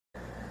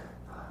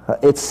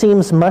It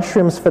seems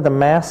mushrooms for the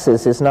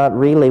masses is not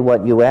really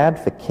what you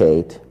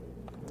advocate.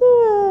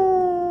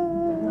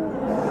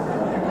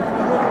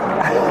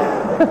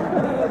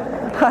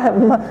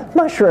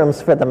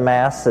 Mushrooms for the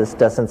masses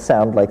doesn't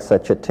sound like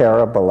such a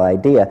terrible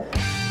idea.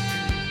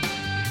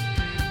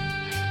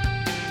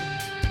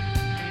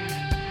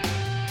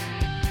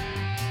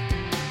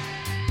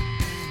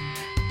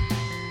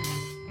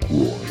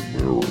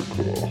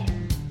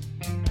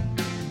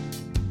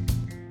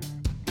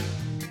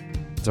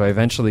 So I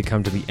eventually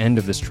come to the end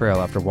of this trail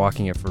after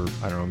walking it for,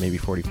 I don't know, maybe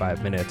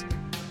 45 minutes.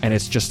 And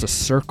it's just a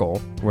circle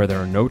where there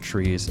are no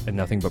trees and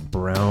nothing but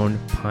brown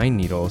pine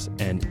needles.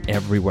 And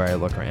everywhere I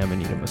look are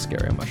Amanita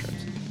muscaria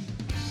mushrooms.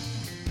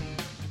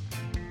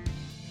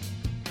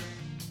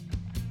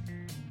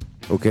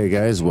 Okay,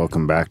 guys,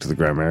 welcome back to the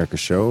Grimerica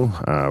show.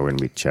 We're going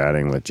to be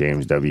chatting with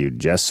James W.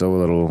 Jesso a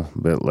little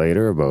bit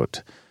later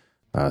about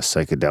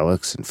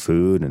psychedelics and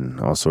food and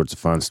all sorts of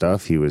fun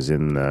stuff. He was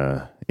in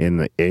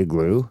the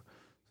igloo.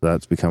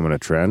 That's becoming a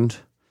trend.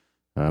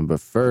 But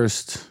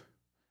first,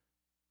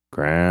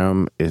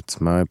 Graham,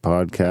 it's my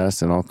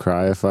podcast, and I'll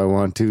cry if I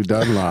want to.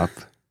 Dunlop.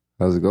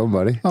 How's it going,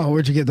 buddy? Oh,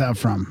 where'd you get that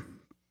from?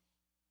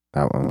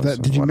 That one was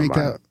Did you make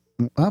that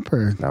up?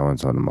 Or? That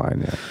one's one of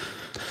mine, yeah.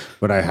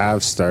 But I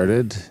have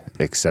started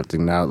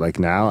accepting now. Like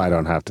now, I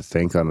don't have to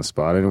think on the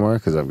spot anymore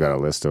because I've got a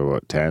list of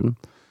about 10.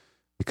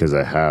 Because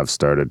I have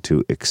started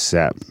to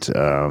accept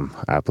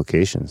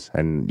applications.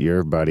 And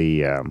your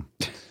buddy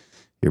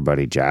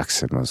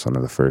Jackson was one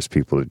of the first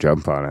people to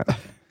jump on it.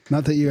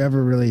 Not that you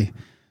ever really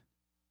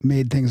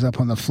made things up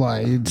on the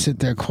fly. You'd sit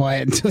there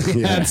quiet until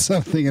you had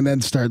something and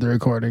then start the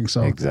recording.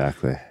 So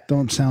exactly.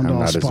 Don't sound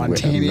all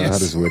spontaneous. I'm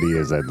not as witty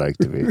as I'd like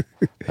to be.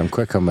 I'm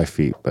quick on my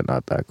feet, but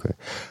not that quick.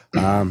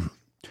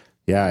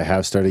 Yeah, I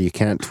have started. You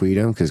can't tweet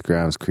him because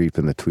Graham's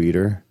creeping the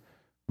tweeter.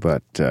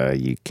 But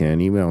you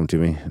can email them to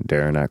me,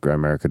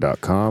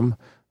 Darren@Grimerica.com.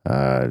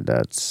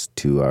 That's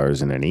 2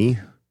 R's and an E.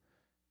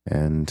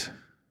 And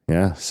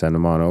yeah, send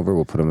them on over.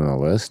 We'll put them in the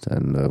list.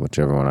 And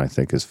whichever one I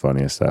think is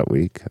funniest that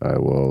week, I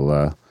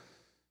will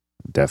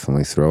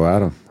definitely throw at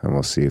them. And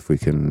we'll see if we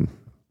can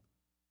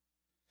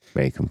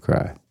make them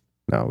cry.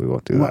 No, we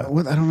won't do that.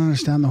 What? I don't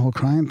understand the whole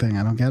crying thing.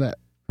 I don't get it.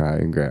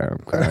 Crying Graham,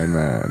 crying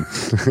man.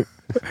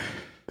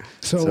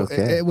 So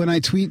when I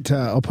tweet,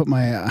 I'll put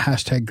my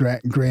hashtag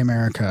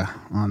Grimerica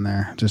on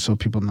there just so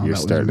people know. You're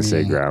that starting was to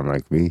me. say Graham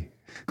like me.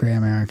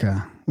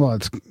 Grimerica. Well,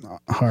 it's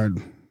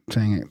hard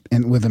saying it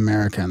and with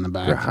America in the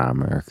back.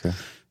 Grimerica.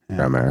 Yeah.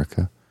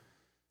 Grimerica.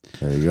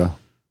 There you go.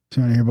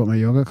 So you want to hear about my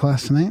yoga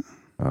class tonight?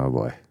 Oh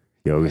boy.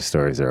 Yoga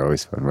stories are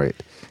always fun. Wait,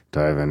 do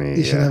I have any?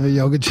 You should have a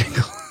yoga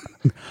jingle.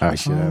 I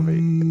should have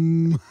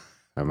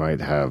I might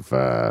have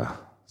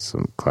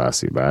some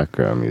classy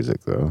background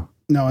music though.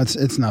 No,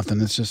 it's nothing.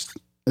 It's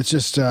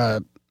just I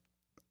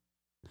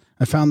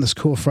found this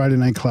cool Friday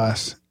night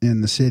class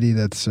in the city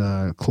that's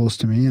close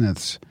to me,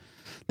 and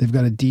they've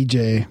got a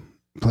DJ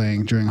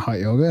playing during hot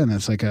yoga, and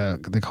it's like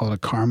they call it a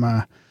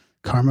karma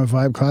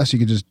vibe class. You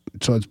could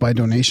so it's by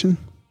donation.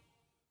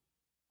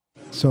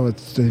 So it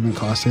doesn't even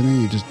cost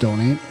anything. You just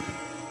donate.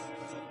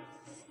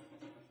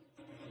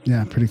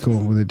 Yeah, pretty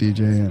cool with a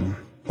DJ and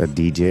a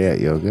DJ at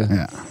yoga.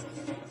 Yeah.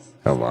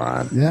 Come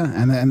on. Yeah,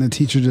 and the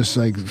teacher just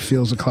like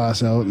feels the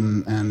class out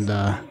and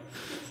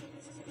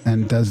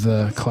does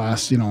the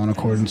class, in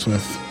accordance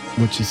with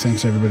what she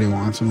thinks everybody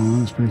wants and all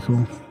that. It's pretty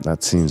cool.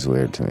 That seems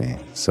weird to me.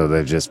 So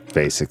they've just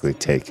basically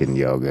taken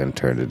yoga and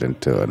turned it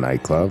into a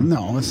nightclub?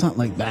 No, it's not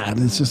like that.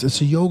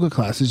 It's a yoga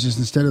class. It's just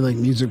instead of like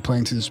music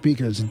playing to the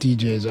speakers, the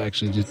DJ is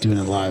actually just doing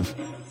it live.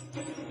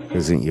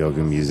 Isn't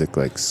yoga music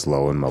like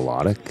slow and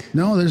melodic?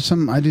 No,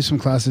 I do some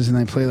classes and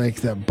I play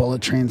like that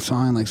Bullet Train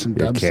song, like some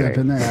dubstep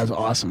in there. That's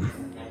awesome.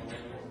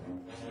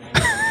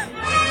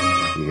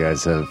 You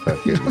guys have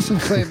fucking... You also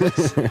play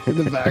this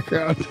in the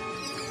background.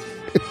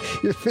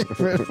 Your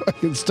favorite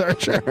fucking Star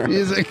Trek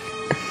music.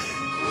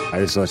 I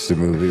just watched a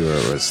movie where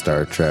it was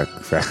Star Trek,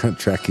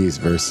 Trekkies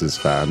versus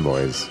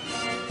fanboys.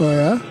 Oh,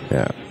 yeah?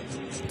 Yeah.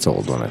 It's an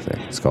old one, I think.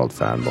 It's called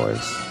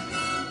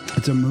Fanboys.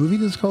 It's a movie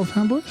that's called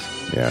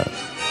Fanboys? Yeah.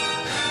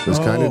 It was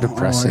kind of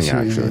depressing,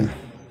 actually.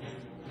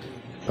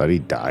 But he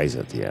dies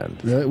at the end.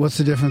 Really? What's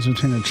the difference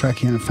between a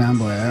Trekkie and a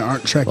fanboy?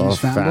 Aren't Trekkies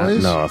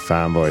fanboys? No, a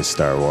fanboy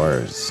Star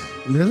Wars.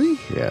 Really?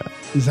 Yeah.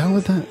 Is that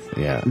what that?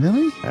 Yeah.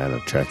 Really? And a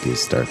Trekkie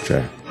Star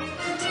Trek.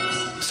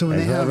 So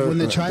when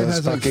the tribe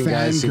has like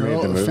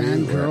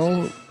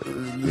fangirl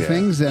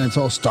things, then it's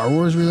all Star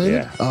Wars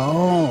related? Yeah.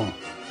 Oh.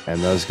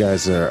 And those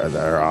guys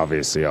are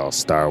obviously all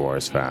Star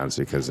Wars fans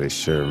because they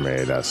sure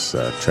made us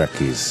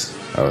Trekkies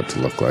out to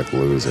look like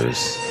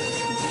losers.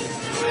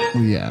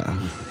 Yeah.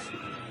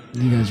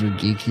 You guys were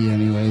geeky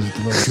anyways, with the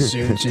little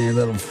suits and your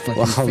little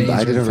fucking phaser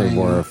I never thing.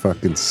 wore a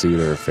fucking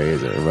suit or a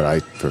phaser, but I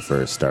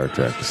prefer Star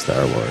Trek to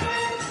Star Wars.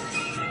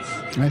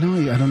 I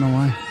know. I don't know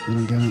why. I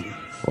don't get it.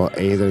 Well,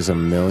 A, there's a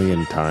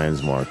million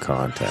times more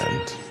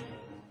content.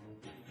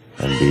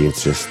 And B,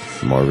 it's just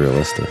more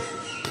realistic.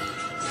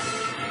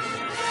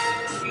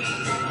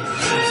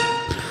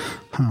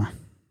 Huh.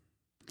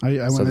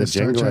 I went to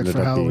Star Trek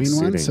for Halloween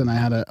once, and I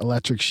had an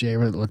electric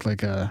shaver that looked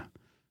like a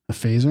A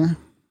phaser?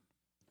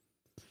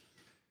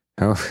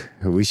 Oh,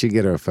 we should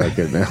get our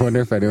fucking. I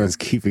wonder if anyone's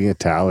keeping a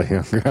tally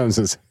on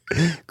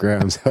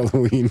Graham's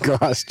Halloween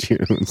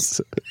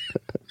costumes.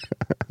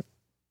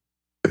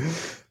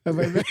 Have I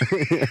been-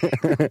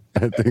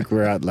 I think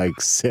we're at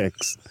like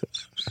 6.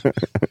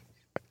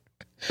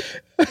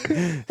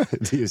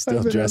 Do you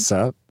still dress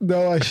up?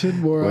 No, I should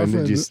more When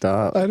often. did you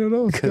stop? I don't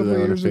know. A Because couple I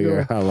want to years figure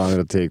ago. out how long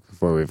it'll take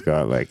before we've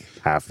got like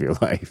half your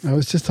life. I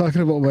was just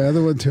talking about my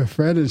other one to a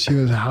friend, and she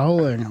was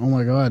howling. Oh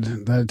my god!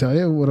 Did I tell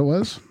you what it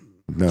was?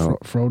 No.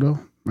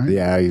 Frodo. Right?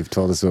 Yeah, you've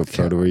told us about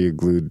Frodo where you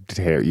glued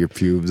your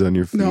pubes on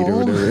your feet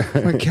or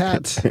whatever. My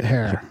cat's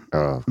hair.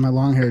 Oh, My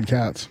long-haired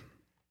cats.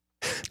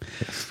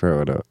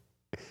 Frodo.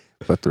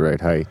 About the right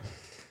height.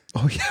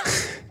 Oh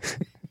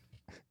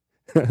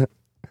yeah.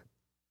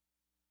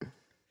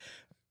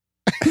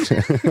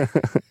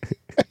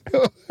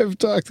 I've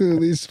talked to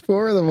at least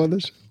 4 of them on the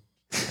show.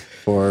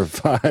 4 or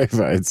 5,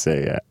 I'd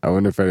say. Yeah. I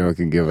wonder if anyone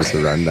can give us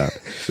a rundown.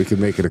 We could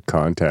make it a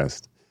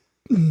contest.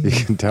 You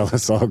can tell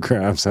us all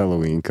Graham's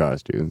Halloween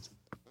costumes.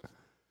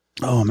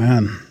 Oh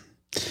man.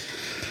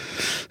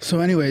 So,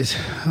 anyways,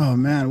 oh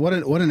man, what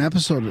an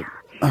episode!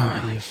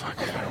 Oh, you fuck.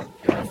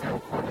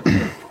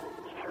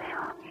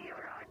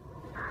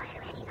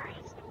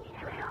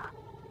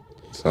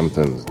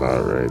 Something's not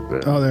right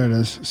there. Oh, there it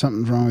is.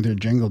 Something's wrong with your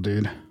jingle,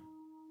 dude.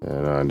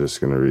 And I'm just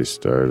going to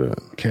restart it.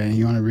 Okay,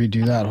 you want to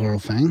redo that whole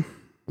thing?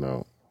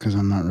 No. Because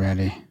I'm not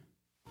ready.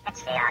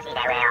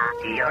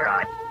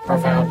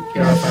 Profound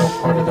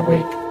UFO quote of the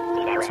week.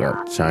 It's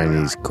that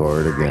Chinese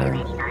chord again.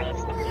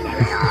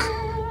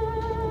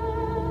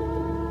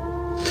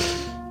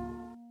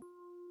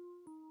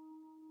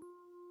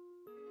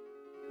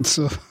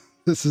 So,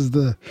 this is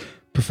the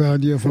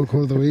profound UFO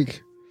quote of the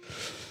week.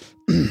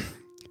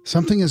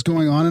 Something is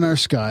going on in our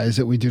skies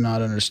that we do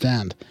not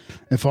understand.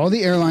 If all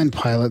the airline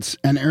pilots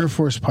and Air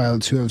Force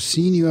pilots who have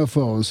seen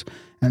UFOs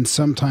and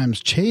sometimes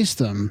chased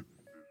them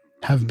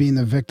have been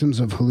the victims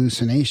of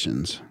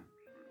hallucinations,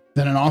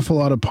 then an awful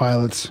lot of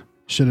pilots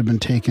should have been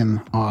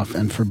taken off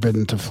and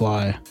forbidden to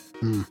fly.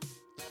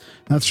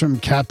 That's from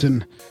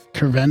Captain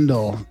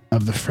Kervendel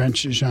of the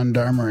French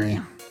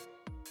Gendarmerie.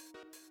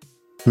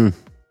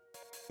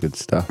 Good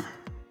stuff.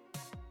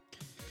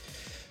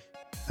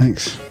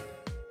 Thanks.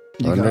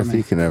 I wonder if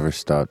you can ever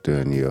stop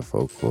doing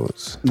UFO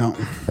quotes. No.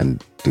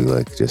 And do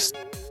like just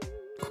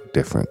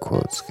different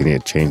quotes. Can you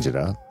change it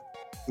up?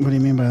 What do you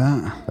mean by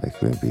that? Like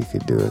maybe you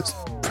could do a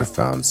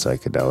profound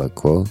psychedelic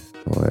quote.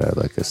 Or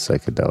like a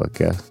psychedelic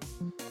guest.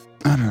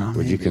 I don't know.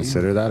 Would you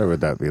consider that, or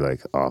would that be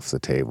like off the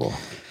table?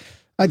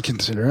 I'd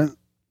consider it.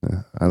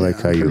 Yeah. I like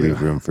how you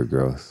leave room for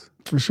growth.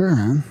 For sure,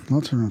 man.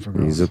 Lots of room for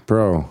growth. He's a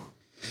pro.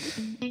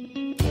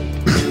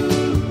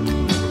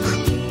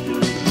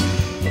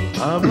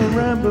 I'm a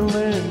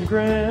rambling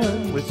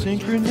Graham with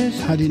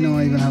synchronicity. How do you know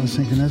I even have a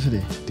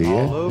synchronicity? Do you?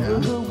 Over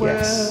the Yes.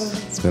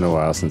 west. It's been a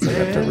while since I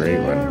got to rate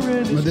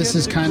one. But this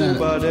is kind of,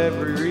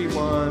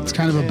 it's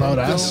kind of about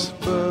us.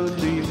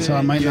 So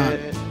I might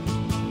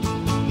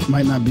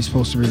not be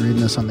supposed to be reading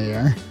this on the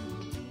air.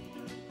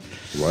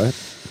 What?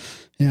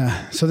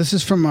 Yeah. So this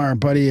is from our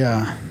buddy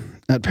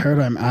at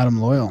Paradigm, Adam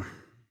Loyal.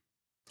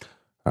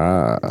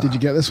 Did you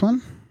get this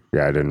one?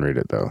 Yeah, I didn't read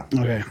it though.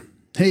 Okay.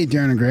 Hey,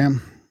 Darren and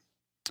Graham.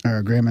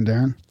 Or Graham and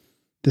Darren.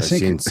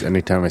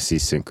 Anytime I see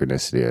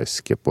synchronicity, I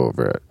skip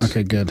over it.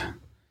 Okay, good.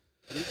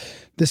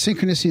 The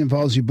synchronicity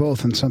involves you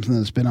both in something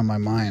that's been on my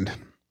mind.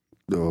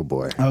 Oh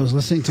boy. I was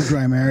listening to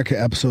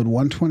Grimerica episode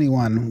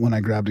 121 when I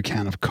grabbed a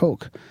can of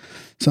Coke,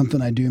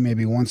 something I do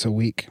maybe once a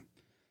week.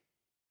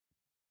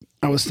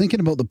 I was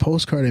thinking about the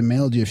postcard I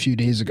mailed you a few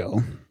days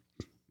ago.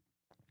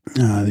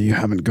 You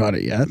haven't got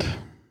it yet.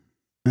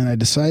 And I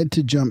decided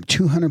to jump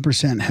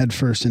 200%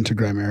 headfirst into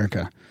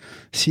Grimerica.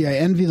 See, I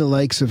envy the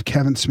likes of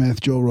Kevin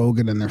Smith, Joe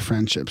Rogan, and their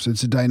friendships.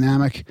 It's a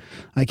dynamic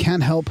I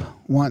can't help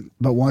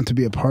but want to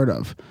be a part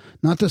of.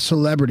 Not the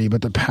celebrity,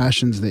 but the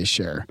passions they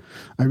share.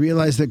 I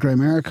realized that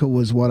Grimerica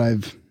was what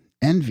I've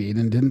envied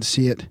and didn't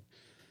see it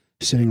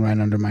sitting right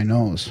under my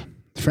nose.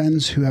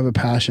 Friends who have a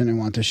passion and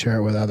want to share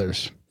it with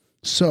others.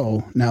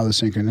 So, now the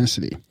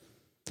synchronicity.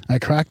 I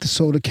cracked the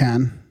soda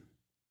can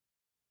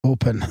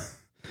open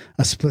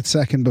a split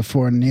second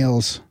before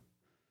Niles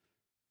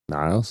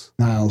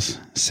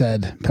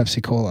said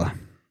Pepsi Cola.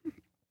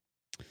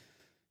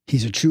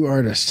 He's a true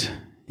artist.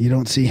 You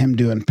don't see him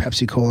doing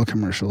Pepsi Cola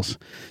commercials.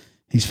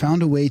 He's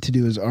found a way to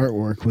do his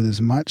artwork with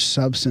as much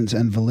substance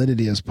and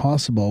validity as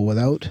possible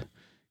without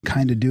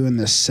kind of doing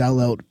this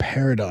sellout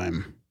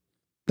paradigm.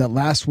 That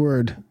last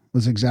word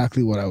was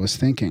exactly what I was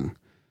thinking.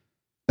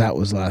 That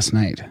was last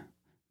night.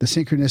 The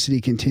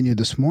synchronicity continued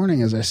this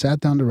morning as I sat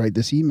down to write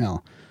this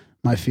email.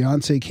 My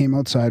fiance came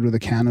outside with a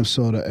can of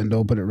soda and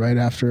opened it right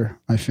after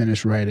I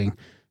finished writing.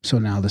 So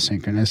now the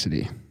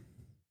synchronicity.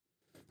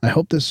 I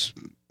hope this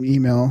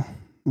email,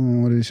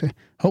 what did he say?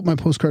 Hope my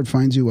postcard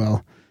finds you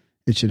well.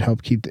 It should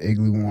help keep the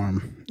igloo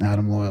warm.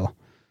 Adam Loyal.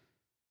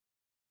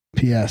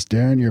 P.S.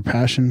 Darren, your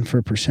passion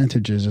for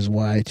percentages is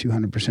why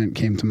 200%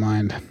 came to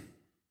mind.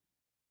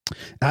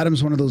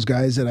 Adam's one of those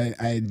guys that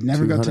I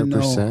never got to know.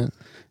 200%?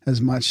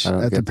 as much I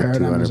don't at the get the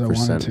paradigm as I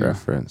wanted 200% to.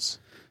 reference.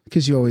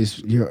 Because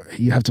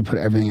you have to put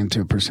everything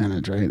into a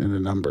percentage, right? And a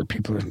number.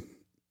 People are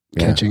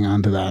catching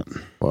on to that.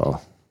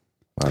 Well,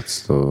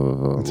 that's the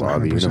law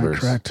of the 100% universe.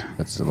 correct.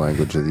 That's the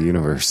language of the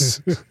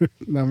universe.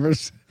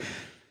 Numbers.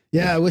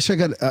 Yeah, I wish I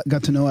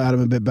got to know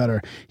Adam a bit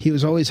better. He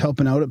was always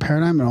helping out at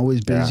Paradigm and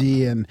always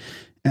busy. And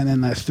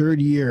then that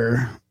third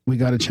year, we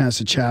got a chance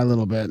to chat a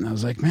little bit. And I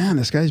was like, man,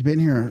 this guy's been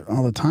here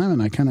all the time,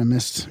 and I kind of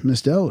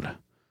missed out.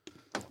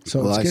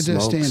 So it's good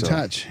to stay in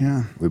touch.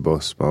 Yeah, we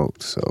both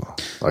smoked, so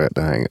I got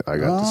to hang. I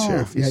got to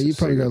share. A few you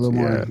probably got a little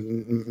more. Yeah.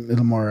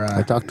 Little more.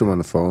 I talked to him on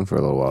the phone for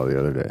a little while the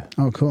other day.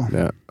 Oh, cool.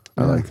 Yeah,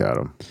 I like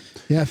Adam.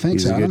 Yeah,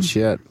 thanks, He's Adam. a good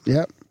shit.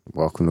 Yep.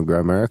 Welcome to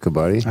Grimerica,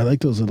 buddy. I like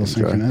those little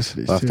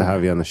synchronicities. We'll have to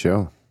have you on the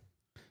show.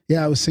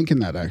 Yeah, I was thinking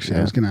that actually.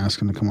 I was going to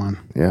ask him to come on.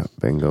 Yeah,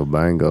 bingo,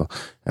 bango,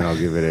 and I'll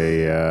give it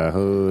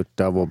a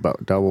double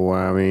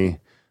whammy.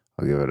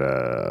 I'll give it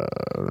a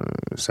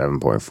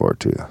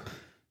 7.42.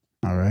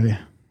 Alrighty,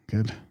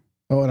 good.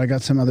 Oh, and I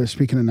got some other.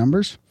 Speaking of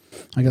numbers,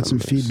 I got some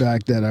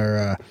feedback that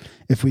are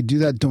if we do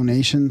that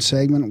donation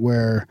segment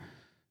where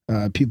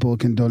people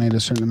can donate a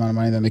certain amount of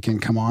money, then they can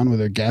come on with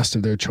a guest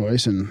of their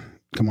choice and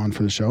come on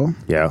for the show.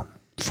 Yeah,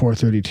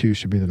 432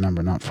 should be the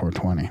number, not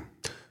 420.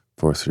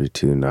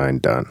 4329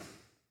 done.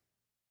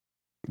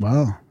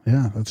 Wow,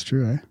 yeah, that's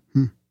true,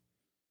 eh?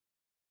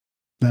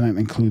 Then it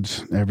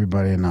includes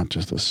everybody and not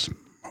just the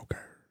smoker.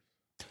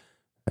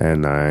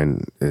 And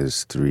 9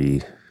 is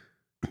 3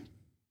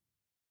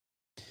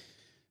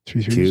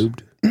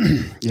 cubed.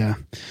 Yeah.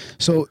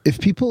 So if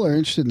people are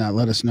interested in that,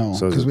 let us know,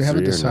 because we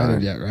haven't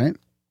decided yet, right?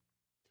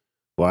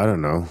 Well, I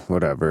don't know.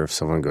 Whatever. If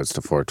someone goes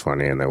to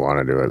 420 and they want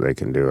to do it, they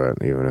can do it,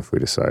 even if we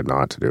decide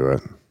not to do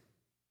it.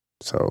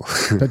 So,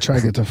 but try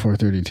to get to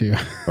 432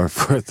 or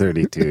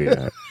 432.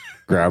 Yeah.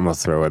 Graham will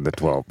throw in the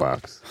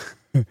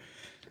 $12.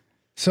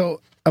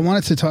 So I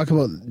wanted to talk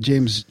about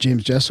James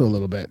Jesso a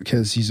little bit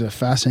because he's a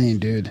fascinating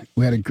dude.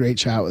 We had a great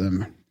chat with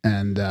him.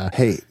 And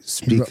hey,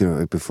 speaking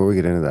of, before we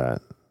get into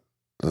that,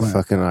 the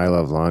fucking I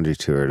Love Laundry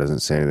tour doesn't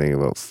say anything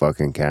about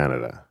fucking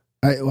Canada.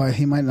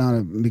 He might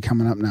not be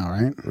coming up now,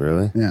 right?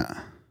 Really? Yeah.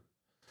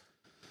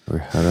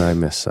 How did I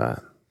miss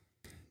that?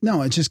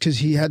 No, it's just because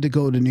he had to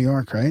go to New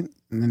York, right?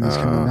 And then he's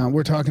coming down.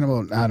 We're talking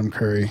about Adam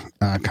Curry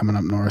coming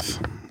up north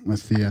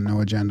with the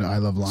No Agenda I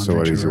Love Laundry tour. So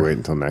what, tour. is he waiting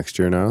until next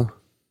year now?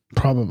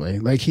 Probably.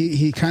 Like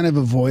he kind of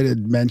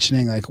avoided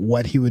mentioning like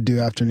what he would do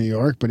after New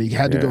York, but he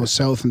had to go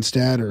south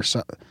instead, or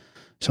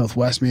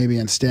southwest maybe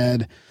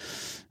instead,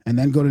 and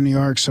then go to New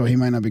York. So he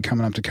might not be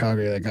coming up to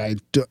Calgary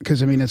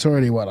because I mean it's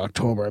already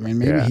October. I mean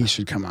maybe he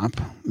should come up.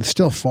 It's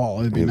still fall.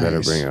 It'd be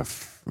nice. You better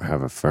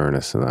have a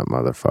furnace in that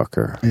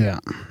motherfucker. Yeah.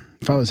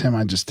 If I was him,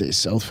 I'd just stay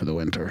south for the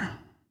winter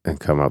and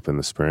come up in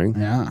the spring.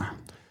 Yeah.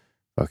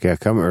 Okay,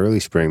 come early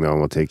spring though, and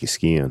we'll take you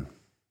skiing.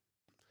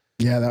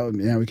 Yeah,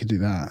 we could do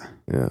that.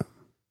 Yeah.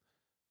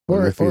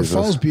 Or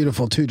fall's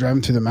beautiful too,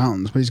 driving through the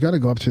mountains. But he's got to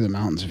go up through the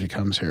mountains if he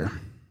comes here.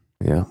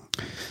 Yeah.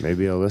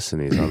 Maybe he'll listen.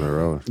 He's on the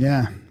road.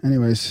 Yeah.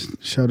 Anyways,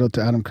 shout out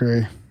to Adam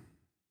Curry.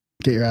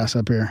 Get your ass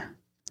up here.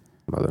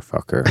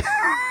 Motherfucker.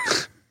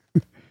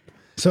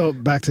 So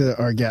back to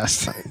our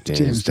guest,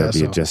 James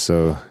W. Jesso.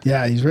 Jesso.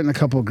 Yeah, he's written a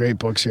couple of great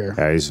books here.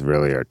 Yeah, he's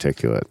really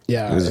articulate.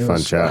 Yeah. It was a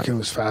fun chat. It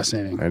was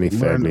fascinating. And he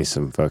fed me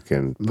some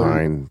fucking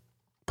pine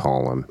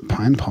pollen.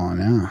 Pine pollen,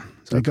 yeah.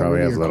 So I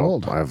probably have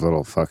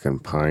little fucking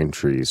pine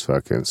trees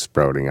fucking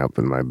sprouting up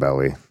in my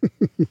belly.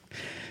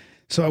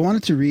 So I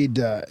wanted to read,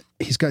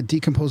 he's got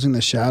Decomposing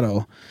the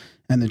Shadow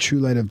and the True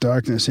Light of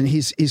Darkness. And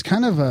he's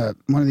kind of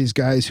one of these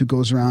guys who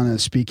goes around and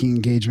speaking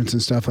engagements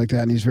and stuff like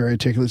that. And he's very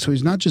articulate. So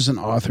he's not just an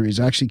author. He's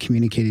actually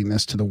communicating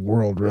this to the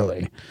world,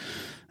 really,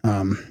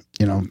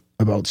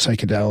 about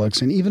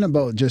psychedelics and even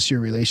about just your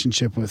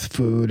relationship with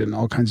food and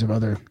all kinds of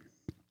other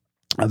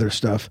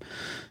stuff.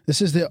 This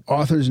is the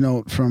author's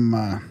note from,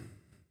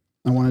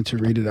 I wanted to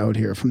read it out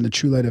here, from the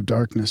True Light of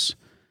Darkness.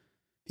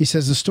 He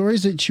says, the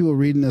stories that you will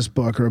read in this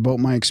book are about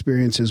my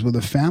experiences with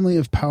a family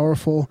of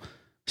powerful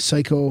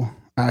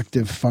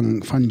psychoactive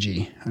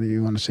fungi. How do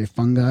you want to say,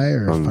 fungi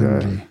or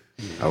fungi?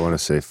 I want to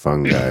say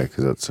fungi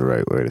because that's the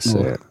right way to say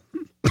it.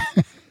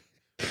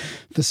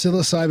 The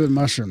psilocybin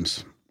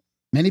mushrooms.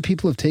 Many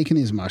people have taken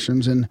these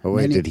mushrooms and... Oh,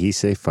 wait, did he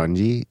say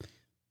fungi?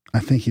 I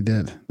think he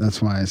did.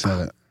 That's why I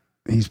said it.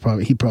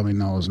 He probably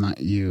knows, not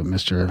you,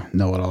 Mr.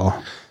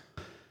 Know-It-All.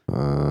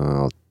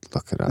 I'll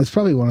look it up. It's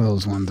probably one of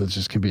those ones that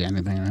just could be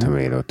anything, right?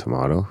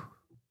 Tomato.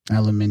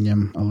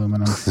 Aluminum.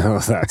 No,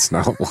 that's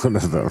not one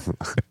of them.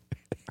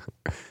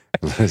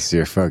 Unless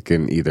you're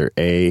fucking either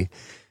A,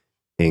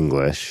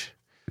 English,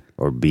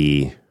 or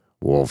B,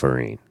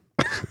 Wolverine.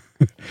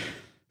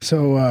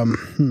 So,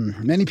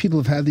 many people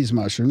have had these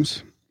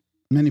mushrooms.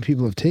 Many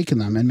people have taken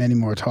them, and many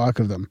more talk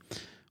of them.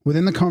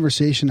 Within the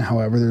conversation,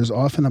 however, there's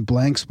often a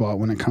blank spot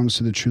when it comes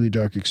to the truly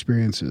dark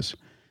experiences.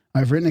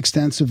 I've written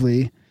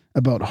extensively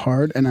about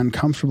hard and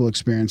uncomfortable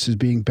experiences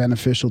being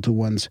beneficial to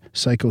one's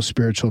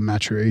psycho-spiritual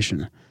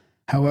maturation.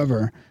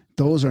 However,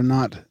 those are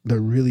not the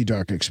really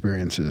dark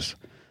experiences.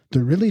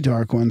 The really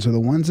dark ones are the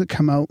ones that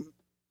come out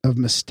of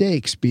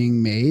mistakes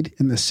being made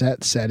in the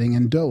set, setting,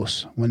 and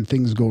dose when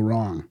things go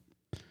wrong.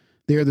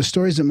 They are the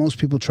stories that most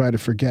people try to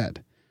forget.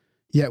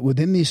 Yet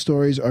within these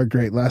stories are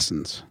great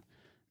lessons,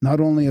 not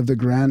only of the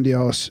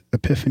grandiose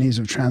epiphanies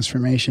of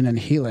transformation and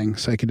healing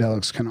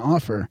psychedelics can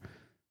offer,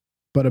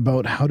 but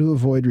about how to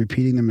avoid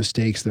repeating the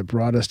mistakes that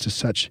brought us to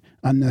such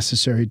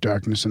unnecessary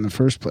darkness in the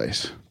first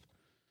place.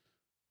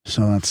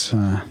 So that's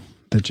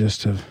the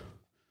gist of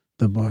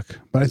the book.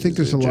 But I think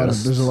there's a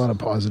lot of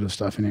positive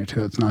stuff in here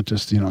too. It's not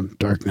just,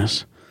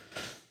 darkness.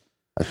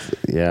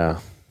 Yeah.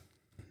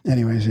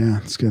 Anyways, yeah,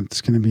 it's good.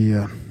 It's going to be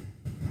a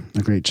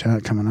great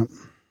chat coming up.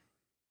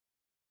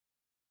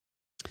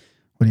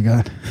 What do you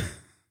got?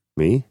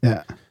 Me?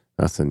 Yeah.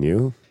 Nothing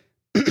new.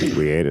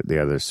 We ate at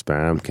the other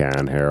spam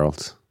can,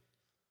 Harold.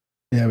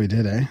 Yeah, we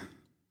did, eh?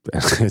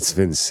 It's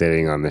been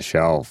sitting on the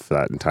shelf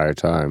that entire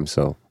time,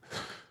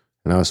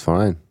 and I was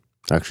fine.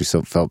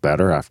 Actually, felt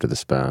better after the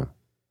spam.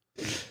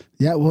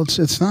 Yeah, well,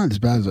 it's not as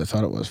bad as I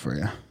thought it was for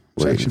you.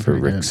 It's Waiting for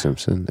Rick good.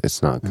 Simpson.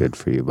 It's not good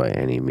for you by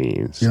any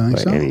means, You think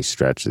by so? any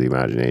stretch of the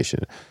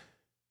imagination.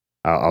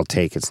 I'll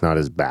take it's not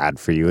as bad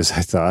for you as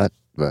I thought,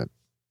 but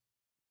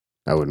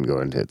I wouldn't go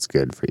into it's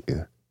good for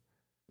you.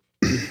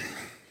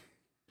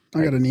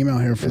 I got an email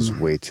here from... There's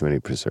way too many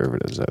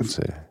preservatives, I would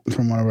say.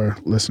 From one of our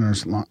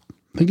listeners. I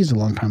think he's a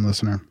long-time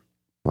listener.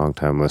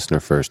 Long-time listener,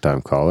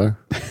 first-time caller.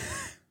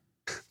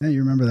 Yeah, you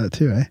remember that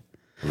too, eh?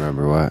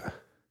 Remember what?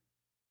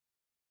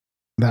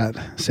 That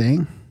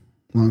saying?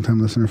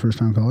 Long-time listener,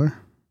 first-time caller?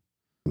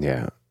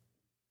 Yeah.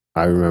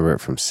 I remember it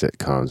from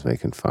sitcoms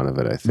making fun of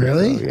it, I think.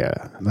 Really? Though.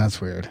 Yeah.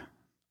 That's weird.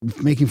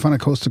 Making fun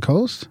of Coast to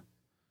Coast?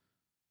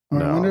 Or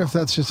No, I wonder if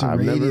that's just a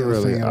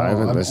radio thing at all. I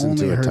haven't I've listened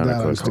to only a heard ton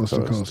that of on Coast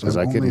to Coast. Because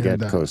I've I couldn't only heard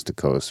get that. Coast to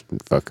Coast in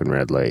fucking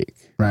Red Lake.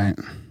 Right.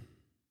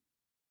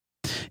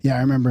 Yeah, I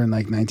remember in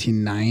like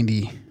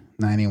 1990,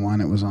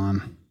 91 it was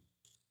on.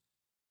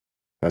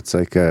 That's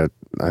like I'm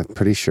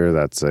pretty sure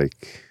that's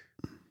like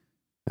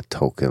a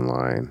token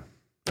line.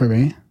 For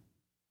me?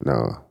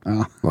 No.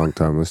 Oh. Long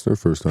time listener,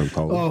 first time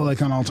caller. Oh,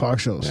 like on all talk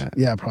shows.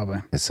 Yeah,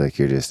 probably. It's like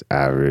you're just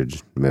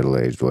average,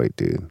 middle-aged white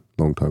dude.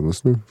 Long time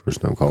listener,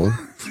 first time caller.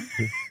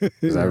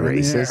 Is that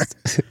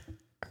racist?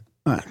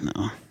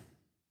 No.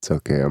 It's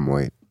okay, I'm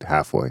white.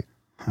 Half white.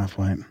 Half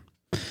white.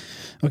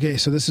 Okay,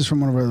 so this is from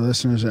one of our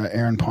listeners,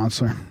 Aaron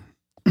Ponsler.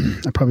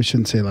 I probably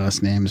shouldn't say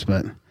last names,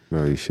 but...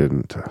 No, you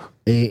shouldn't.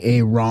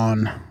 A.A.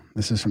 Ron.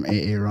 This is from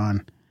A.A.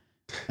 Ron.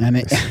 And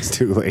It's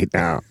too late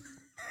now.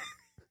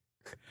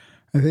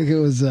 I think it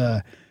was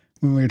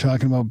when we were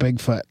talking about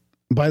Bigfoot.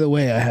 By the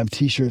way, I have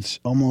t-shirts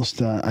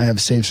almost... I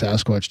have Save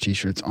Sasquatch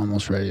t-shirts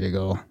almost ready to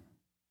go.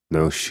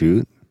 No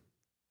shoot?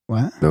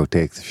 What? No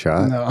take the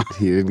shot? No.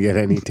 You didn't get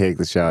any take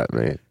the shot,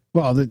 mate.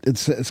 Well,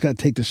 it's got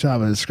take the shot,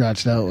 but it's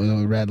scratched out with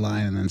a red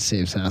line and then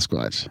Save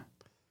Sasquatch.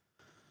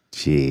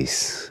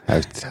 Jeez. I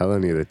was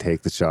telling you the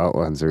take the shot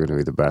ones are going to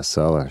be the best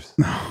sellers.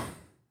 No.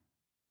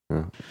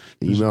 Yeah.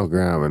 Email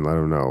Graham and let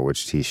him know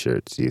which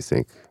t-shirts do you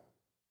think.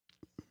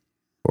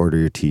 Order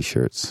your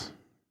t-shirts.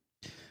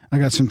 I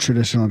got some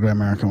traditional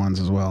Grimerica ones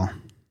as well.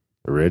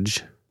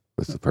 Ridge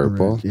with the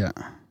purple? Ridge, yeah.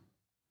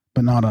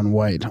 But not on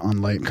white,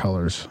 on light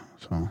colors.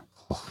 So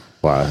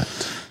What?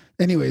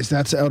 anyways,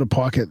 that's out of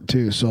pocket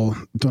too. So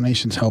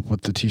donations help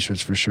with the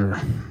t-shirts for sure.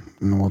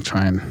 And we'll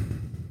try and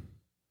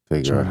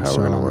Figure out how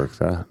we're going to work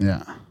that.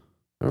 Yeah.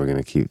 Are we going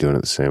to keep doing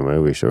it the same way?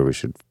 We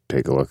should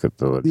take a look at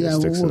the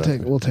logistics. Yeah,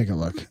 we'll take a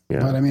look. Yeah.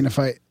 But I mean, if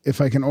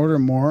I can order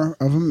more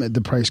of them,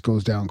 the price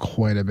goes down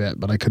quite a bit.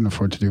 But I couldn't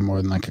afford to do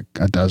more than like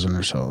a dozen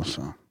or so.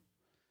 So,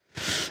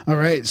 all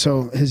right.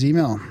 So his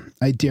email: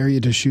 I dare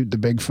you to shoot the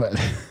Bigfoot.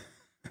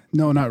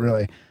 No, not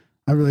really.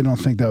 I really don't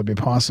think that would be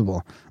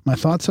possible. My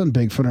thoughts on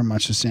Bigfoot are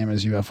much the same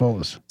as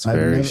UFOs.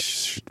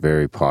 It's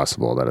very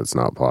possible that it's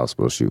not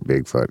possible to shoot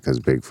Bigfoot because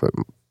Bigfoot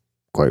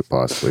quite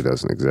possibly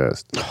doesn't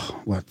exist.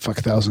 What, fuck,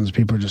 thousands of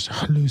people are just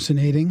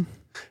hallucinating?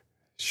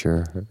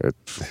 Sure.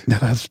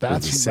 That's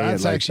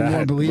actually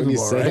more believable, when you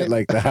say right? it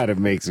like that, it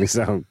makes me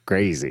sound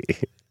crazy.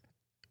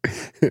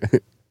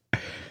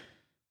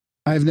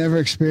 I've never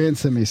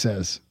experienced them, he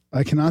says.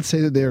 I cannot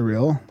say that they are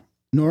real,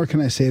 nor can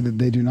I say that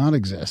they do not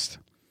exist.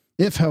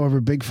 If, however,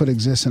 Bigfoot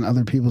exists in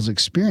other people's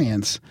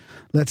experience,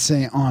 let's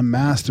say en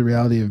masse the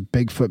reality of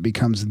Bigfoot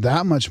becomes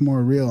that much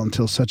more real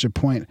until such a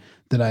point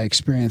that I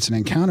experience an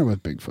encounter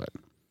with Bigfoot.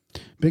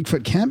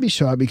 Bigfoot can't be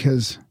shot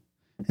because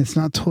it's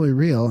not totally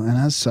real, and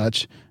as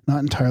such,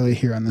 not entirely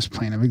here on this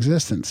plane of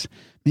existence.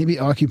 Maybe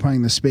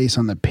occupying the space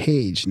on the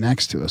page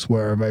next to us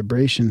where our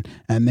vibration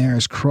and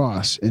theirs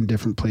cross in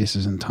different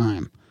places in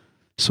time.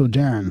 So,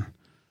 Darren,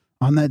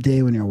 on that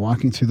day when you're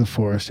walking through the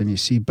forest and you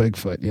see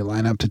Bigfoot, you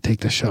line up to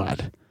take the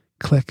shot.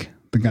 Click,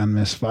 the gun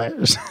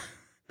misfires.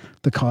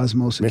 The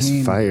cosmos again...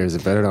 Misfires,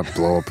 it better not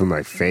blow up in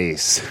my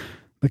face.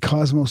 The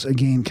cosmos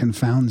again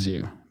confounds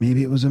you.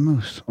 Maybe it was a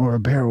moose or a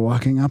bear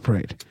walking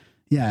upright.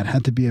 Yeah, it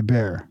had to be a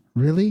bear.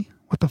 Really?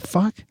 What the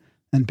fuck?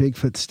 And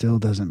Bigfoot still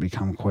doesn't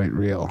become quite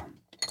real.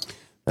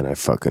 And I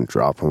fucking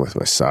drop him with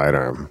my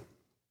sidearm.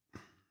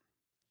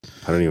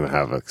 I don't even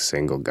have a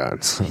single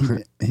gun. So.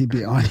 He'd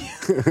be on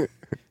you.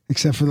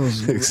 Except for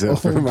those.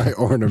 Except for my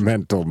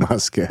ornamental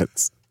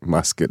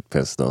musket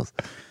pistols.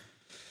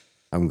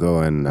 I'm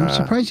going. I'm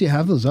surprised you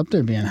have those up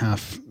there being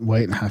half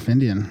white and half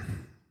Indian.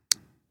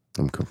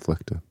 I'm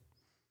conflicted.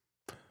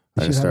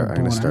 You I'm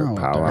going to start arrow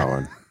up there.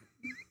 powwowing.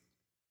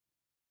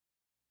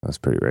 That's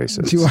pretty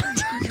racist. Do you want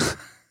to talk about...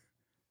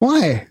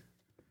 Why?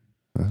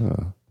 I don't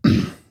know.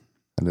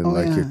 I didn't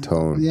like your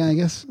tone. Yeah, I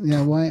guess.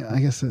 Yeah, why? I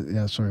guess.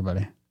 Yeah, sorry,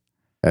 buddy.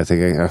 I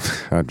think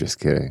I'm just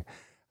kidding.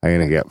 I'm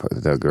going to get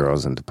the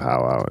girls into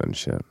powwowing and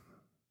shit.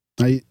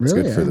 Really? It's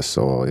good for the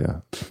soul,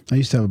 yeah. I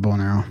used to have a bow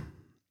and arrow.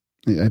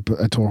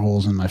 I tore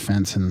holes in my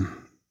fence when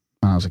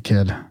I was a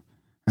kid. I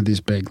had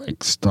these big,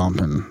 like,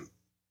 stomping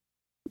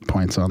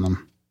points on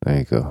them. There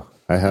you go.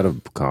 I had a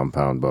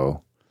compound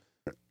bow.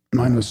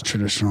 Mine was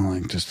traditional,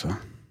 like just a...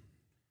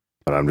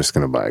 But I'm just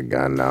going to buy a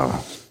gun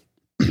now.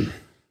 I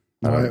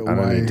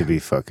don't need to be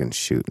fucking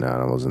shooting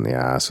animals in the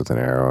ass with an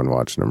arrow and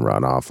watching them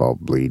run off all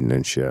bleeding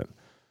and shit.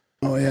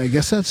 Oh, yeah, I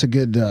guess that's a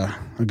good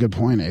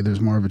point, eh? There's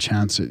more of a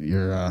chance that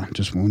you're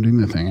just wounding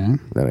the thing, eh?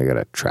 Then I got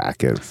to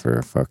track it for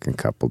a fucking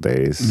couple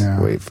days,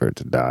 wait for it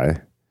to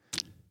die.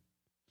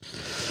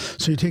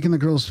 So you're taking the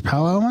girls to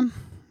powwowing?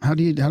 How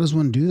does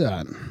one do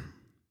that?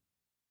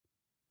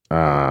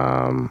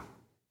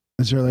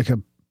 Is there like a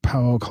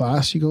powwow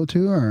class you go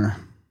to, or?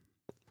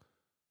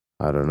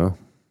 I don't know.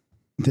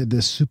 Did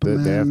this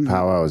Superman? They have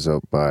powwows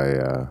out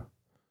by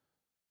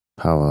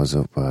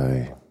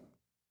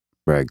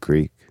Bragg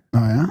Creek.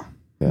 Oh yeah.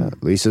 Yeah,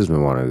 Lisa's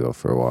been wanting to go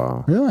for a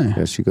while. Really?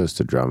 Yeah, she goes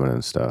to drumming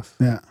and stuff.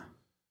 Yeah.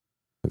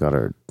 I got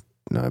her.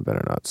 No, I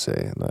better not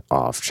say. Like,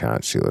 off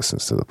chance she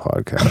listens to the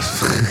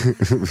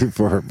podcast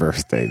before her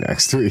birthday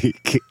next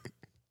week.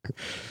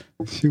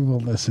 She will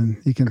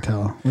listen. You can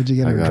tell. What'd you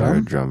get her? I got her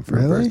a drum for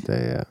her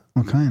birthday. Yeah.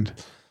 What kind?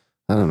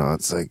 I don't know.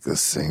 It's like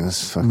this thing.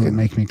 This fucking. Will it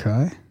make me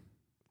cry?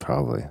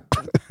 Probably.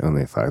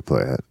 Only if I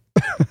play it.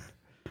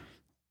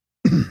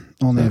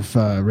 Only if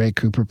Ray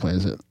Cooper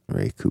plays it.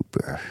 Ray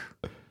Cooper.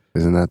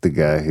 Isn't that the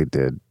guy who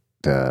did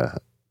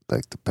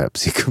like the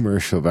Pepsi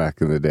commercial back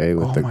in the day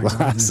with the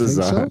glasses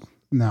on? So?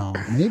 No,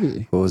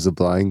 maybe. What was the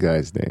blind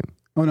guy's name?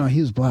 Oh no,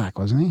 he was black,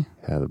 wasn't he?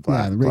 Yeah, the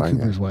black. Yeah, Ray blind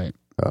Cooper's guy. white.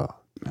 Oh,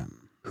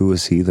 who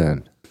was he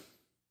then?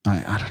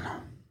 I don't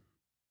know.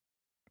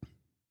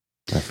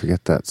 I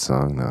forget that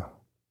song now.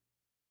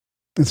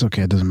 It's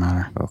okay. It doesn't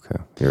matter. Okay,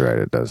 you're right.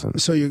 It doesn't.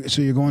 So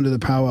you're going to the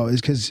powwow?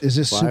 Is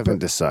this I haven't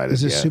decided.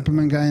 Is this yet.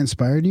 Superman guy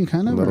inspired you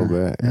kind of? A little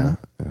bit. Yeah.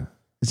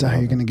 Is that how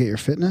you're going to get your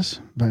fitness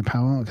by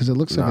powwow? Because it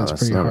looks like it's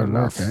pretty hard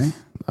work, eh?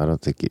 I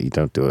don't think you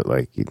don't do it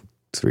like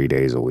 3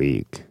 days a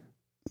week.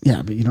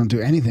 Yeah, but you don't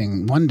do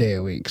anything 1 day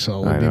a week.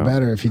 So it would be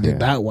better if you did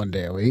that 1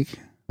 day a week.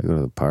 I go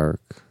to the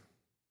park.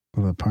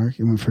 Go to the park?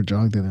 You went for a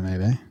jog the other night,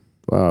 eh?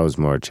 Well, I was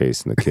more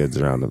chasing the kids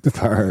around the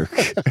park.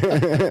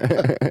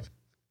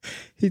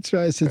 He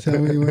tries to tell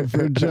me he went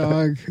for a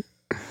jog.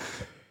 I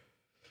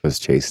was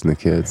chasing the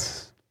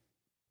kids.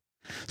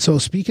 So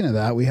speaking of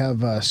that, we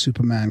have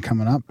Superman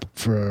coming up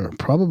for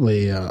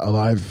probably a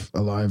live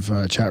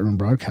chat room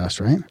broadcast,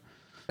 right?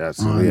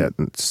 Absolutely.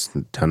 It's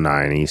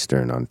 9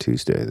 Eastern on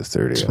Tuesday, the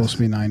 30th. It's supposed to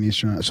be 9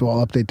 Eastern. So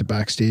I'll update the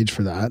backstage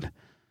for that.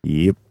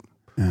 Yep.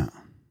 Yeah.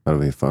 That'll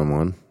be a fun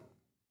one.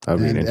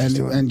 That'll be an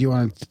interesting one. And do you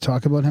want to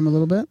talk about him a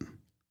little bit?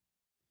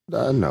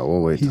 No,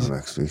 we'll wait till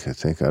next week, I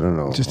think. I don't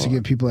know. Just to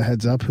give people a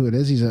heads up who it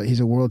is. He's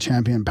a world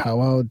champion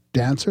powwow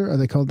dancer. Are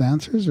they called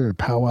dancers or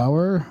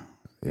powwower?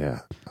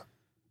 Yeah.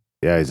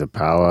 Yeah, he's a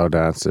powwow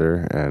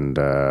dancer and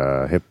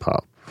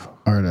hip-hop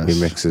artist.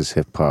 He mixes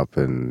hip-hop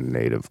and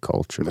native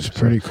culture. It's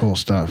pretty cool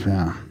stuff,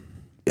 yeah.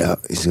 Yeah,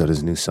 he's got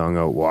his new song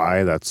out,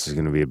 Why. That's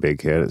going to be a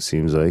big hit, it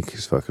seems like.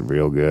 He's fucking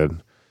real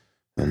good.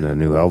 And a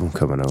new album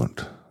coming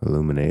out,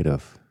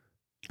 Illuminative.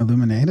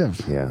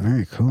 Illuminative? Yeah.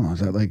 Very cool. Is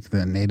that like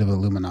the native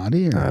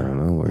Illuminati? Or? I don't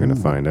know. We're going to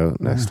find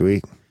out next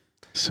week.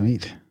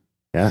 Sweet.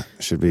 Yeah,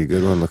 should be a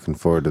good one. Looking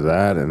forward to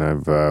that. And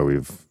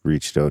we've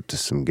reached out to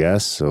some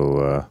guests,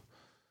 so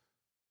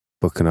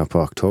booking up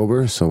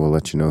October, so we'll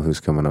let you know who's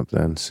coming up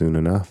then soon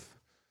enough.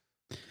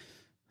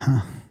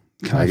 Huh.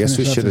 I guess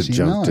we should have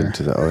jumped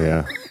into the... Oh,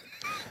 yeah.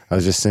 I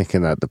was just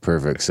thinking that the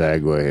perfect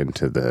segue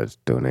into the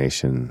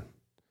donation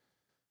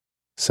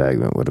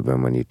segment would have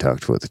been when you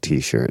talked about the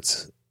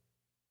T-shirts.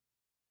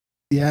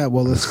 Yeah,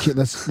 well, let's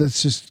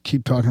just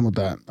keep talking about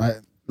that.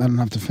 I don't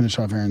have to finish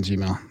off Aaron's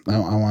email. I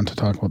want to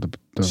talk about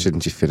the...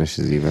 Shouldn't you finish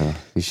his email?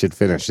 You should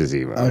finish his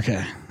email.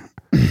 Okay.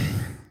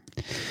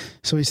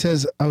 So he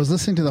says, I was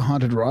listening to the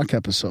Haunted Rock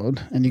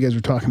episode, and you guys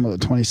were talking about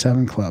the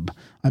 27 Club.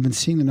 I've been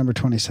seeing the number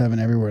 27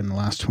 everywhere in the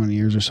last 20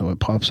 years or so.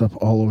 It pops up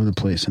all over the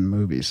place in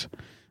movies.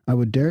 I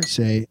would dare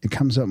say it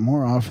comes up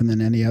more often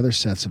than any other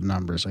sets of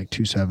numbers, like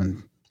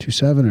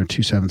 2727 or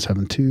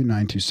 2772,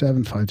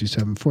 927,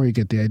 5274. You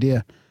get the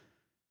idea.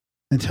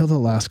 Until the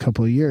last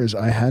couple of years,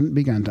 I hadn't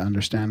begun to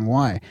understand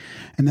why.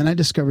 And then I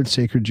discovered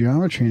sacred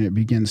geometry, and it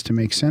begins to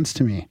make sense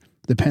to me.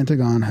 The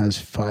pentagon has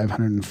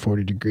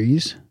 540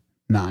 degrees,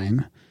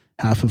 9.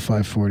 Half of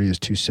 540 is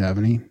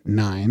 270,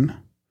 9.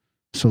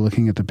 So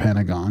looking at the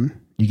pentagon,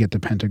 you get the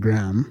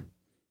pentagram.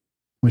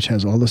 which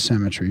has all the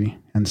symmetry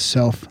and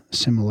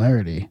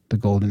self-similarity, the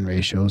golden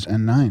ratios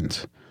and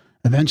nines.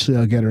 Eventually,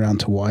 I'll get around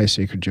to why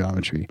sacred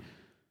geometry.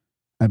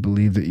 I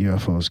believe that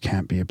UFOs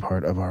can't be a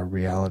part of our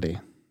reality.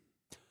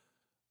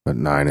 But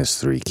 9 is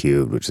 3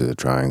 cubed, which is a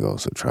triangle.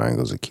 So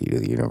triangle's a key to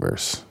the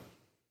universe.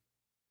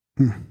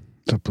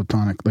 It's a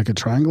platonic, like a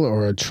triangle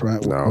or a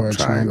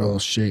triangle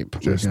shape?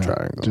 Just like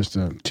triangle. Just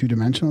a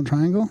two-dimensional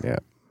triangle? Yeah.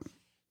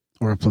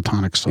 Or a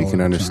platonic solid You can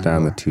understand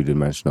triangle. the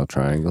two-dimensional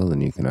triangle,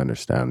 then you can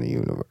understand the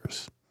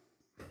universe.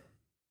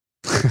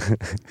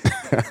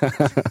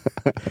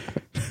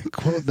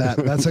 Quote that.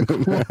 That's a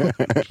quote.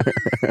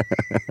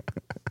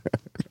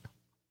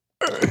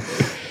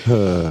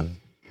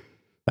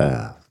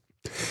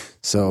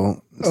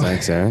 So,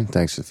 thanks, Aaron.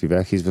 Thanks for the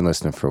feedback. He's been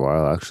listening for a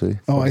while, actually.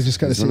 Oh, I just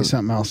got to say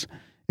something else.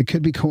 It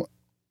could be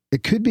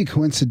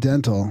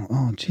coincidental.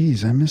 Oh,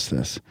 geez, I missed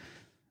this.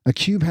 A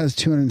cube has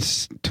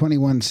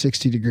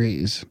 2160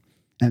 degrees,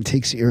 and it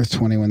takes the Earth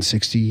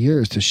 2160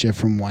 years to shift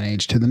from one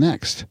age to the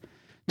next.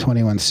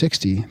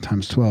 2160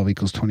 times 12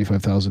 equals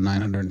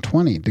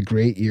 25,920, the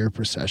great year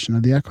precession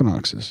of the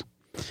equinoxes.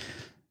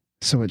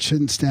 So it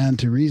shouldn't stand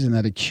to reason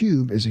that a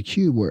cube is a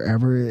cube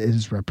wherever it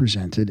is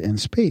represented in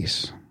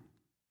space.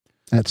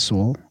 At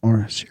Sol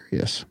or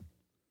Sirius.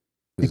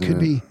 It could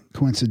be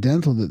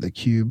coincidental that the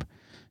cube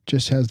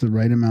just has the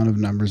right amount of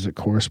numbers that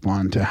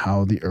correspond to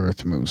how the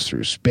Earth moves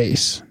through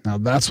space. Now,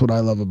 that's what I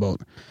love about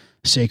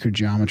sacred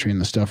geometry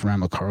and the stuff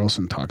Randall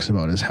Carlson talks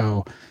about, is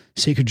how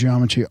sacred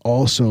geometry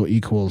also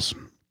equals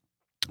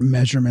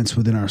measurements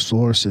within our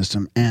solar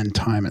system and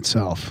time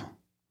itself.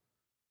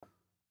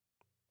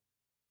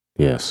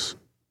 Yes.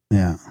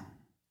 Yeah.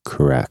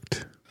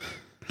 Correct.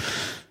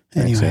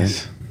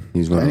 Anyways.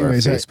 He's one of our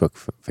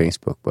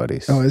Facebook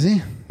buddies. Oh, is he?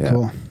 Yeah.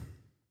 Cool.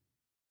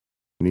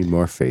 We need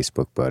more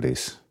Facebook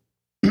buddies.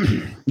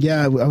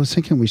 Yeah, I was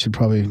thinking we should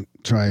probably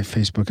try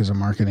Facebook as a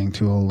marketing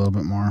tool a little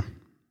bit more.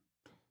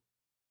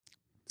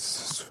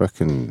 It's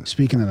fucking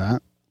Speaking of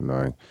that,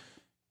 annoying.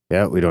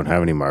 Yeah, we don't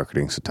have any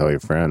marketing, so tell your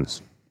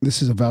friends.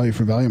 this is a value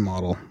for value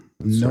model.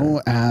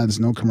 No ads,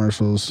 no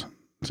commercials.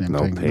 Same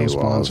thing. paywalls. No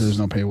sponsors,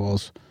 no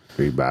paywalls.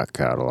 Free back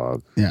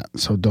catalog. Yeah,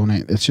 so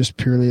donate. It's just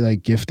purely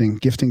like gifting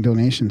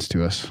donations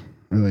to us,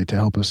 really, to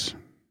help us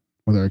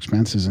with our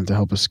expenses and to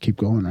help us keep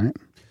going, right?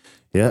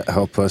 Yeah,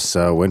 help us.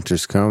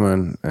 Winter's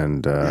coming,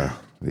 and the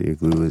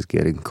igloo is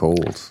getting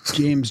cold.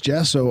 James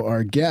Jesso,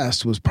 our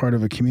guest, was part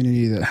of a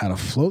community that had a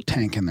float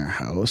tank in their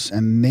house,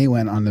 and they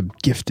went on the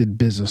gifted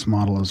business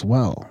model as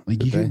well.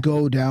 Like you could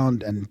go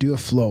down and do a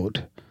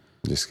float.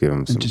 Just give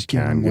them some And just give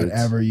them canned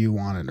whatever goods. you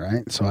wanted,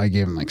 right? So I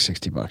gave him like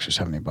 $60 or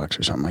 $70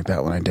 or something like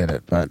that when I did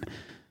it. But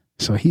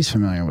so he's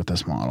familiar with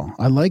this model.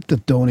 I like the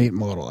donate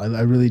model.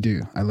 I really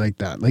do. I like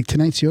that. Like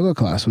tonight's yoga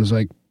class was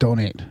like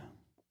donate.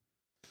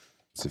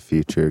 It's the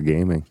future of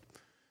gaming.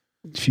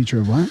 Future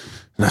of what?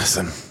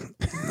 Nothing.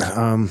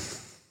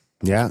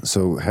 Yeah,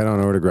 so head on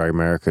over to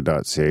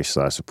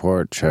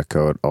grimerica.ca/support. Check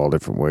out all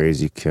different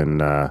ways you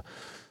can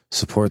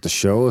support the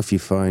show. If you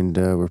find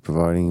we're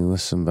providing you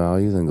with some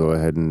value, then go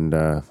ahead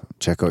and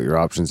check out your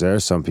options there.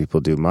 Some people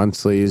do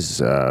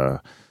monthlies.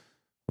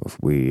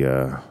 We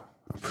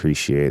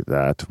appreciate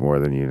that more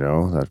than you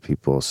know, that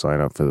people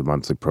sign up for the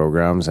monthly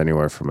programs,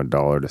 anywhere from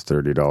 $1 to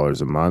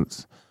 $30 a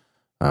month.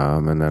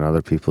 And then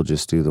other people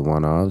just do the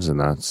one-offs, and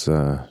that's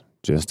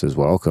just as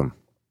welcome.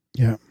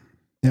 Yeah.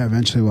 Yeah,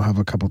 eventually we'll have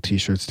a couple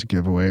t-shirts to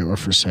give away or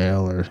for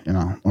sale or,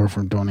 or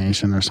for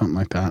donation or something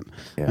like that.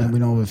 Yeah. And we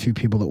know of a few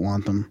people that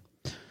want them.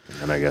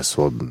 And I guess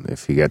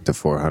if you get to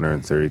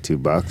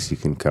 $432, you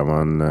can come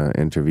on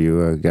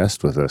interview a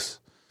guest with us.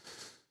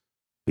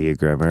 Be a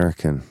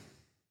Grimerican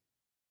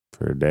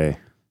for a day.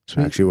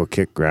 Sweet. Actually, we'll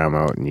kick Graham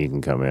out and you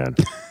can come in.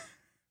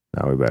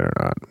 No, we better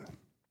not.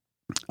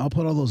 I'll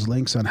put all those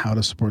links on how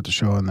to support the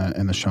show in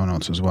the show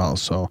notes as well.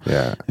 So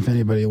Yeah. if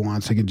anybody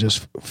wants, they can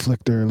just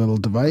flick their little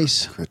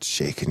device Quit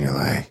shaking your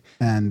leg.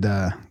 and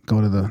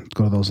go to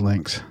those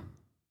links.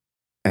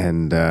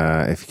 And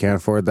if you can't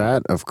afford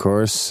that, of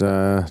course,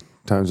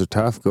 times are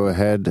tough. Go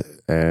ahead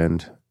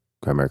and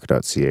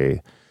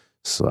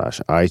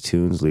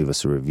grimerica.ca/iTunes. Leave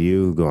us a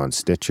review. Go on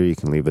Stitcher. You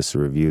can leave us a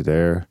review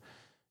there.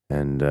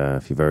 And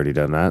if you've already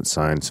done that,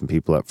 sign some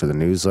people up for the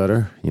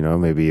newsletter.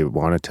 Maybe you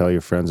want to tell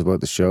your friends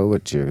about the show,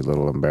 but you're a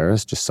little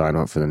embarrassed. Just sign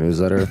up for the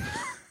newsletter.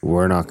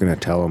 We're not going to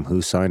tell them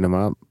who signed them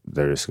up.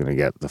 They're just going to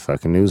get the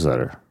fucking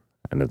newsletter.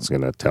 And it's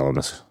going to tell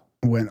us.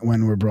 When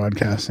we're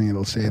broadcasting,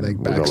 it'll say like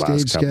With the last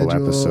backstage couple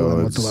schedule episodes,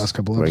 and what the last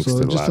couple links to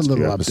episodes. the Just a last little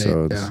few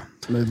update. episodes.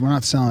 Yeah, we're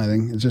not selling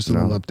anything. It's just a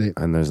little update.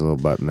 And there's a little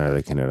button there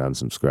they can hit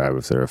unsubscribe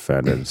if they're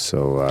offended.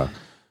 So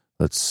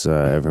let's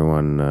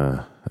everyone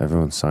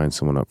sign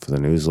someone up for the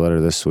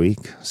newsletter this week.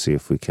 See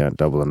if we can't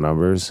double the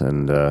numbers.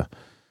 And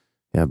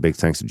big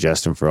thanks to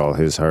Justin for all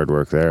his hard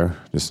work there.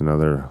 Just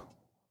another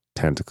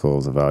tentacle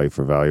of the value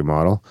for value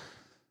model.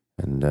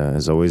 And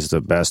as always, the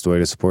best way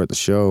to support the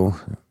show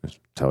is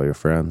tell your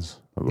friends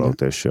about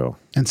this show.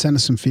 And send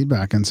us some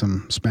feedback and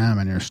some spam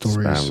in your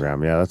stories.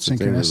 Spamgram, yeah, that's the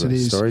thing. The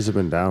Synchronicities. stories have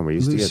been down. We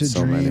used to get Lucid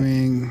so many.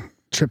 dreaming,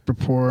 trip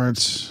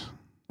reports.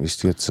 We used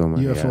to get so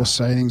many UFO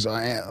sightings.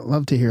 I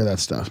love to hear that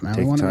stuff, man.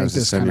 Take we want to make times to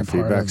this send kind your of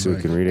part feedback of, so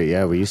we can read it.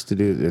 Yeah, we used to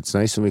do. It's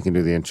nice when we can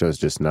do the intros,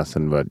 just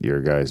nothing but your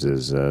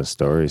guys'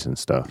 stories and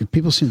stuff.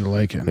 People seem to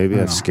like it. Maybe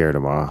that scared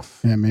them off.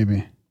 Yeah,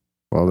 maybe.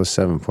 Well, the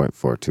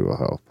 7.42 will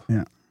help.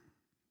 Yeah.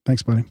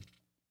 Thanks, buddy.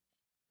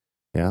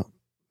 Yeah,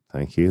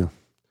 thank you.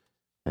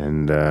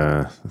 And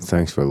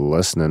thanks for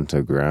listening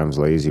to Graham's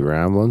Lazy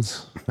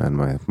Ramblings and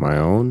my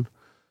own.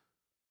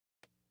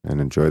 And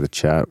enjoy the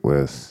chat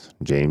with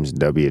James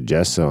W.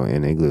 Jesso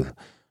in Igloo.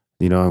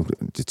 You know,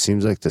 it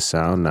seems like the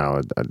sound now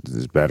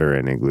is better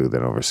in Igloo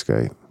than over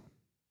Skype.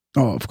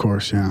 Oh, of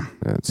course, yeah.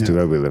 It's too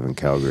bad we live in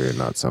Calgary and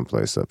not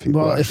someplace that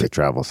people actually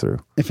travel through.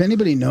 If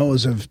anybody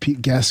knows of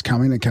guests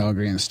coming to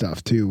Calgary and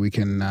stuff too, we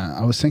can,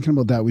 I was thinking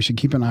about that. We should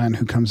keep an eye on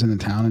who comes into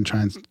town and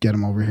try and get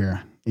them over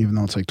here, even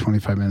though it's like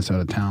 25 minutes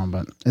out of town.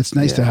 But it's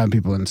nice to have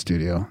people in the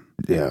studio.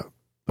 Yeah.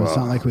 But it's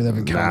not like we live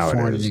in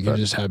California. You can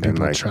just have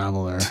people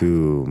travel there.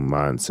 2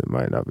 months, it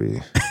might not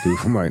be.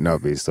 People might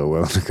not be so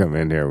willing to come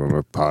in here when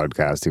we're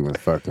podcasting with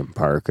fucking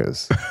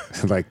parkas.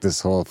 Like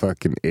this whole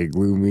fucking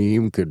Igloo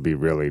meme could be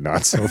really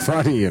not so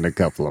funny in a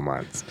couple of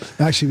months.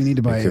 Actually, we need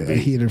to buy a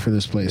heater for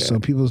this place. So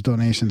people's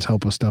donations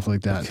help with stuff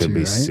like that too, right? Could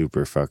be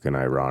super fucking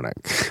ironic.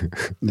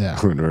 Yeah.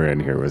 When we're in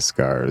here with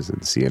scars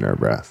and seeing our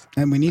breath.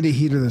 And we need a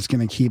heater that's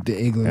going to keep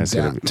the Igloo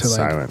down to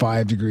like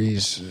 5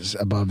 degrees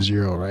above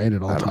zero, right?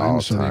 At all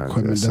times. So the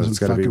equipment doesn't it's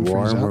got to be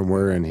warm when up.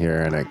 we're in here,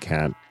 and it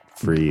can't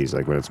freeze.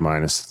 Like when it's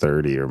minus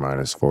 30 or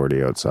minus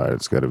 40 outside,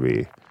 it's got to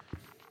be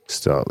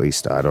still at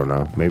least, I don't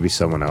know. Maybe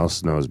someone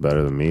else knows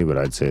better than me, but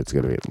I'd say it's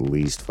going to be at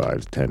least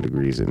 5 to 10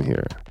 degrees in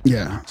here.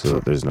 Yeah. So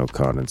that there's no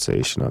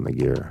condensation on the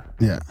gear.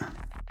 Yeah.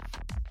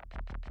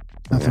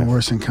 Nothing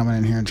worse than coming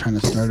in here and trying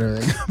to start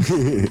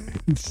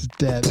everything. It's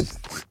dead.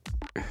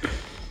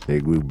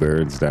 Igloo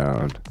burns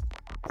down.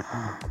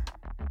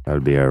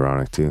 That'd be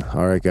ironic too.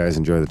 All right, guys,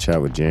 enjoy the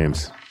chat with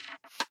James.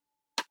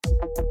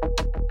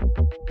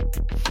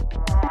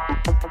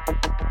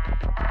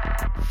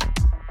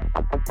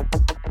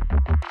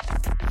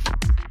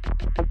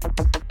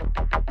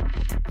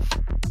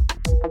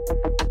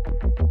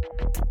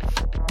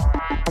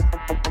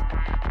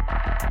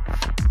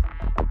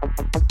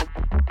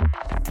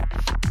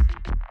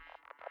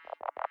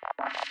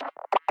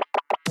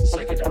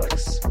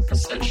 Psychedelics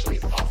essentially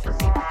offer me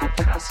the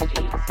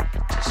capacity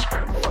to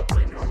scramble up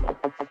my normal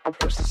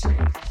processing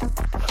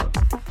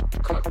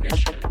of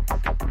cognition.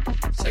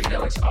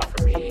 Psychedelics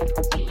offer me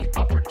the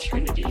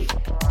opportunity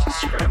to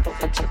scramble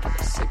the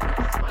typical signal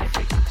of my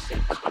waking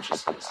state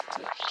consciousness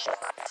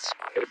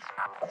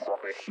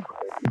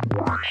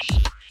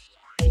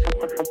in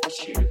order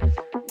to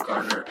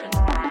garner a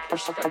new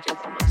perspective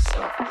on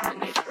myself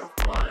and the nature of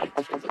mind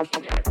through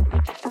looking at it from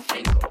a different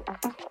angle.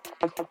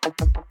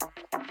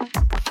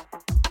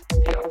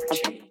 The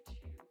opportunity to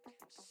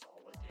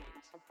consolidate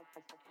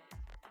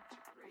and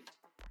integrate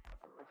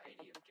a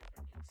variety of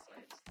different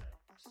insights that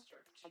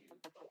start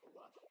to bubble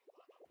up.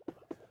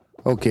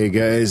 Okay,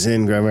 guys,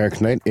 in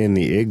Grimerica night in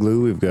the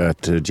Igloo, we've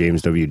got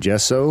James W.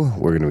 Jesso.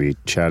 We're going to be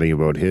chatting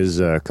about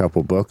his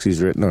couple books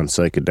he's written on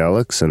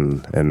psychedelics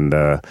and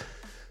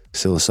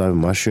psilocybin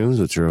mushrooms,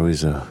 which are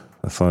always a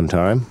fun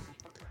time.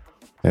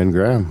 And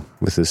Graham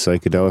with his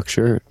psychedelic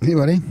shirt. Hey,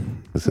 buddy.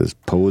 With his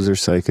poser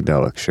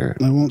psychedelic shirt.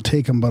 I won't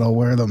take them, but I'll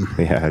wear them.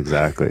 Yeah,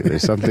 exactly.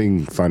 There's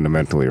something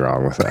fundamentally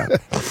wrong with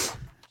that.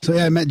 So,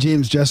 yeah, I met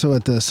James Jesso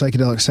at the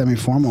psychedelic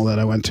semi-formal that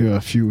I went to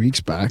a few weeks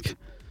back.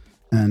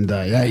 And,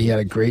 he had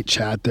a great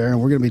chat there.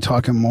 And we're going to be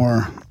talking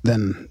more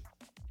than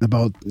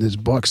about his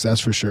books,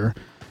 that's for sure.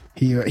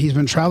 He's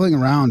been traveling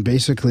around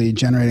basically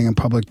generating a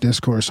public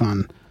discourse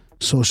on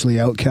socially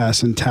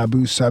outcast and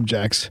taboo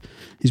subjects.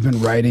 He's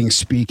been writing,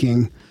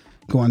 speaking,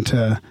 going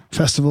to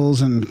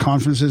festivals and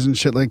conferences and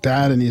shit like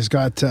that. And he's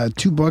got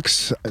 2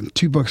 books,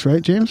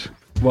 right, James?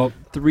 Well,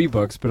 3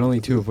 books, but only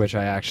 2 of which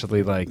I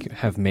actually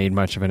have made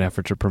much of an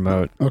effort to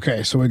promote.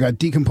 Okay, so we got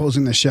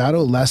Decomposing the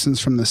Shadow,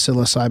 Lessons from the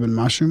Psilocybin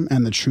Mushroom,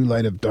 and The True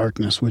Light of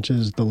Darkness, which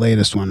is the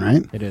latest one,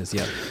 right? It is,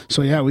 yeah.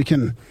 So yeah,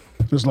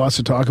 there's lots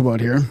to talk about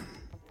here.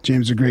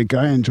 James is a great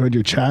guy. I enjoyed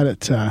your chat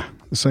at the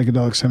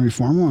Psychedelic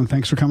Semi-Formal, and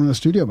thanks for coming to the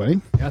studio,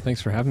 buddy. Yeah,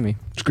 thanks for having me.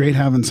 It's great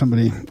having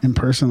somebody in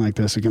person like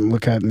this you can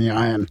look at in the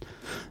eye and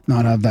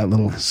not have that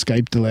little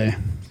Skype delay.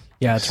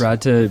 Yeah, it's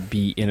rad to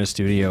be in a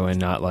studio and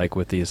not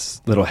with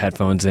these little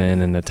headphones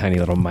in and a tiny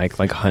little mic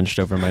hunched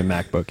over my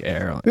MacBook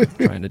Air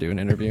trying to do an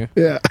interview.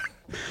 Yeah.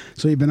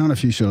 So you've been on a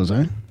few shows,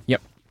 eh?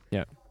 Yep.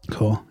 Yeah.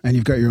 Cool. And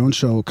you've got your own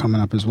show coming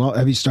up as well.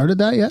 Have you started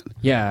that yet?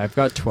 Yeah, I've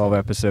got 12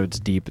 episodes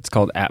deep. It's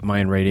called At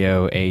Mind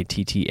Radio,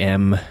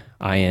 ATTMIND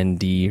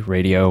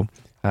Radio.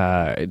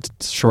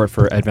 It's short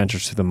for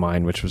Adventures to the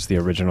Mind, which was the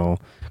original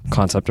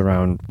concept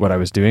around what I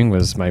was doing.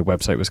 Was my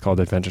website was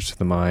called Adventures to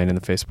the Mind and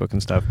the Facebook and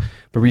stuff.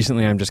 But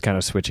recently I'm just kind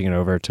of switching it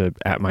over to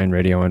At Mind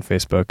Radio on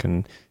Facebook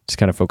and just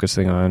kind of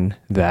focusing on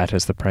that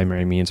as the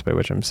primary means by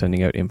which I'm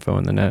sending out info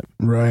on the net.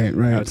 Right.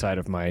 Outside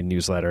of my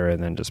newsletter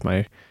and then just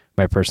my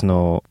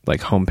personal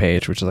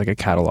homepage, which is a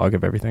catalog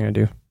of everything I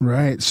do.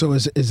 Right. So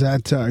is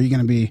that are you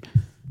going to be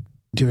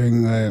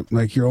doing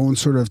like your own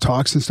sort of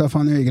talks and stuff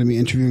on there? You're going to be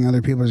interviewing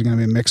other people? Is it going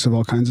to be a mix of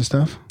all kinds of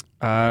stuff?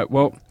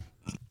 Well,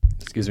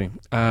 excuse me.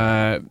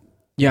 Yeah,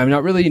 I'm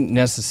not really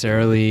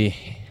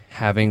necessarily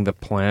having the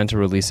plan to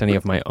release any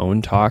of my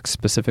own talks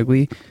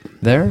specifically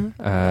there.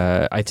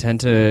 I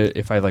tend to,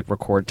 if I like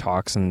record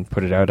talks and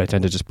put it out, I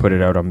tend to just put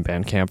it out on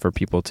Bandcamp for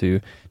people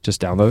to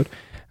just download.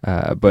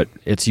 But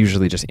it's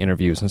usually just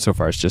interviews, and so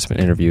far it's just been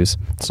interviews.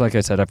 So like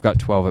I said, I've got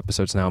 12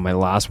 episodes now. My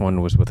last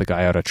one was with a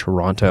guy out of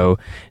Toronto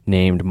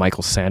named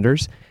Michael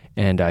Sanders,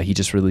 and he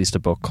just released a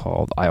book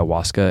called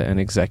Ayahuasca and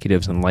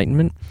Executives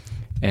Enlightenment.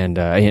 And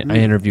I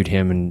interviewed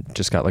him and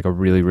just got like a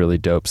really, really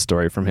dope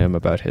story from him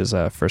about his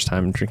first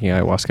time drinking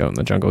ayahuasca out in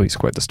the jungle. He's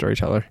quite the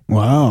storyteller.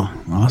 Wow.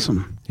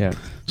 Awesome. Yeah.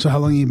 So how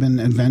long have you been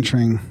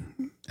adventuring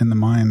in the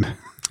mind?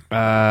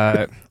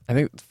 I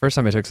think the first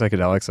time I took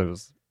psychedelics, I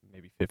was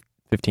maybe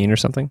 15 or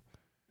something.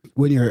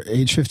 When you're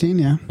age 15,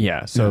 yeah?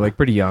 Yeah. So like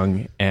pretty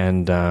young.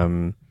 And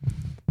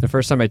the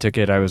first time I took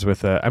it, I was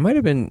with I might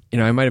have been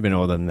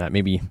older than that.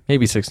 Maybe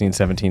 16,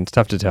 17. It's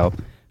tough to tell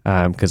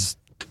because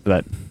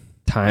that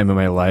time in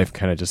my life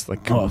kind of just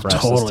like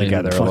compresses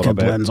together a little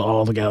bit. Blends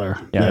all together.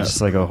 Yeah, it's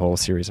just like a whole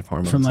series of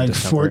hormones. From like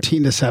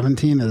 14 to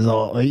 17 is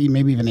all,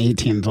 maybe even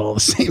 18 is all the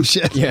same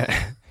shit.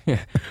 Yeah.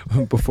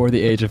 Before the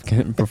age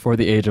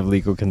of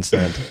legal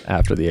consent,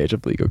 after the age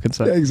of legal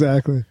consent.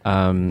 Exactly.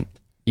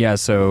 Yeah,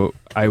 so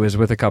I was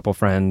with a couple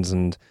friends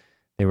and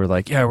they were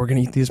like, yeah, we're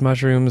going to eat these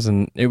mushrooms.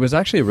 And it was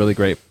actually a really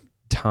great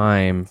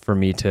time for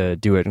me to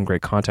do it in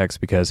great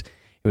context because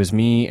it was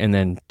me and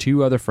then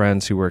two other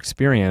friends who were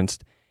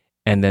experienced.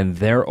 And then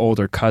their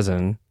older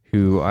cousin,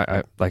 who,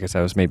 I like I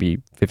said, was maybe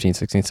 15,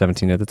 16,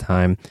 17 at the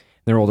time.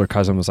 Their older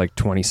cousin was like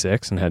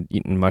 26 and had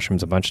eaten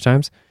mushrooms a bunch of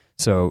times.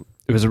 So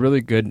it was a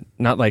really good,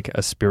 not like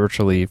a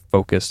spiritually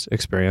focused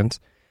experience.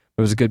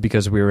 It was good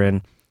because we were in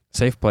a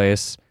safe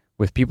place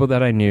with people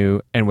that I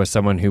knew and with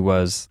someone who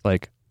was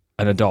like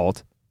an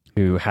adult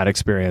who had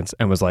experience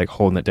and was like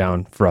holding it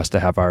down for us to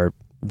have our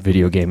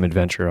video game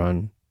adventure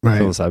on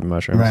psilocybin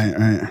mushrooms. Right.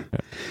 Yeah.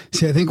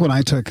 See, I think when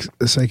I took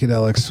the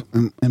psychedelics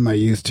in my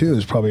youth too, it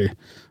was probably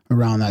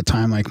around that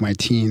time, like my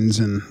teens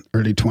and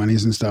early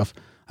 20s and stuff.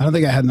 I don't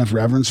think I had enough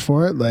reverence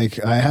for it.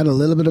 Like I had a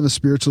little bit of a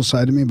spiritual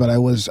side to me, but I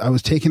was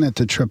taking it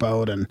to trip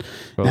out and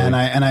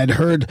I'd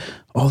heard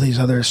all these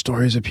other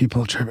stories of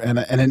people trip and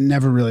it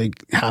never really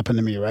happened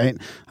to me. Right.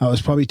 I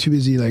was probably too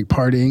busy like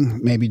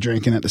partying, maybe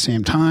drinking at the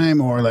same time,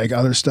 or like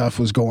other stuff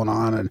was going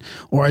on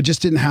or I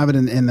just didn't have it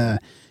in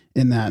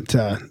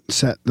that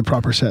set, the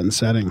proper set and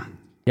setting.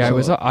 Yeah,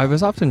 so, I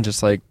was often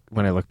just like,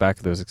 when I look back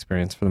at those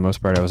experiences, for the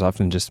most part, I was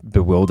often just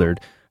bewildered.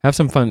 I have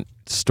some fun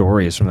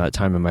stories from that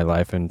time in my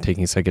life and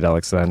taking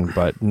psychedelics then,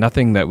 but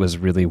nothing that was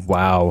really,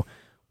 wow,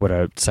 what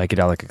a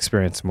psychedelic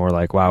experience. More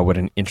like, wow, what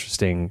an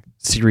interesting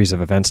series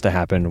of events to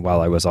happen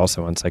while I was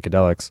also on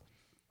psychedelics.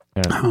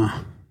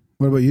 Yeah.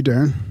 What about you,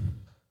 Darren?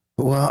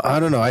 Well, I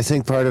don't know. I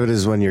think part of it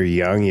is when you're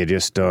young, you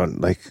just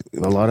don't like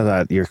a lot of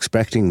that. You're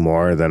expecting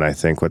more than I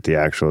think what the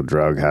actual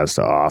drug has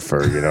to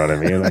offer. You know what I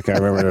mean? Like I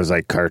remember there was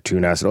like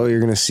cartoon acid. Oh, you're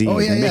going to see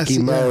Mickey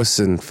Mouse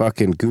and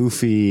fucking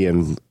Goofy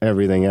and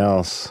everything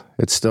else.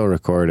 It's still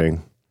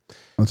recording.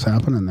 What's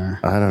happening there?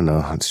 I don't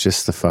know. It's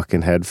just the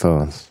fucking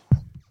headphones.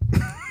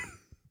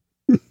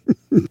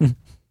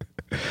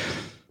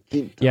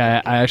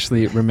 Yeah, I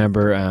actually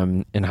remember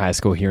in high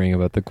school hearing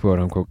about the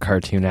quote-unquote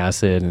cartoon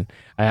acid, and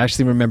I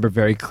actually remember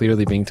very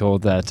clearly being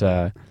told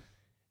that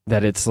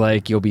it's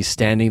like you'll be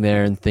standing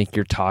there and think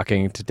you're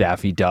talking to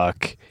Daffy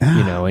Duck,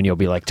 you know, and you'll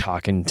be like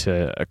talking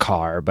to a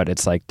car, but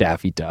it's like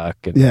Daffy Duck.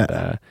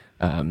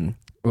 And,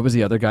 what was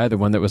the other guy? The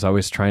one that was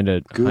always trying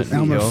to hunt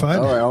Elmer Fudd?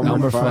 Oh,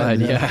 Elmer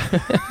Fudd,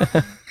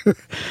 yeah.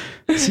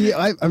 See,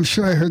 I'm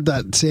sure I heard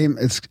that same.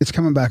 It's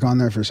coming back on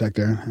there for a sec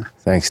there.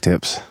 Thanks,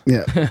 Tips.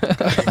 Yeah,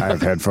 I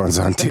have headphones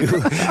on too.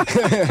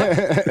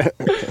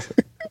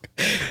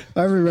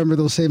 I remember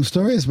those same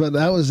stories, but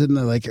that was in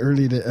the like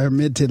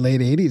mid to late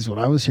 80s when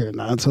I was hearing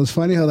that. So it's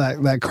funny how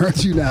that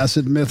cartoon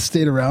acid myth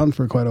stayed around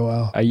for quite a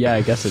while. Yeah,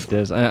 I guess it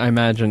does. I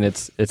imagine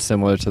it's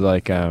similar to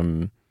like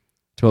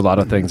to a lot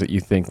of things that you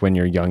think when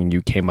you're young and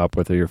you came up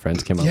with or your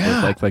friends came up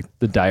with, like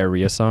the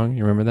diarrhea song.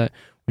 You remember that?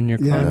 When you're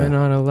climbing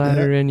on a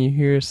ladder and you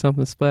hear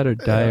something splatter,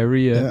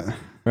 diarrhea,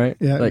 right?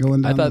 Yeah, like,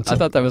 I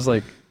thought that was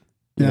like,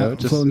 you know,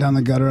 just floating down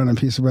the gutter on a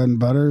piece of bread and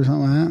butter or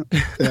something like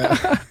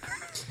that.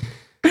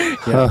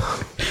 Yeah.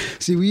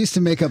 See, we used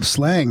to make up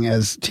slang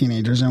as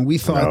teenagers, and we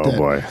thought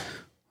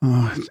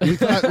we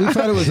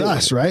thought it was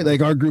us, right?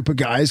 Like our group of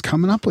guys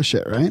coming up with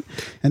shit, right?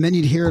 And then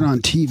you'd hear it on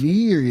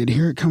TV, or you'd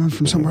hear it coming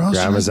from somewhere else.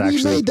 Grandma's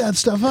we made that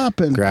stuff up,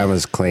 and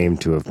Grandma's claimed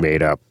to have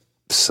made up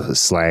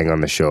slang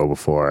on the show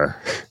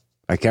before.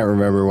 I can't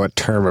remember what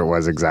term it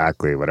was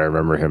exactly, but I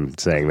remember him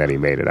saying that he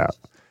made it up.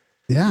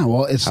 Yeah,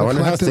 well, it's I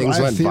wonder how things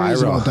went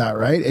viral about that,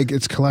 right?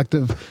 It's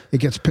collective. It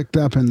gets picked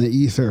up in the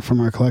ether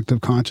from our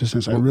collective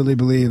consciousness. I really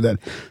believe that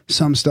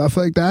some stuff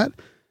like that,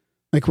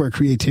 like where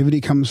creativity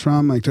comes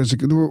from, like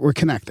we're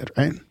connected,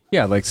 right?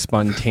 Yeah, like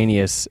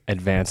spontaneous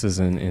advances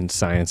in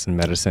science and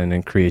medicine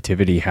and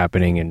creativity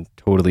happening in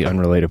totally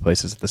unrelated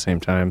places at the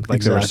same time. Like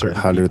exactly. there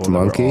were certain 100th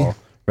Monkey.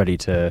 ready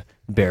to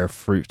bear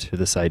fruit to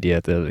this idea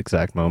at the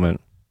exact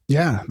moment.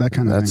 Yeah, that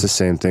kind of That's thing. the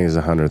same thing as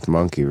the 100th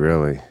monkey,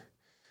 really.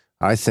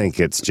 I think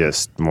it's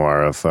just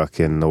more of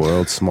fucking the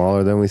world's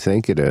smaller than we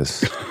think it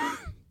is.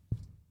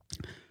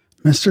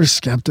 Mr.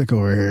 Skeptic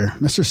over here.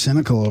 Mr.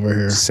 Cynical over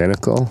here.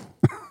 Cynical?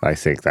 I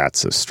think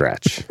that's a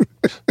stretch.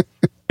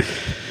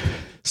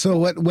 So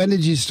when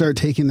did you start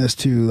taking this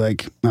to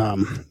like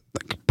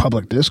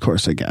public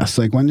discourse, I guess?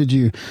 Like when did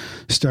you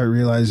start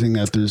realizing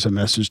that there's a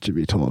message to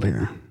be told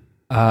here?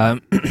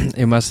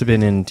 It must have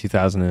been in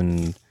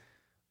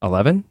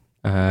 2011,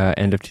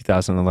 end of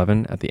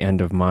 2011, at the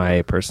end of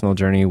my personal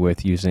journey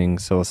with using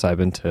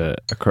psilocybin to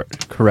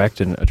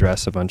correct and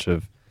address a bunch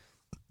of,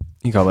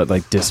 you call it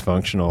like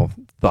dysfunctional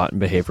thought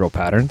and behavioral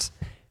patterns.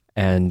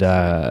 And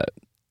I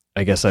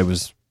guess I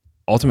was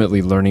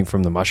ultimately learning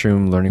from the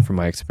mushroom, learning from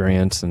my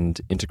experience, and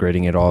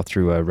integrating it all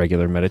through a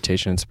regular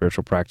meditation and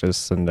spiritual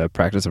practice and a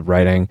practice of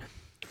writing.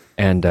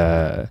 And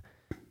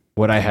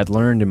what I had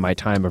learned in my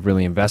time of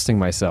really investing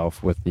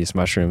myself with these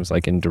mushrooms,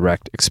 like in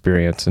direct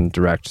experience and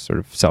direct sort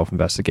of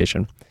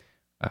self-investigation,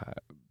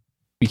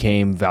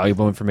 became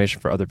valuable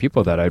information for other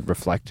people that I'd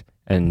reflect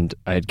and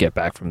I'd get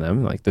back from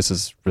them. Like, this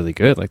is really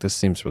good. Like, this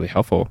seems really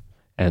helpful.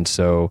 And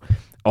so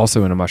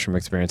also in a mushroom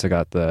experience, I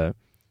got the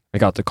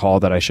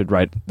call that I should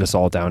write this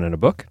all down in a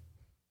book.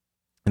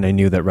 And I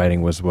knew that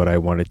writing was what I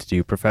wanted to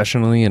do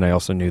professionally. And I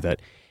also knew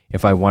that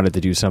if I wanted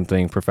to do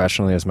something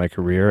professionally as my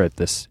career at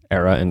this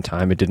era and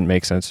time, it didn't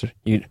make sense.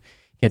 You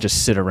can't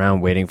just sit around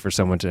waiting for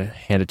someone to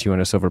hand it to you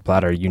on a silver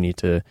platter. You need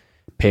to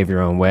pave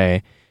your own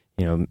way,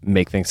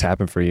 make things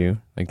happen for you.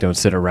 Like, don't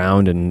sit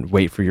around and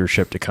wait for your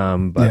ship to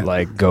come, but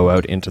like go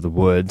out into the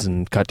woods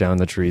and cut down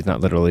the trees,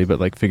 not literally, but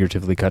like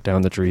figuratively cut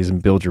down the trees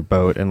and build your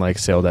boat and like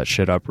sail that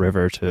shit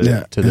upriver to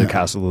the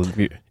castle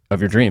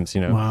of your dreams,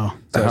 Wow.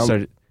 So I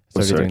started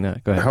doing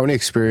that. Go ahead. How many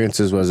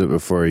experiences was it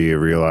before you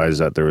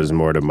realized that there was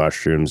more to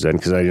mushrooms then?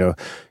 Because I know,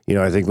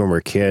 I think when we're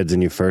kids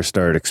and you first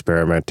start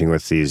experimenting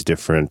with these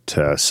different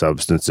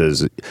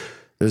substances,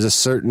 there's a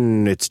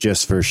certain it's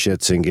just for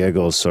shits and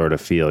giggles sort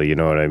of feel, you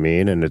know what I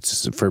mean? And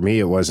for me,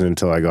 it wasn't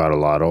until I got a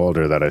lot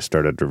older that I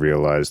started to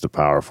realize the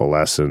powerful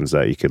lessons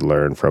that you could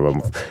learn from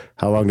them.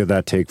 How long did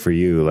that take for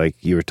you? Like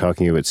you were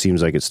talking about, it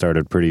seems like it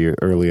started pretty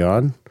early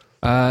on.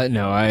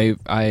 No,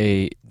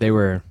 they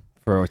were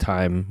for a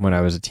time when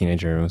I was a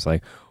teenager and was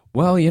like,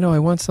 well, I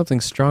want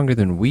something stronger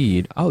than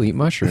weed. I'll eat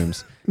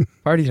mushrooms.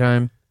 Party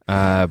time.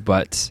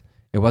 But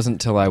it wasn't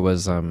till I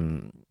was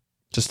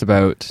just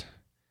about,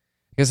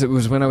 I guess it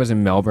was when I was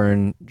in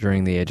Melbourne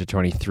during the age of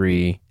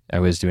 23. I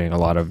was doing a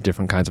lot of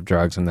different kinds of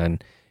drugs and then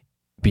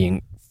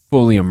being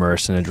fully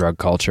immersed in a drug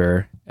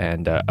culture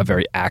and a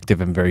very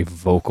active and very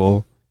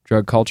vocal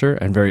drug culture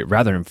and very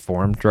rather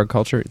informed drug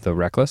culture, though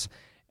reckless.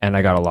 And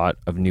I got a lot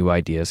of new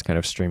ideas kind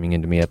of streaming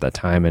into me at that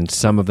time. And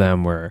some of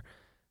them were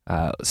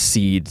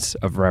seeds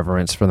of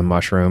reverence for the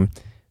mushroom.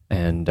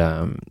 And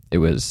it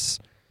was,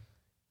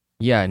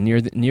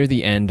 near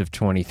the end of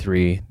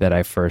 23 that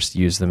I first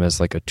used them as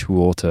like a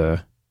tool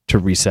to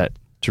reset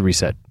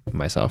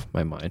myself,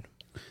 my mind.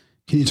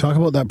 Can you talk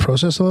about that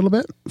process a little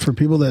bit for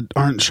people that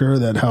aren't sure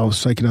that how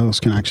psychedelics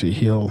can actually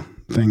heal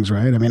things,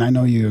 right? I mean, I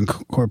know you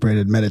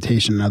incorporated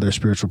meditation and other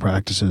spiritual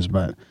practices,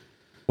 but...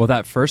 Well,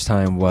 that first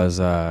time was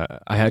I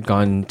had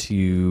gone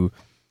to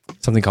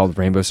something called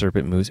Rainbow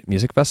Serpent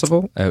Music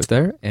Festival out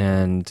there,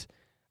 and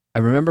I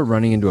remember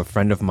running into a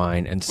friend of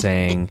mine and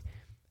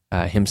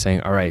him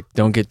saying, all right,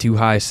 don't get too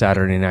high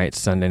Saturday night,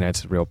 Sunday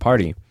night's a real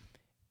party.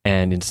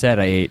 And instead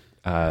I ate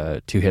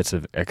 2 hits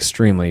of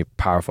extremely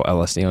powerful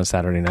LSD on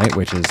Saturday night,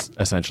 which is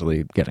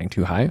essentially getting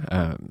too high.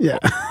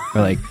 But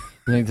like,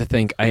 to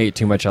think I ate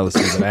too much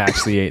LSD, but I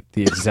actually ate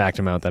the exact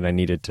amount that I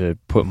needed to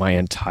put my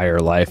entire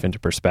life into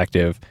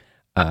perspective.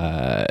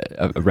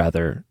 A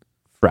rather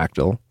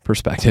fractal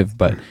perspective,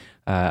 but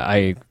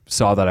I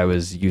saw that I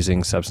was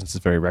using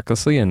substances very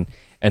recklessly, and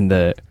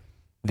the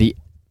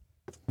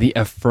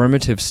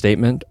affirmative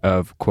statement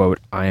of,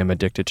 quote, I am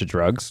addicted to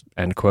drugs,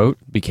 end quote,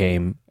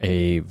 became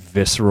a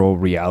visceral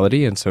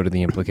reality, and so did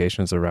the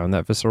implications around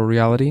that visceral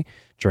reality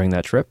during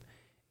that trip.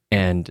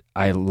 And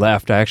I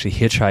left. I actually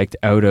hitchhiked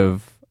out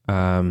of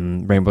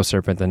Rainbow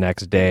Serpent the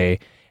next day,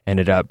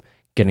 ended up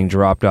getting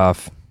dropped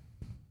off.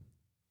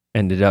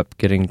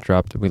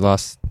 We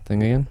lost the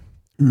thing again?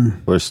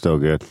 We're still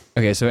good.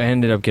 Okay, so I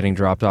ended up getting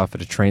dropped off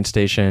at a train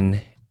station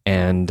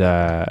and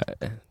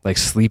like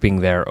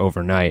sleeping there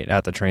overnight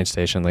at the train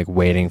station, like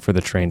waiting for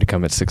the train to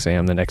come at 6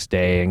 a.m. the next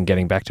day and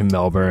getting back to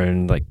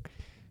Melbourne, like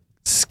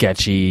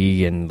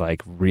sketchy and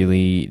like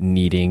really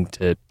needing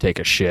to take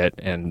a shit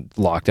and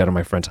locked out of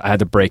my friend's. I had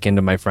to break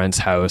into my friend's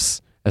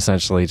house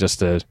essentially just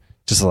to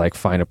like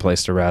find a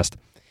place to rest.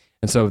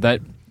 And so that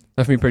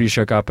left me pretty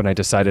shook up, and I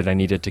decided I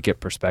needed to get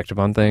perspective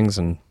on things,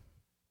 and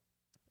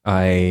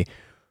I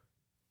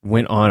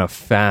went on a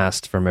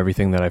fast from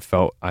everything that I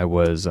felt I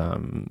was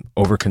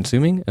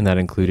over-consuming, and that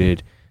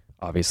included,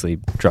 obviously,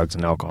 drugs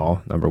and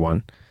alcohol, number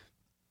one.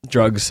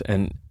 Drugs,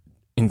 and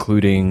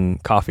including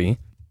coffee,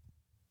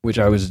 which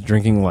I was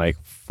drinking like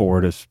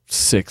 4 to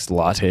 6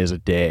 lattes a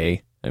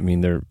day I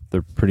mean, they're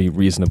pretty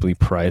reasonably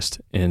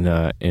priced in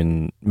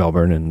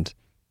Melbourne, and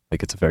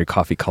like it's a very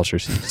coffee culture,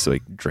 so you just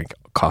like drink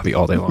coffee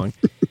all day long.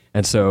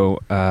 And so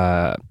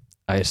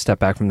I stepped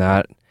back from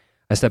that.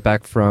 I stepped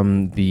back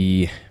from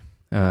the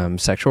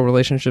sexual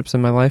relationships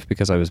in my life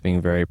because I was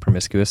being very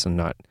promiscuous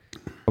and I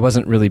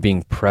wasn't really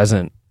being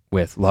present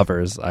with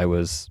lovers. I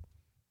was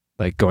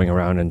like going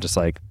around and just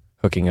like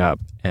hooking up,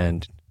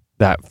 and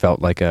that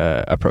felt like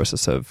a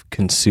process of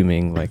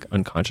consuming, like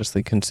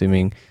unconsciously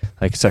consuming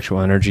like sexual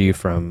energy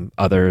from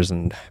others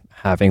and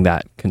having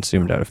that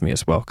consumed out of me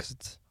as well, because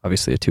it's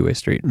obviously a two-way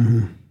street.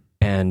 Mm-hmm.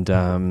 And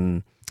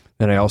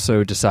then I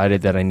also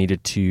decided that I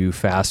needed to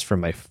fast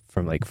from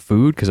like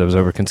food, because I was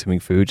over consuming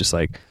food, just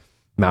like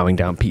mowing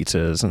down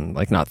pizzas and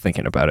like not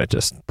thinking about it,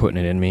 just putting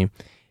it in me.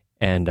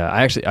 And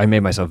I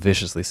made myself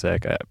viciously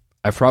sick.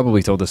 I've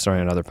probably told this story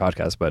on other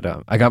podcasts, but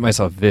I got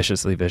myself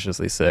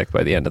viciously sick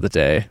by the end of the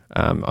day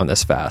on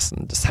this fast,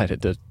 and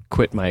decided to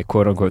quit my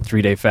quote unquote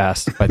 3-day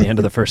fast by the end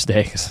of the first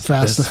day.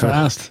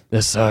 Fast.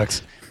 This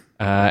sucks.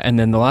 And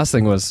then the last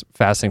thing was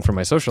fasting from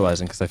my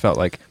socializing, because I felt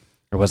like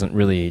I wasn't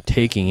really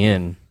taking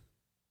in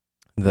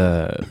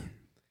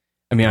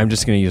I'm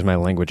just going to use my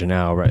language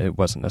now, right? It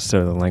wasn't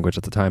necessarily the language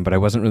at the time, but I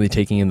wasn't really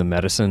taking in the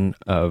medicine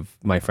of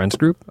my friends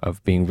group,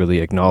 of being really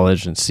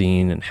acknowledged and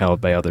seen and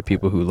held by other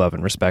people who love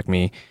and respect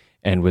me,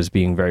 and was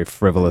being very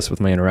frivolous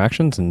with my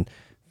interactions, and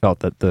felt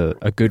that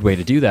a good way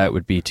to do that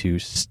would be to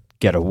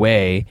get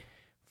away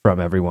from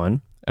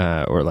everyone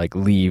or like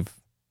leave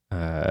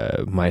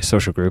my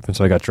social group. And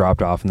so I got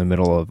dropped off in the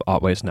middle of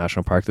Otways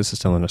National Park. This is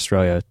still in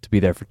Australia, to be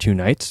there for 2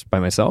 nights by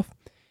myself.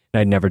 And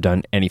I'd never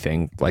done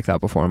anything like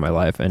that before in my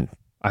life, and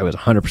I was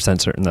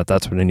 100% certain that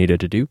that's what I needed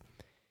to do.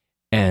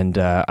 And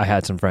I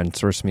had some friends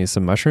source me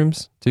some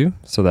mushrooms too,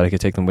 so that I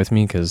could take them with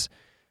me, because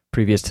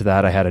previous to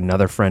that, I had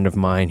another friend of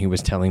mine who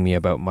was telling me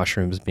about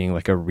mushrooms being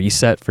like a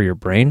reset for your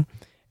brain,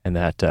 and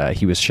that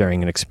he was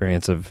sharing an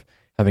experience of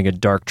having a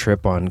dark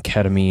trip on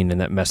ketamine, and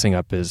that messing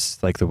up his,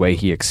 like the way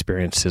he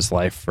experienced his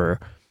life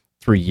for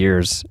 3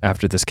 years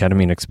after this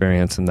ketamine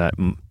experience. And that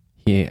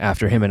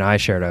after him and I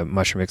shared a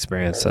mushroom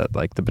experience at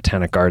like the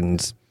Botanic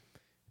Gardens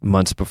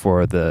months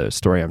before the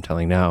story I'm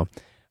telling now,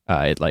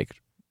 it like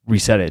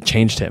reset it,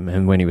 changed him.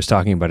 And when he was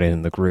talking about it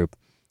in the group,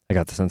 I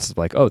got the sense of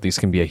like, oh, these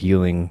can be a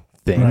healing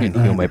thing, and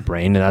heal my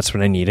brain. And that's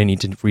what I need. I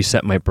need to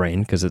reset my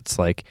brain, because it's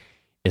like,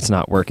 it's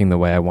not working the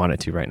way I want it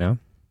to right now.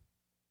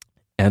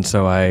 And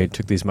so I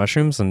took these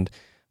mushrooms, and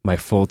my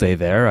full day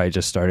there, I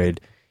just started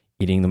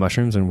eating the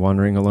mushrooms and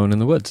wandering alone in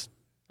the woods,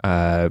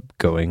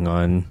 going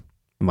on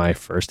my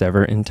first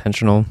ever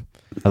intentional,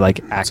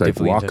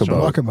 actively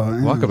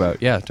walkabout.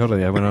 Yeah,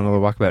 totally. I went on a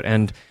little walkabout,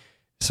 and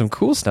some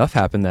cool stuff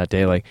happened that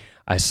day. Like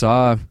I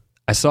saw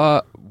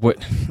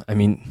what, I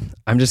mean,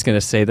 I'm just going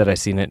to say that I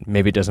seen it.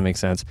 Maybe it doesn't make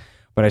sense,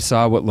 but I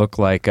saw what looked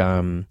like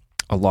a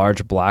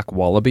large black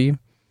wallaby.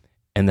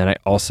 And then I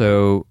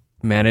also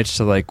managed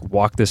to like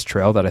walk this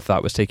trail that I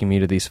thought was taking me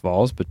to these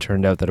falls, but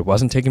turned out that it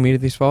wasn't taking me to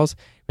these falls.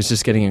 It was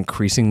just getting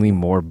increasingly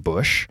more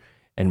bush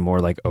and more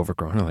like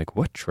overgrown. I'm like,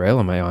 what trail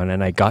am I on?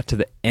 And I got to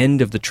the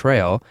end of the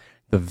trail.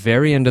 The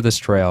very end of this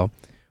trail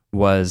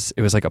was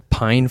like a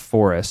pine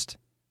forest,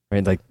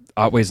 right? Like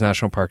Otways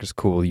National Park is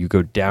cool. You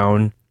go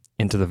down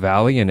into the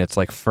valley, and it's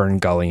like Fern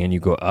Gully, and you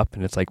go up,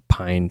 and it's like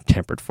pine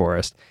tempered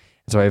forest.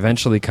 And so I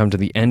eventually come to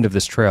the end of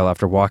this trail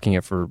after walking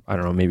it for, I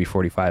don't know, maybe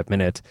 45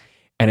 minutes.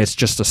 And it's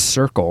just a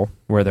circle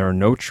where there are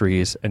no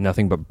trees and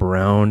nothing but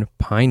brown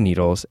pine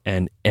needles.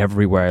 And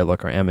everywhere I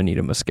look are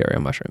Amanita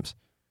muscaria mushrooms.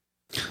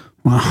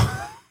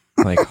 Wow.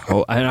 Like,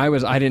 and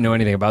I didn't know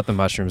anything about the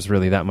mushrooms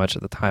really that much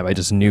at the time. I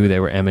just knew they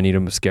were Amanita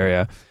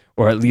muscaria,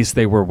 or at least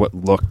they were what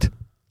looked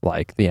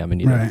like the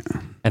Amanita.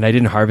 Right. And I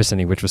didn't harvest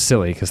any, which was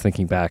silly, because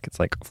thinking back, it's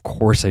like, of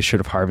course I should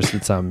have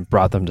harvested some,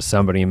 brought them to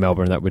somebody in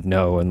Melbourne that would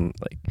know. And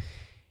like,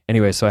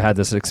 anyway, so I had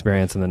this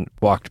experience and then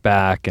walked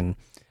back, and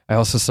I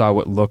also saw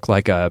what looked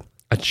like a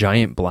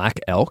giant black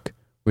elk,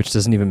 which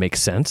doesn't even make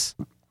sense.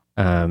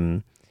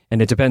 And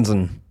it depends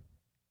on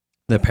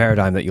the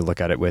paradigm that you look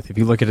at it with. If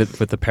you look at it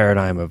with the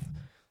paradigm of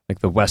like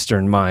the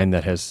Western mind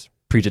that has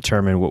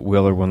predetermined what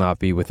will or will not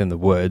be within the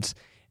woods,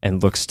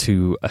 and looks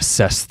to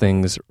assess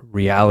things'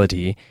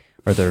 reality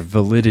or their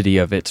validity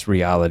of its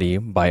reality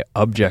by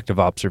objective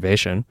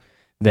observation,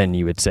 then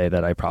you would say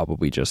that I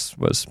probably just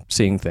was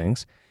seeing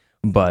things.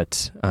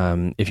 But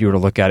if you were to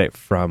look at it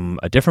from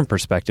a different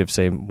perspective,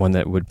 say one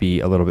that would be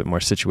a little bit more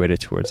situated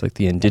towards like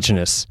the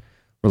indigenous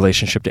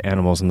relationship to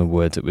animals in the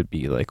woods, it would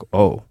be like,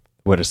 oh,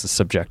 what is the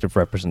subjective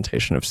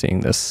representation of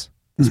seeing this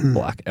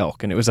black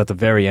elk? And it was at the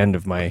very end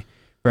of my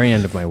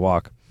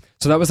walk.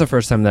 So that was the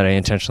first time that I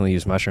intentionally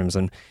used mushrooms.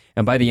 And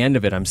by the end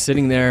of it, I'm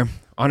sitting there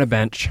on a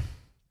bench,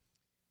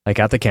 like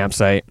at the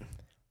campsite,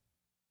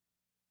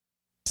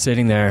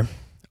 sitting there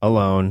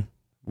alone,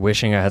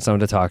 wishing I had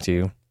someone to talk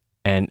to.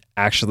 And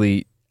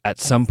actually, at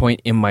some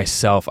point in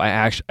myself,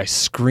 I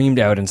screamed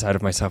out inside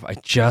of myself, I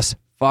just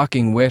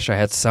fucking wish I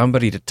had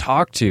somebody to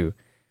talk to.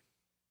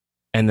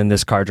 And then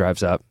this car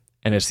drives up,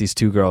 and it's these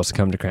 2 girls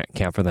come to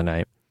camp for the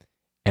night.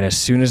 And as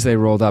soon as they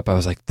rolled up, I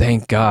was like,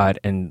 thank God.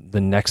 And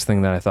the next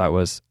thing that I thought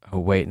was, oh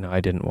wait, no, I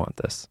didn't want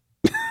this.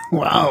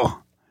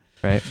 Wow.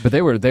 Right. But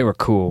they were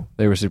cool.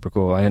 They were super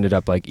cool. I ended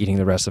up like eating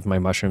the rest of my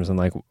mushrooms and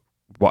like,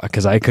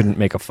 because I couldn't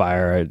make a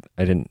fire.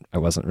 I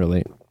wasn't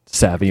really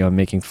savvy on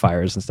making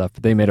fires and stuff,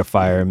 but they made a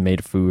fire and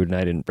made food, and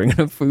I didn't bring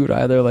enough food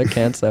either, like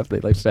canned stuff. They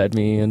like fed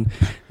me, and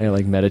I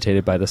like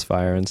meditated by this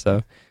fire and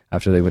stuff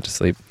after they went to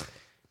sleep.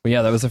 But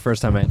yeah, that was the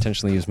first time I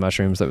intentionally used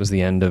mushrooms. That was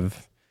the end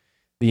of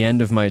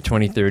my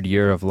 23rd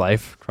year of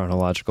life,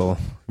 chronological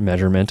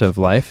measurement of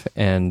life.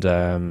 And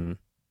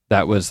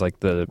that was like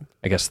the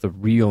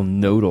real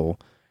nodal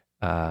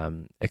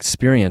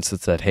experience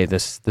that said, hey,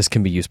 this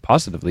can be used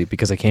positively,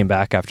 because I came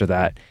back after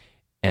that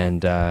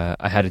and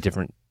I had a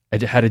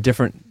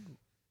different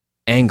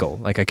angle.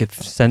 Like I could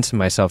sense in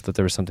myself that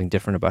there was something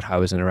different about how I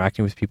was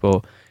interacting with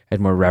people. I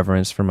had more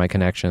reverence for my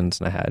connections,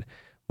 and I had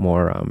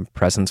more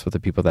presence with the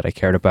people that I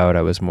cared about.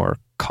 I was more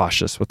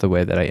cautious with the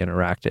way that I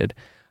interacted.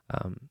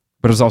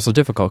 But it was also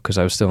difficult because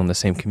I was still in the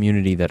same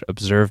community that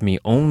observed me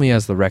only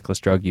as the reckless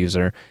drug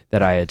user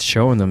that I had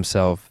shown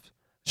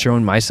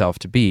myself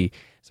to be.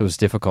 So it was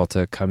difficult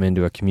to come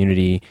into a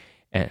community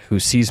who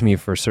sees me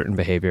for certain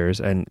behaviors.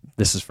 And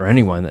this is for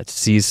anyone that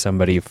sees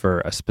somebody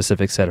for a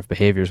specific set of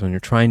behaviors. When you're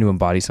trying to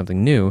embody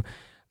something new,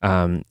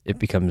 it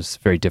becomes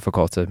very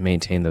difficult to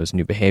maintain those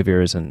new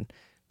behaviors, and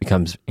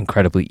becomes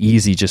incredibly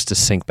easy just to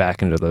sink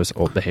back into those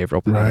old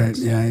behavioral patterns.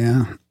 Right.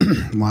 Yeah.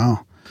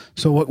 Wow.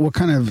 So what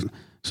kind of,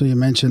 so you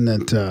mentioned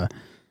that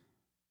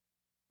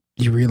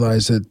you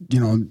realized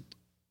that,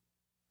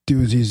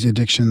 do these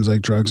addictions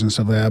like drugs and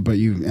stuff like that, but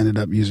you ended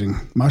up using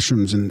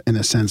mushrooms in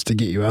a sense to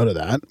get you out of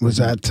that. Was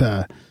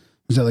that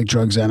like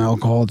drugs and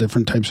alcohol,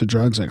 different types of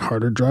drugs, like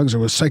harder drugs, or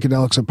was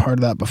psychedelics a part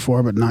of that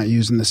before, but not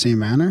used in the same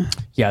manner?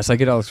 Yeah,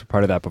 psychedelics were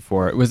part of that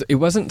before. It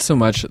wasn't so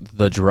much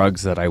the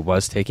drugs that I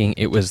was taking,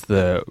 it was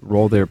the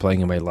role they were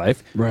playing in my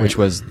life, right. Which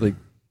was like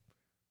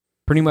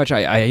pretty much,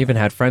 I even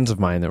had friends of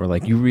mine that were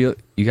like, you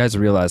guys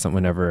realize that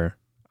whenever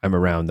I'm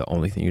around, the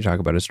only thing you talk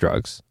about is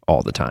drugs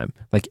all the time.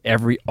 Like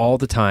all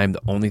the time,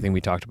 the only thing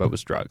we talked about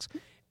was drugs.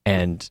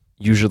 And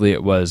usually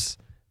it was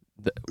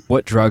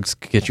what drugs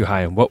could get you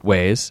high in what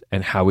ways,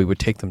 and how we would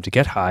take them to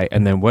get high,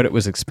 and then what it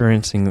was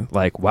experiencing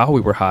like while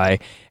we were high,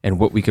 and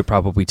what we could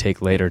probably take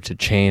later to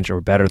change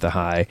or better the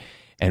high,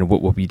 and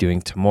what we'll be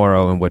doing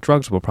tomorrow, and what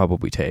drugs we'll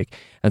probably take.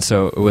 And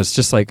so it was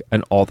just like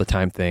an all the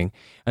time thing.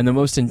 And the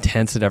most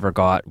intense it ever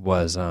got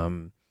was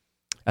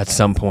at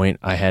some point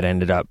I had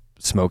ended up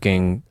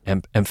smoking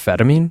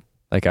amphetamine,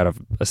 like out of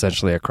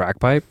essentially a crack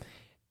pipe.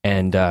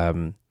 And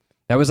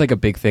that was like a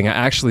big thing. I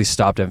actually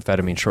stopped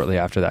amphetamine shortly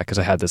after that, because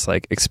I had this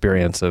like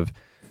experience of,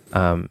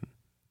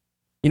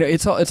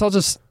 it's all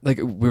just like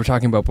we were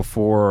talking about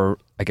before,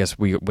 I guess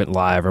we went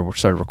live or we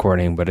started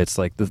recording, but it's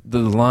like the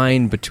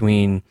line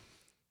between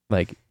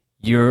like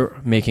you're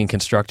making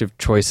constructive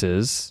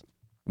choices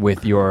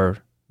with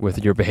your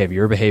behavior.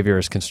 Your behavior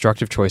is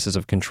constructive choices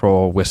of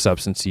control with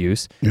substance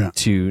use,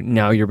 to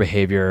now your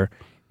behavior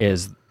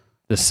is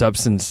the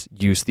substance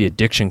use, the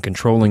addiction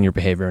controlling your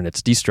behavior, and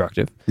it's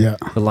destructive. Yeah.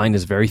 The line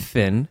is very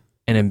thin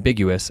and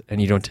ambiguous,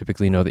 and you don't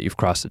typically know that you've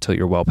crossed it till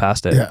you're well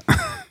past it. Yeah.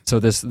 So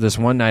this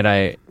one night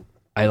I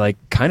like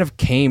kind of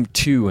came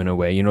to, in a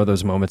way,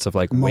 those moments of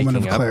like waking up.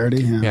 Moment of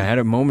clarity. Yeah. I had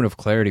a moment of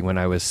clarity when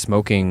I was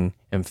smoking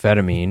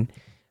amphetamine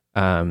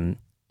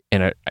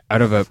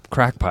out of a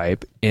crack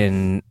pipe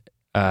in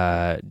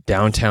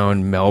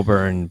downtown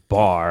Melbourne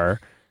bar,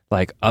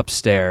 like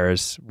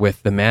upstairs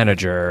with the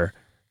manager,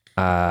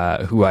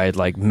 who I had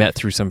like met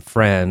through some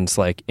friends,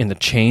 like in the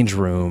change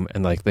room,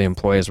 and like the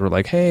employees were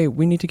like, hey,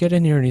 we need to get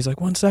in here. And he's like,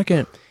 1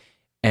 second.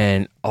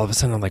 And all of a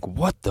sudden I'm like,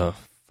 what the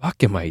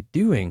fuck am I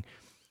doing?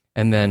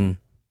 And then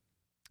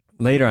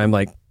later I'm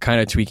like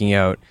kind of tweaking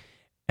out,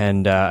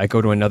 and I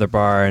go to another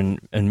bar, and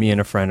me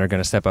and a friend are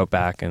going to step out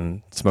back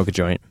and smoke a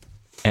joint.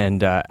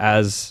 And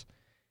as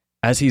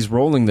he's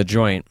rolling the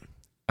joint,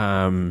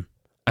 I'm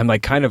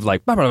like kind of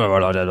like, blah, blah,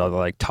 blah, blah, blah,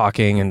 like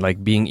talking and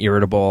like being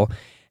irritable,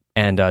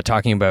 and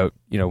talking about,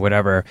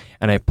 whatever.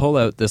 And I pull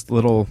out this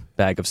little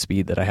bag of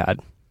speed that I had,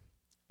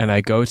 and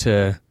I go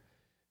to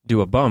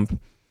do a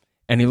bump,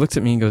 and he looks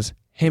at me and goes,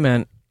 hey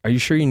man, are you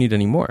sure you need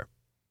any more?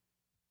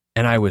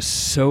 And I was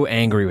so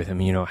angry with him,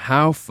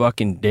 how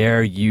fucking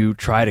dare you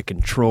try to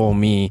control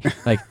me?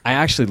 Like, I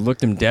actually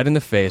looked him dead in the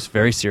face,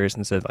 very serious,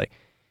 and said like,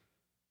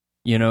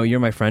 you're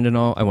my friend and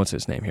all. I won't say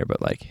his name here,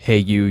 but like, hey,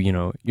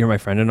 you're my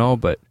friend and all,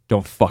 but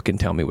don't fucking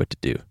tell me what to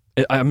do.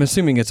 I'm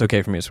assuming it's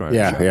okay for me to swear.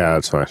 Yeah,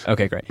 that's fine.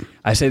 Okay, great.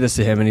 I say this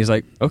to him, and he's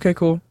like, okay,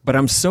 cool. But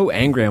I'm so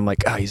angry. I'm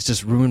like, he's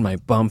just ruined my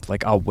bump.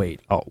 Like, I'll wait.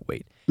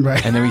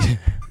 Right. And then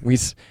we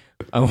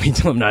wait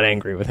till I'm not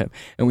angry with him.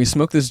 And we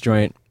smoke this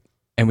joint,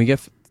 and we get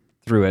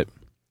through it,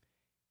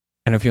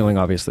 and I'm feeling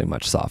obviously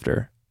much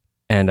softer.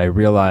 And I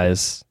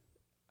realize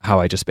how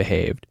I just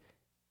behaved.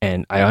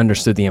 And I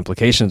understood the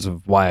implications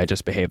of why I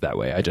just behaved that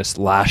way. I just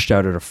lashed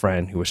out at a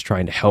friend who was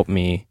trying to help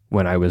me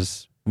when I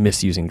was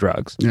misusing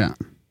drugs. Yeah.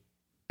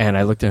 And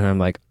I looked at him, I'm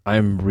like,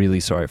 I'm really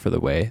sorry for the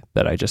way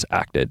that I just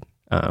acted.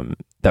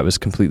 That was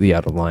completely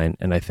out of line.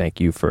 And I thank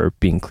you for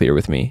being clear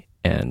with me.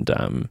 And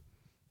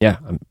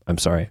I'm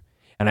sorry.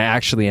 And I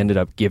actually ended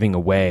up giving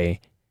away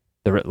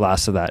the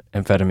last of that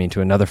amphetamine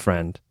to another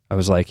friend. I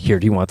was like, here,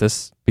 do you want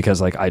this?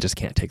 Because like, I just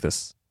can't take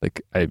this.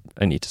 Like I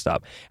need to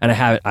stop. And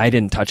I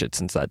didn't touch it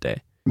since that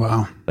day.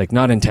 Wow. Like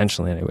not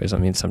intentionally anyways. I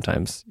mean,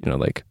 sometimes,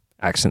 like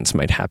accidents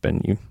might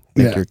happen. You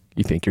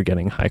think you're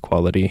getting high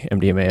quality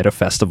MDMA at a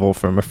festival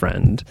from a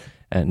friend.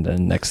 And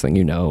then next thing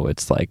you know,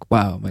 it's like,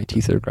 wow, my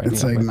teeth are grinding.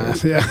 It's like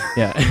math. Yeah.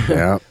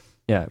 Yeah.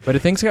 Yeah.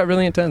 But things got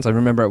really intense. I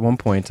remember at one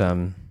point,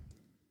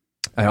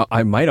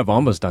 I might have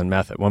almost done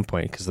meth at one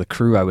point because the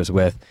crew I was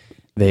with,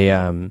 they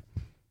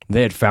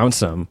had found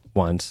some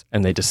once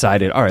and they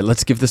decided, all right,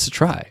 let's give this a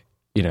try,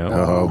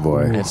 Oh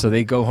boy. And so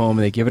they go home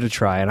and they give it a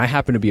try. And I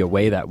happened to be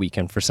away that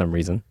weekend for some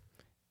reason.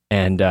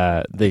 And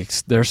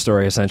their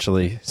story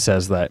essentially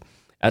says that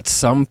at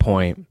some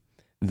point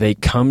they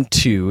come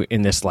to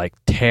in this like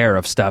tear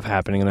of stuff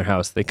happening in their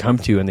house. They come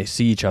to and they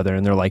see each other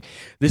and they're like,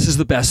 this is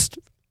the best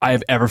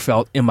I've ever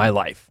felt in my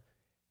life.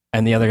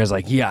 And the other guy's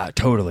like, yeah,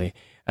 totally.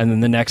 And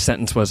then the next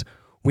sentence was,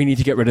 we need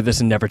to get rid of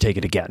this and never take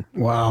it again.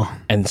 Wow.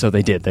 And so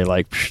they did. They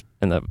like, psh,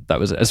 and that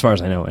was as far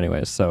as I know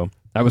anyways. So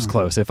that was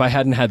close. If I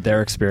hadn't had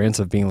their experience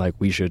of being like,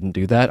 we shouldn't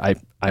do that,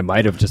 I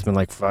might have just been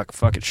like,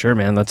 fuck it. Sure,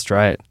 man. Let's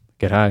try it.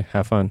 Get high.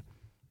 Have fun.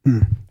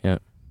 Yeah.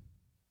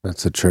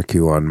 That's a tricky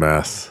one,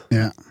 meth.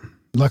 Yeah.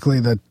 Luckily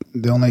that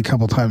the only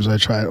couple times I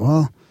tried it,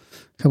 a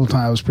couple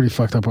times I was pretty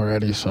fucked up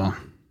already. So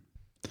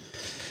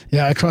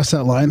yeah, I crossed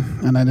that line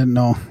and I didn't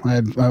know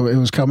it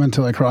was coming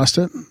until I crossed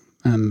it.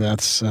 And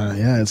that's,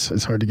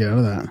 it's hard to get out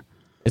of that.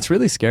 It's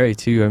really scary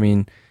too. I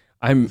mean,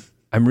 I'm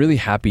really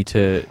happy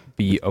to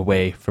be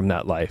away from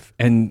that life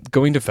and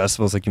going to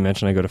festivals. Like you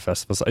mentioned, I go to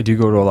festivals. I do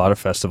go to a lot of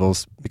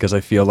festivals because I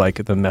feel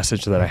like the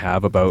message that I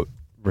have about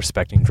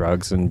respecting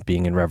drugs and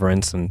being in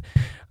reverence and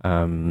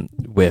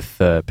with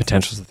the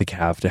potentials that they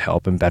have to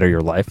help and better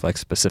your life, like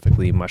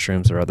specifically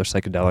mushrooms or other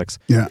psychedelics.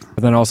 Yeah.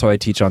 But then also I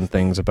teach on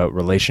things about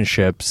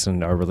relationships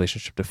and our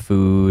relationship to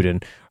food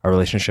and our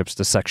relationships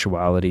to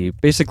sexuality,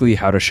 basically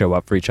how to show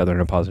up for each other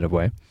in a positive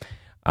way.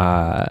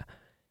 I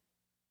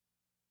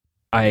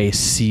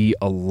see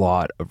a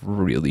lot of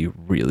really,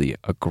 really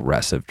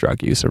aggressive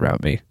drug use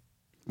around me.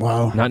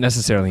 Wow. Not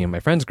necessarily in my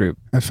friends group.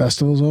 At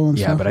festivals though and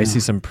stuff? But I see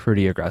some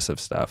pretty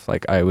aggressive stuff.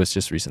 Like I was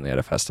just recently at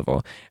a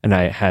festival and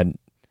I had,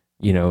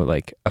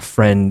 like a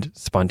friend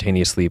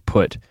spontaneously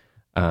put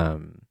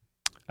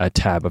a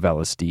tab of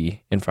LSD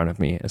in front of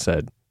me and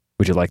said,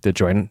 would you like to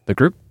join the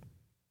group?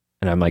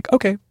 And I'm like,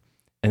 okay.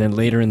 And then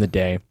later in the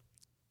day,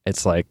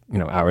 it's like,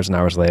 hours and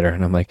hours later.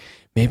 And I'm like,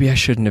 maybe I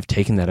shouldn't have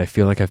taken that. I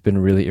feel like I've been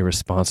really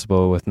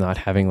irresponsible with not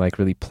having like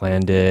really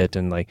planned it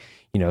and like,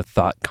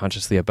 thought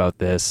consciously about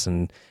this.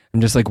 And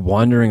I'm just like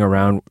wandering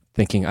around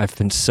thinking I've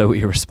been so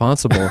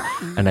irresponsible.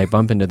 And I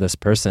bump into this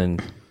person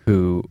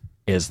who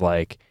is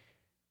like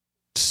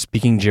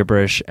speaking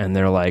gibberish and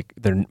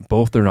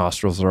both their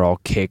nostrils are all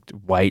caked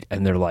white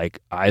and their like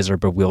eyes are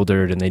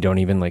bewildered and they don't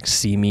even like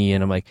see me.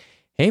 And I'm like,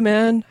 hey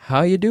man,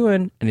 how you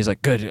doing? And he's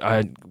like, good,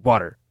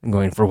 water. I'm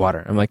going for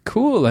water. I'm like,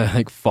 cool. I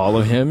like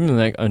follow him and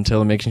like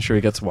until I'm making sure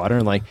he gets water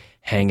and like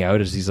hang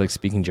out as he's like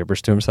speaking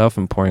gibberish to himself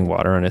and pouring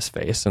water on his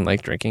face and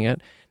like drinking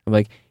it. I'm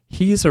like,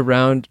 he's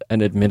around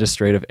an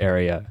administrative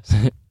area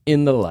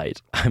in the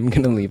light. I'm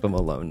going to leave him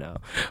alone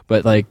now.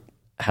 But like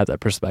had that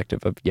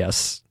perspective of,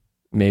 yes,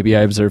 maybe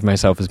I observe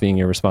myself as being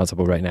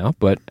irresponsible right now,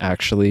 but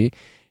actually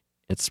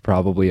it's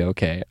probably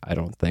okay. I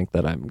don't think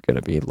that I'm going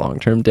to be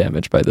long-term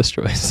damaged by this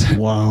choice.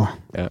 Wow.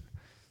 Yeah.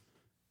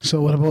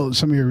 So what about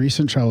some of your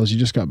recent travels? You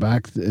just got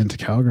back into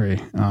Calgary.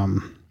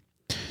 And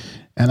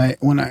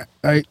when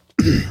I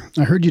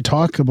heard you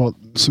talk about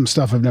some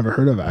stuff I've never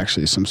heard of,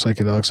 actually, some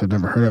psychedelics I've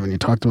never heard of. And you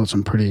talked about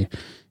some pretty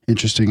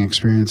interesting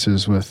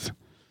experiences with,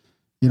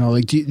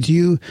 like, do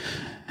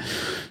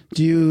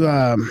you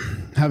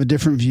have a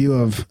different view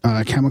of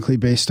chemically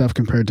based stuff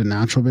compared to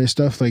natural based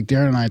stuff? Like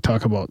Darren and I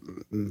talk about,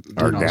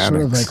 sort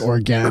of like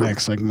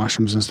organics, like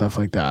mushrooms and stuff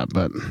like that.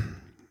 But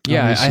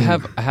yeah, I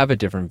have a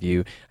different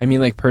view. I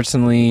mean, like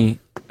personally,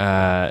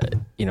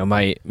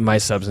 my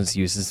substance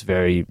use is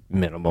very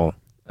minimal,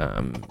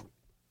 and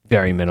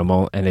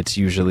it's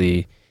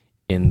usually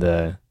in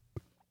the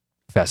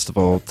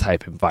festival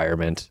type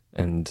environment.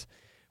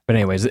 But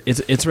anyways,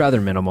 it's rather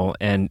minimal,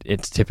 and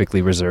it's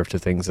typically reserved to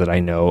things that I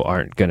know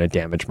aren't going to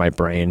damage my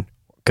brain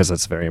because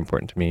that's very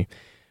important to me.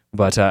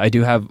 But I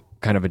do have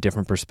kind of a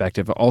different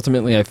perspective.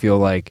 Ultimately, I feel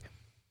like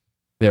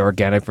the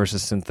organic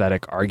versus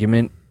synthetic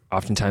argument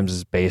oftentimes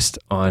is based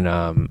on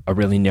a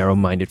really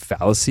narrow-minded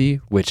fallacy,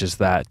 which is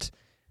that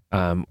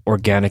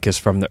organic is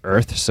from the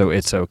earth, so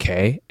it's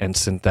okay, and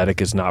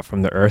synthetic is not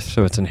from the earth,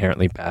 so it's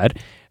inherently bad.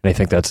 And I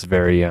think that's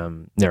very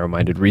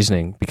narrow-minded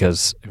reasoning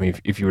because, I mean,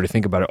 if you were to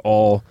think about it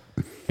all,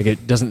 like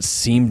it doesn't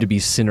seem to be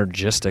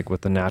synergistic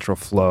with the natural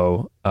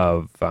flow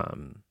of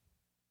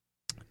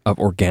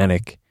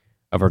organic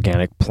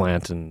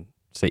plant and,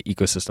 say,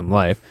 ecosystem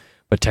life.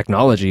 But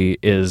technology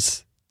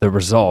is the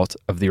result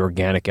of the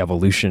organic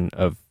evolution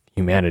of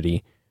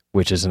humanity,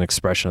 which is an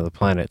expression of the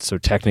planet. So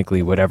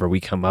technically, whatever we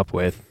come up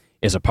with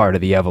is a part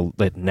of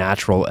the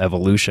natural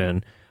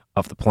evolution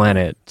of the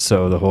planet.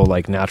 So the whole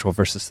like natural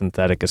versus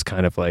synthetic is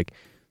kind of like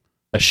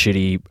a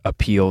shitty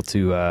appeal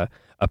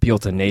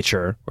to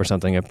nature or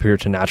something, appeal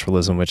to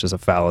naturalism, which is a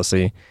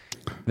fallacy.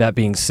 That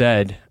being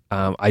said,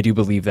 I do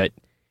believe that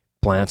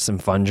plants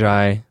and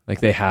fungi,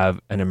 like they have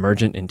an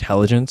emergent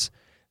intelligence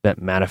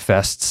that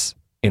manifests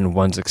in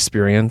one's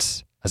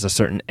experience as a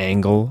certain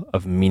angle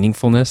of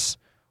meaningfulness,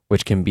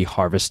 which can be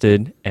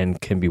harvested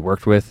and can be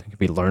worked with, can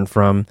be learned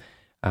from,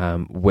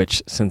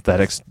 which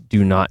synthetics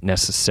do not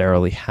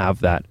necessarily have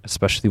that,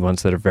 especially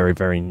ones that are very,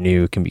 very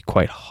new, can be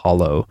quite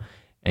hollow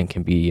and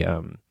can be,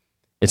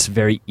 it's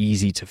very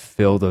easy to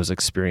fill those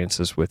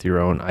experiences with your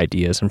own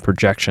ideas and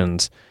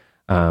projections.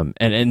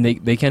 And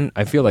they can,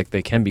 I feel like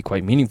they can be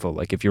quite meaningful.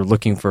 Like if you're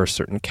looking for a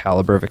certain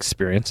caliber of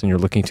experience and you're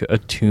looking to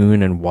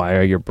attune and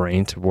wire your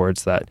brain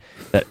towards that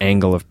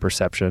angle of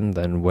perception,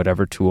 then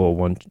whatever tool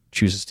one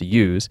chooses to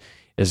use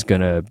is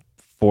going to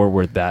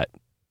forward that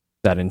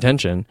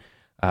intention.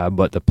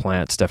 But the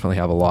plants definitely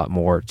have a lot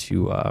more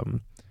to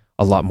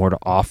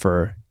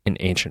offer in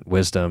ancient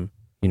wisdom.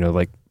 You know,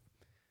 like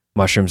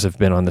mushrooms have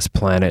been on this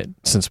planet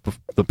since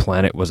the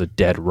planet was a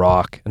dead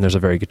rock, and there's a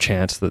very good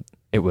chance that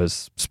it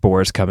was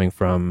spores coming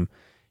from,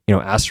 you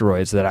know,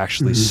 asteroids that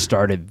actually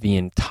started the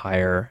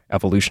entire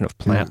evolution of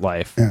plant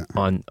life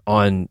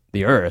on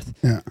the Earth.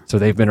 Yeah. So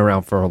they've been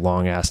around for a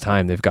long ass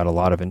time. They've got a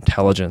lot of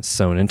intelligence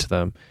sewn into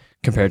them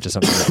compared to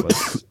something that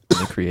was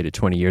only created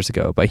 20 years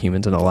ago by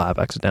humans in a lab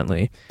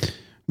accidentally.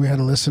 We had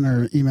a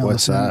listener email us.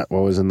 What's that?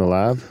 What was in the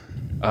lab?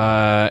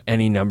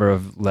 Any number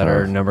of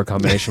number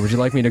combination. Would you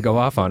like me to go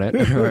off on it?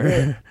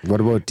 What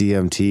about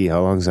DMT?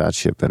 How long's that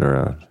shit been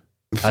around?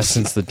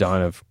 Since the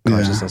dawn of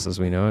consciousness as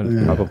we know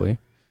it, probably.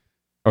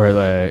 Or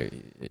the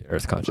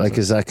Earth consciousness. Like,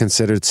 is that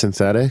considered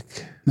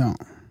synthetic? No.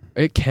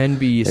 It can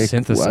be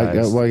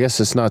synthesized. Well, I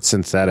guess it's not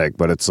synthetic,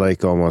 but it's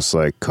like almost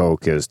like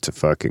Coke is to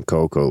fucking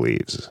cocoa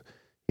leaves.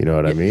 You know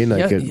what I mean?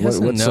 Like, what's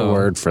the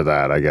word for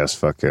that? I guess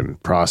fucking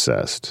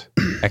processed.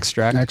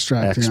 Extract?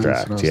 Extract,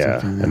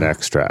 an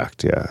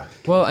extract, yeah.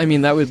 Well, I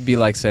mean, that would be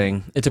like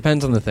saying, it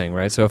depends on the thing,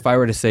 right? So if I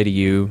were to say to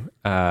you,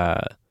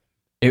 that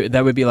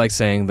would be like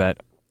saying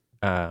that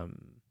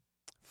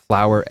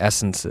flower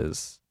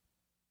essences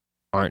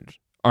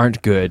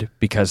aren't good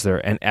because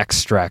they're an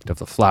extract of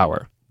the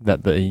flower,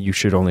 that you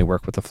should only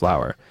work with the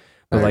flower.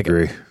 But I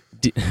agree.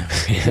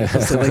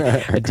 So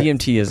like a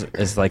DMT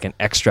is like an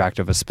extract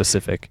of a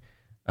specific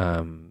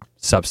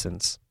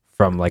substance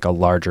from like a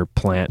larger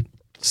plant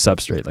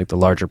substrate, like the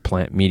larger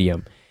plant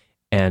medium.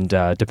 And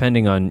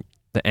depending on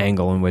the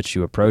angle in which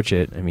you approach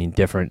it, I mean,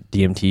 different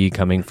DMT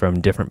coming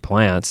from different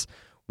plants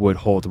would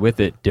hold with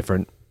it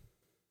different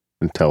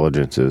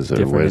intelligences or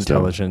different wisdom.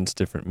 Intelligence,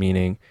 different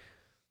meaning.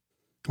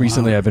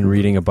 Recently, I've been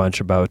reading a bunch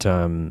about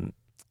the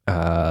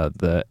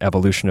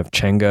evolution of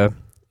Chenga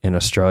in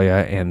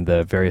Australia and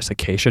the various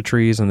acacia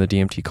trees and the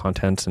DMT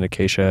contents in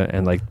acacia,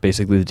 and like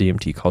basically the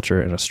DMT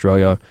culture in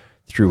Australia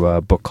through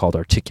a book called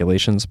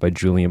Articulations by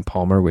Julian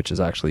Palmer, which is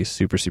actually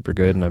super, super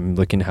good. And I'm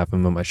looking to have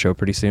him on my show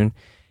pretty soon.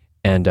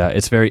 And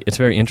it's very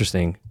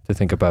interesting to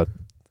think about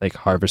like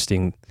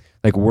harvesting,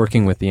 like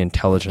working with the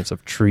intelligence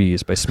of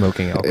trees by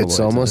smoking alkaloids. It's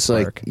almost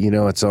like, you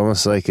know, it's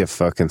almost like if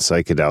fucking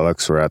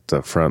psychedelics were at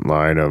the front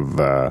line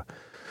of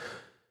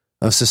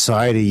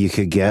society, you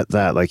could get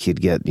that, like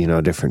you'd get, you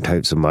know, different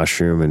types of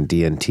mushroom and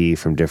DMT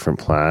from different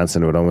plants,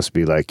 and it would almost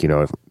be like, you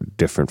know,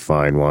 different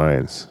fine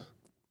wines.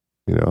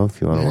 You know, if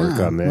you want to work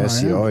on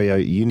this, you don't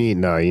need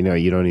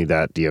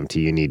that DMT.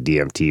 You need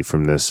DMT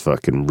from this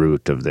fucking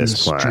root of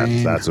this plant.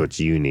 Strain. That's what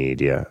you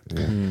need, yeah.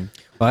 Mm-hmm.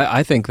 Well,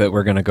 I think that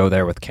we're going to go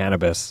there with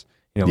cannabis.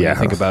 You know, when you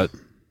think about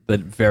the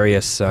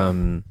various,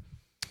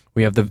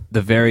 we have the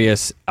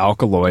various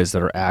alkaloids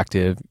that are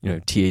active, you know,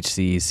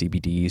 THC,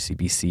 CBD,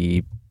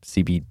 CBC,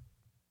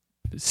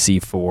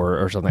 CBC4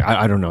 or something.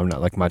 I don't know. I'm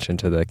not like much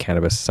into the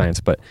cannabis science,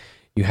 but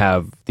you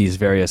have these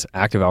various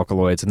active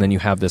alkaloids, and then you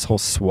have this whole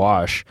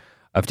swash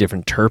of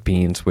different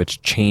terpenes,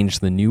 which change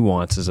the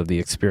nuances of the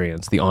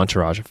experience, the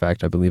entourage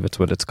effect, I believe it's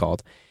what it's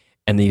called.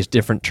 And these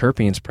different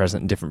terpenes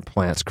present in different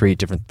plants create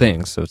different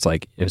things. So it's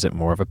like, is it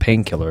more of a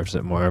painkiller? Is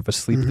it more of a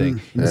sleep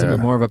thing? Is it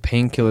more of a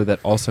painkiller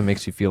that also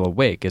makes you feel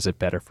awake? Is it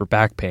better for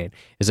back pain?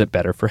 Is it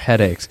better for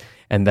headaches?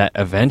 And that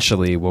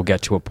eventually will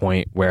get to a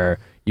point where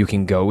you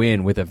can go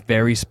in with a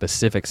very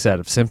specific set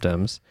of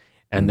symptoms,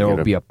 and there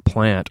will be a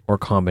plant or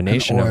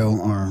combination of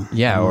oil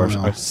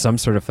or some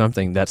sort of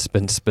something that's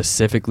been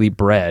specifically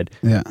bred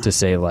to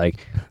say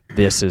like,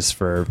 this is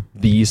for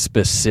these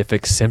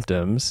specific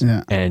symptoms,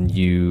 and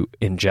you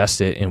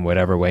ingest it in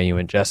whatever way you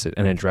ingest it,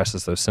 and it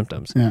addresses those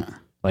symptoms.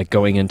 Like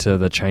going into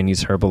the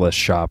Chinese herbalist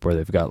shop where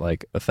they've got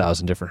like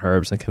 1,000 different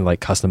herbs and can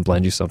like custom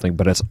blend you something,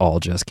 but it's all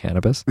just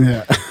cannabis.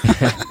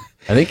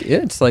 I think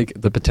it's like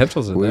the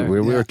potentials are there.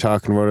 We were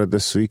talking about it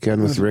this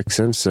weekend with Rick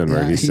Simpson,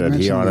 where he said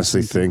he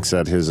honestly thinks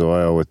that his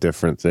oil with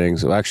different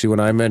things. Well, actually, when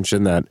I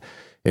mentioned that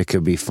it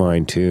could be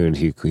fine-tuned,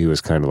 he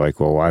was kind of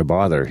like, well, why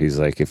bother? He's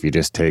like, if you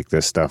just take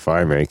this stuff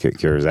I make, it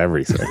cures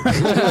everything.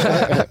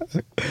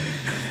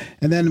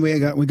 And then we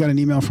got an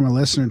email from a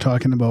listener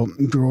talking about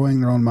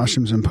growing their own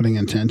mushrooms and putting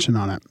intention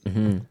on it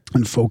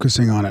and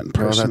focusing on it.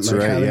 That's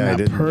right. Having Yeah,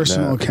 that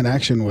personal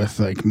connection with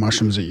like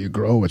mushrooms that you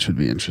grow, which would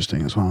be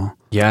interesting as well.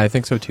 Yeah, I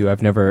think so too.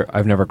 I've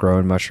never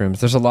grown mushrooms.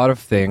 There's a lot of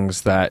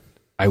things that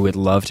I would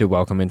love to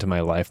welcome into my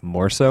life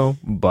more so,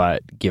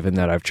 but given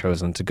that I've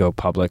chosen to go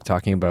public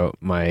talking about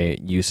my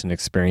use and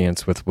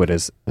experience with what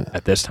is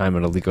at this time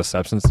an illegal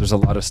substance, there's a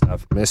lot of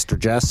stuff. Mr.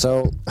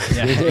 Jesso.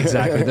 Yeah,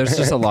 exactly. There's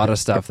just a lot of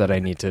stuff that I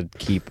need to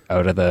keep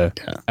out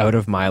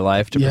of my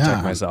life to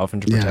protect myself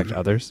and to protect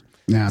others.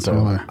 Yeah, so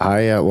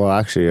totally.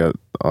 Actually,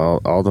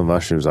 all the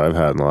mushrooms I've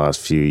had in the last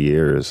few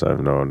years,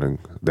 I've known, and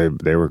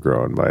they were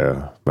grown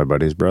by my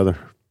buddy's brother.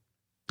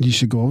 You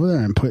should go over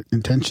there and put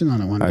intention on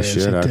it one day. I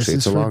should, actually.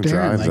 It's a long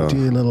drive, though.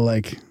 Do a little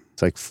like...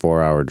 It's like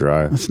 4-hour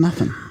drive. That's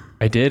nothing.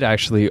 I did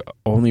actually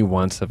only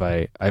once have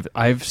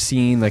I've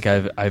seen, like,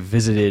 I've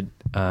visited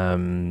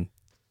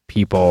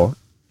people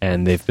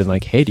and they've been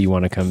like, hey, do you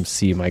want to come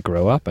see my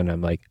grow up? And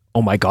I'm like,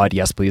 oh my God,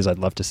 yes, please. I'd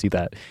love to see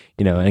that,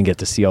 and get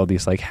to see all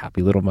these like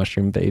happy little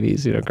mushroom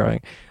babies, growing.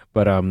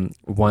 But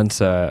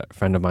once a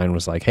friend of mine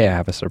was like, hey, I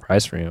have a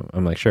surprise for you.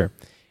 I'm like, sure.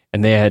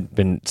 And they had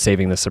been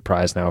saving this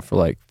surprise now for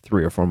like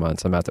 3 or 4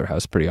 months. I'm at their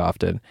house pretty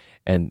often.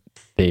 And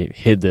they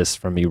hid this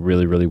from me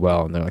really, really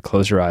well. And they're like,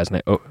 close your eyes.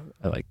 And I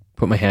like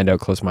put my hand out,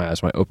 close my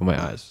eyes. When I open my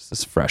eyes, it's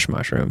this fresh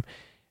mushroom.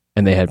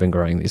 And they had been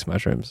growing these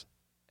mushrooms.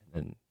 And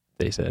then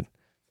they said,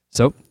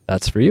 so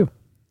that's for you.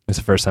 It's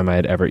the first time I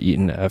had ever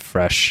eaten a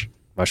fresh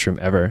mushroom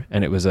ever.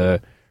 And it was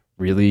a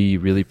really,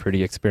 really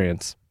pretty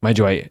experience. Mind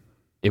you,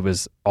 it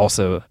was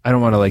also, I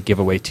don't want to like give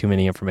away too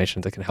many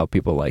information that can help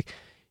people like,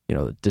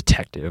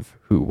 detective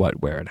who,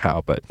 what, where, and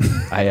how. But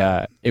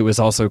it was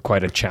also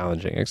quite a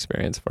challenging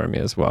experience for me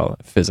as well,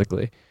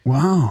 physically.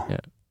 Wow. Yeah.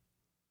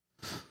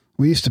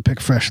 We used to pick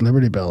fresh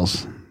Liberty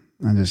Bells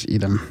and just eat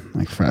them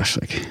like fresh.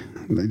 Like,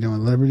 what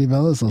Liberty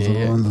Bells? Those are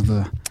the ones of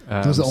those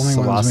are the only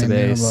ones we knew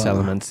about.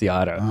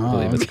 Psilocybin, I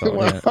believe it's called.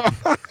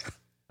 Yeah.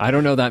 I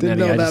don't know that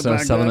many. I just know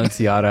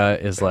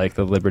Psilocybin is like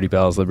the Liberty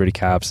Bells, Liberty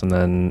Caps, and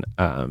then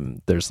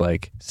there's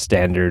like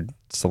standard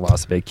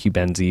Psilocybin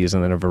Cubenzis,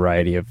 and then a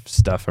variety of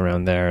stuff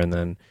around there, and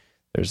then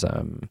there's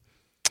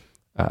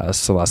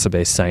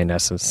Psilocybin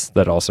cyanescens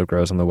that also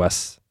grows on the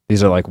west.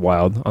 These are like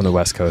wild on the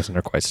west coast and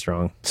are quite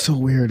strong. So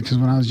weird, because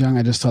when I was young,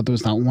 I just thought there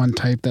was not one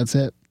type. That's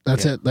it.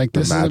 That's it. Like,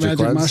 this is a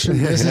magic mushroom.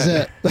 This is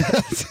it.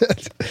 That's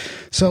it.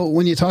 So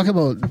when you talk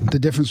about the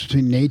difference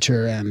between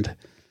nature and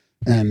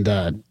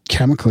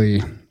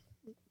chemically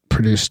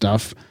produced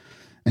stuff,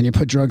 and you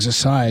put drugs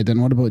aside, then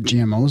what about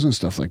GMOs and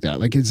stuff like that?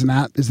 Like, could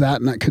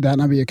that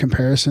not be a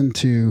comparison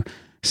to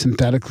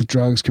synthetic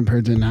drugs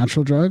compared to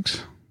natural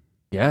drugs?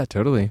 Yeah,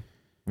 totally.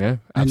 Yeah,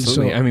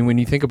 absolutely. I mean, when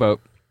you think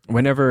about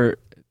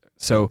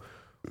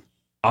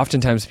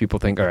oftentimes people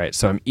think, all right,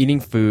 so I'm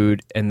eating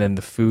food, and then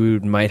the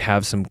food might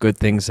have some good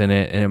things in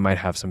it, and it might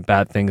have some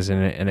bad things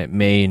in it, and it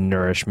may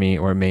nourish me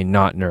or it may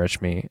not nourish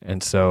me.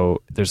 And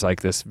so there's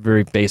like this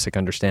very basic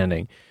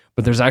understanding,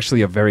 but there's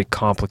actually a very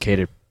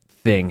complicated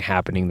thing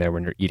happening there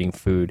when you're eating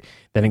food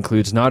that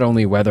includes not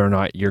only whether or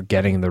not you're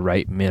getting the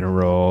right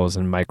minerals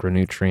and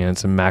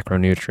micronutrients and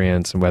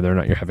macronutrients, and whether or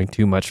not you're having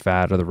too much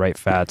fat or the right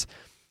fats,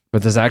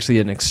 but there's actually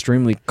an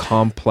extremely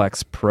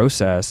complex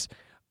process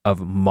of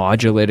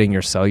modulating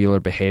your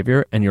cellular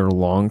behavior and your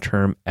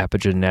long-term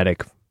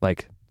epigenetic,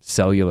 like,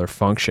 cellular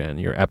function,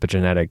 your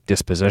epigenetic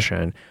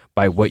disposition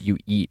by what you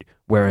eat,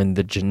 wherein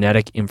the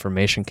genetic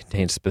information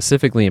contained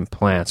specifically in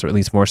plants, or at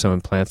least more so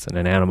in plants than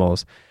in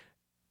animals,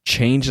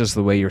 changes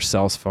the way your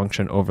cells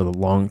function over the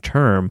long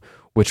term,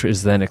 which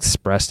is then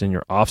expressed in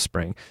your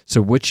offspring.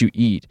 So what you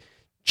eat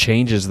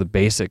changes the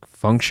basic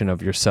function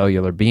of your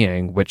cellular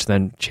being, which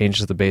then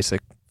changes the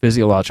basic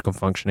physiological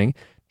functioning,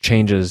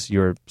 changes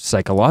your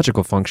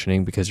psychological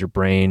functioning, because your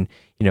brain,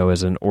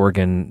 is an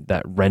organ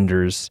that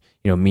renders,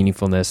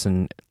 meaningfulness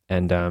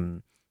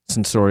and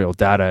sensorial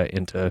data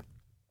into,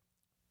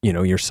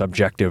 your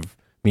subjective,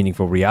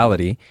 meaningful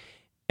reality.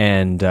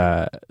 And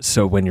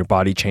so when your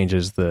body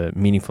changes, the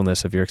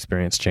meaningfulness of your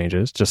experience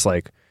changes, just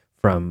like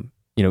from,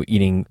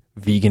 eating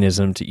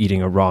veganism to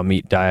eating a raw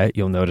meat diet.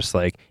 You'll notice,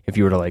 like, if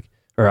you were to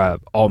or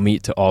all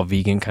meat to all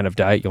vegan kind of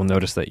diet, you'll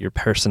notice that your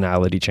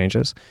personality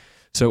changes.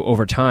 So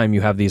over time, you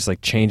have these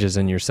like changes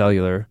in your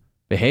cellular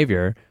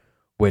behavior,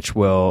 which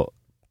will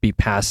be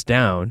passed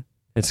down.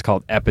 It's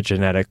called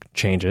epigenetic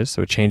changes.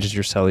 So it changes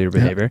your cellular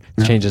behavior,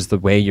 changes the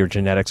way your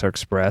genetics are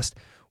expressed,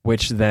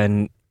 which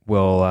then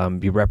will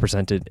be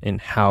represented in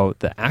how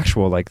the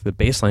actual, like, the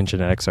baseline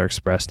genetics are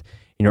expressed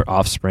in your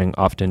offspring,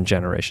 often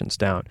generations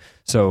down.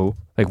 So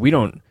like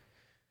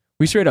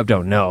we straight up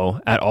don't know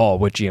at all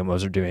what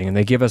GMOs are doing, and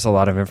they give us a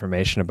lot of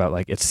information about,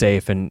 like, it's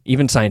safe, and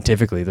even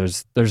scientifically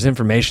there's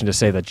information to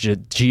say that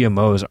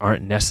GMOs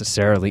aren't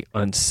necessarily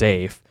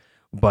unsafe,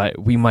 but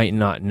we might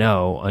not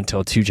know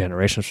until 2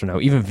 generations from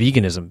now. Even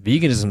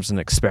veganism's an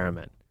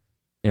experiment.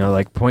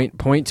 Like,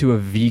 point to a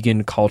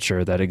vegan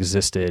culture that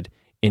existed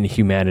in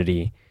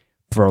humanity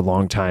for a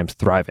long time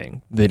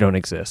thriving. They don't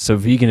exist. So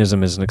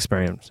veganism is an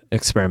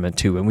experiment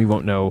too, and we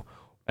won't know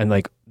And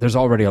like, there's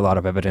already a lot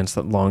of evidence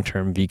that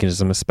long-term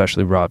veganism,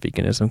 especially raw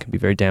veganism, can be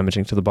very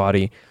damaging to the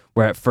body,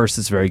 where at first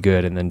it's very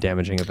good and then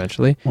damaging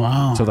eventually.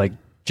 Wow. So like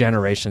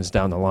generations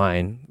down the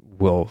line,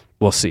 we'll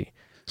see.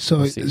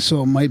 So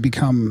it might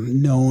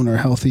become known or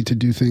healthy to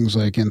do things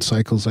like in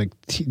cycles, like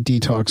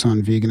detox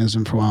on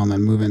veganism for a while and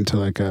then move into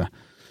like a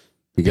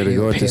You got to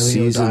go into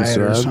seasons, diet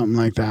or Rob. something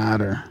like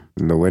that. Or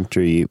In the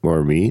winter, you eat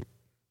more meat.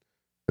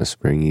 In the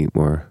spring, you eat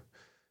more.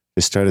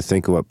 Just try to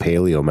think of what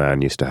paleo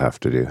man used to have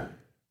to do.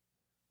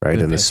 Right?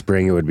 In the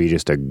spring, it would be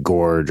just a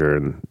gorge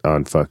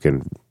on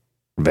fucking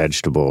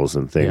vegetables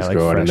and things like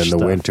growing. And in fresh the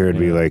stuff, winter, it'd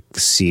be like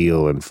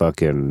seal and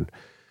fucking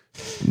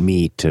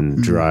meat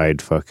and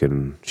dried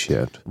fucking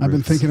shit. I've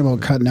been thinking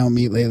about cutting out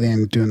meat lately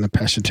and doing the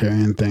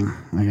pescatarian thing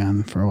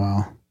again for a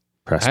while.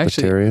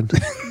 Presbyterian?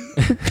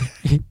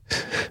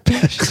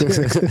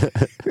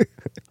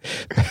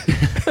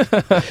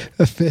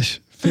 A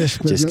fish.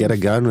 Just get a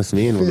gun with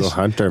me and we'll go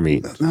hunt our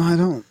meat. No, I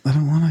don't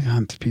want to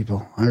hunt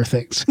people or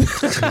things.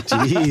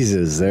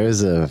 Jesus,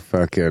 there's a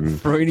fucking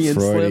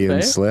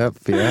Freudian slip.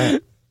 Yeah.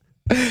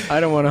 I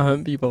don't want to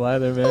hunt people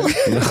either, man.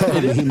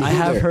 No, I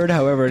have heard,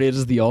 however, it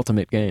is the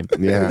ultimate game.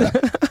 Yeah.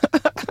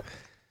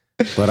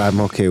 But I'm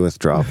okay with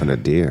dropping a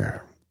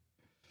deer.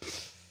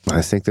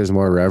 I think there's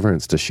more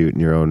reverence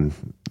to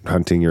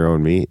hunting your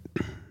own meat.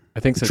 I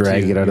think so.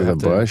 Drag too. it out You of the have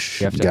to-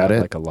 bush. You have to Got have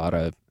it? like a lot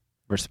of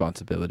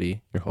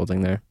responsibility you're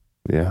holding there.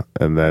 Yeah.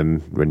 And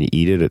then when you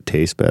eat it, it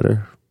tastes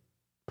better.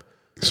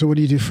 So what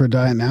do you do for a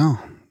diet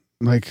now?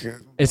 Like,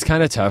 It's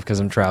kind of tough because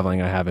I'm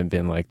traveling. I haven't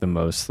been like the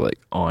most like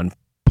on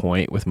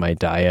point with my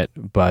diet,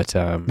 but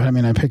I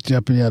mean, I picked you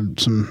up and you had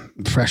some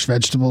fresh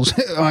vegetables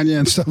on you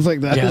and stuff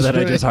like that. yeah, It's that I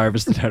pretty- just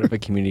harvested out of a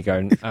community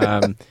garden.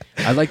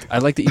 I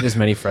like to eat as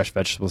many fresh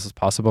vegetables as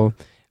possible.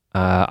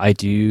 I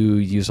do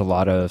use a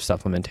lot of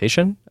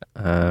supplementation.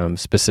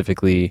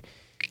 Specifically,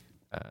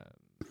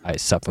 I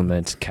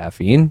supplement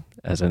caffeine,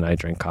 as in I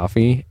drink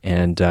coffee,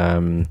 and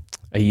I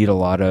eat a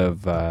lot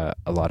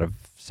of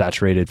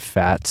saturated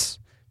fats,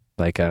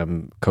 like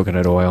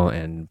coconut oil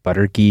and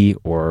butter ghee,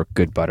 or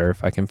good butter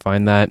if I can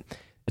find that.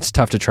 It's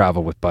tough to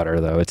travel with butter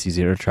though. It's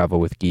easier to travel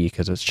with ghee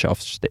because it's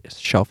shelf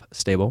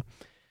stable.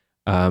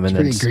 And It's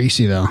then pretty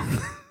greasy though.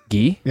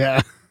 ghee.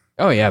 Yeah.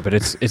 Oh yeah, but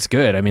it's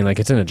good. I mean, like,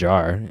 it's in a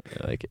jar.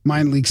 Like,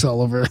 Mine leaks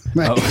all over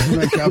my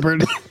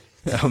cupboard.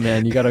 oh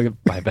man, you gotta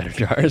buy better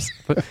jars.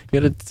 But you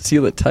gotta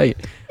seal it tight.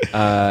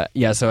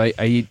 Yeah, so I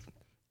eat,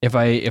 if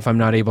I'm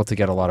not able to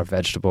get a lot of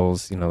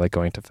vegetables, like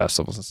going to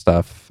festivals and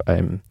stuff,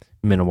 I'm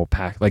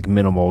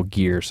minimal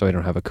gear, so I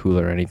don't have a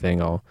cooler or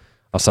anything. I'll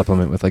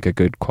supplement with like a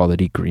good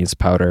quality greens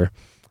powder.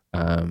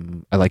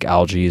 I like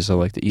algae, so I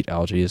like to eat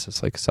algae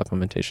as like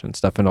supplementation and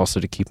stuff, and also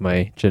to keep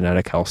my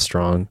genetic health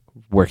strong,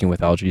 working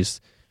with algae.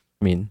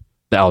 I mean,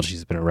 the algae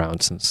has been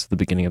around since the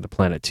beginning of the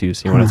planet too.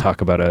 So you want to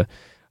talk about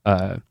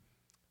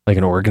like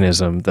an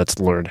organism that's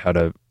learned how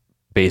to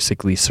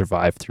basically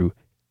survive through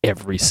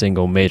every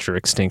single major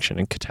extinction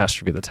and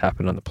catastrophe that's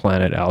happened on the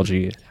planet.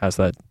 Algae has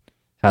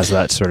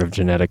that sort of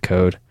genetic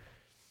code.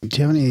 Do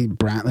you have any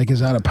brand? Like,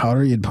 is that a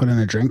powder you'd put in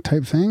a drink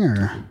type thing,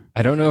 or?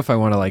 I don't know if I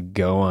want to like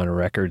go on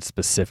record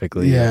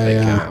specifically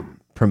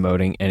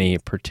promoting any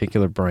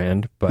particular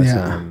brand, but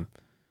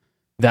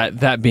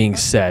that being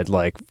said,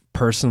 like,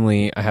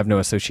 personally, I have no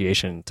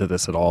association to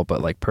this at all,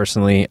 but like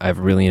personally, I've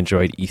really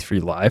enjoyed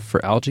E3 Live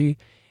for algae,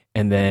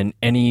 and then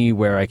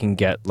anywhere I can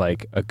get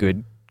like a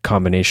good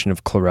combination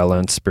of chlorella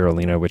and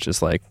spirulina, which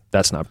is like,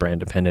 that's not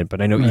brand dependent,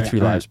 but I know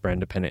E3 Live's brand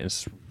dependent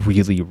is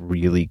really,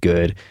 really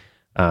good.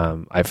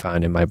 I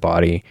found in my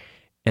body,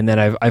 and then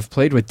I've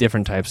played with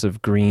different types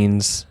of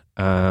greens,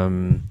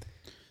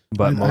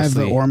 but mostly I have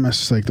the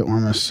Ormus, like the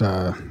Ormus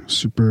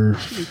super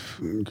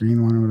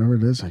green one or whatever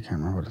it is. I can't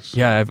remember what it's.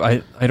 Yeah,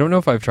 I don't know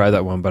if I've tried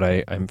that one, but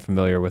I'm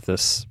familiar with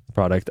this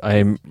product.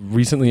 I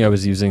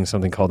was using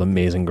something called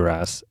Amazing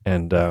Grass,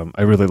 and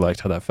I really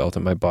liked how that felt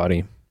in my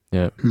body.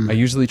 Yeah, I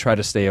usually try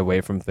to stay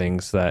away from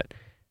things that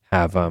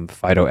have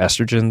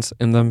phytoestrogens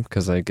in them,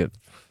 because I get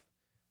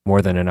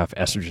more than enough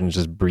estrogen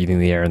just breathing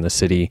the air in the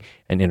city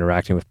and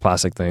interacting with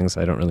plastic things.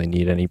 I don't really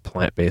need any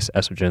plant-based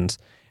estrogens,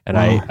 and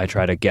I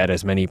try to get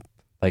as many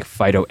like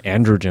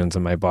phytoandrogens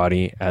in my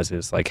body as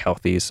is like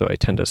healthy. So I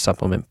tend to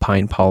supplement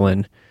pine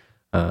pollen,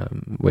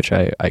 which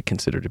I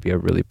consider to be a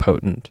really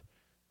potent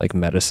like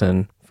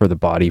medicine for the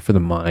body, for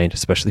the mind,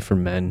 especially for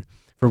men,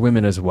 for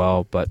women as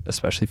well, but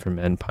especially for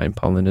men. Pine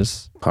pollen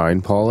is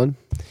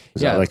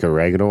that like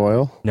oregano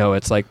oil? No,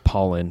 it's like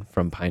pollen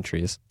from pine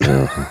trees.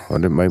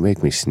 Well, it might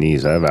make me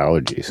sneeze. I have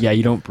allergies. Yeah,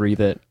 you don't breathe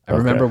it. I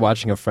remember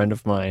watching a friend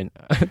of mine.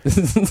 This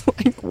is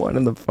like one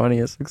of the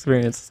funniest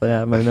experiences I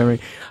have in my memory.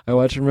 I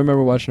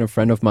remember watching a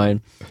friend of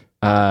mine.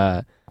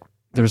 There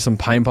was some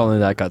pine pollen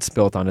that got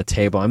spilt on a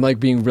table. I'm like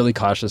being really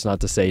cautious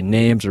not to say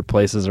names or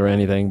places or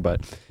anything,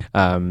 but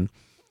some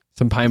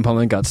pine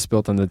pollen got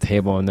spilt on the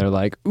table, and they're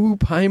like, "Ooh,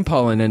 pine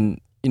pollen!" And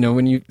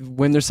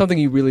when there's something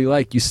you really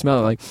like, you smell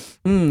it like,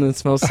 it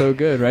smells so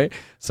good, right?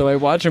 So I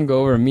watch him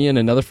go over, and me and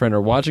another friend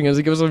are watching as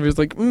he goes over, he's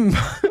like,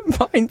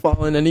 pine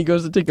pollen, and he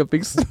goes to take a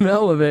big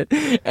smell of it,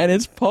 and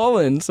it's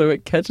pollen, so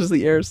it catches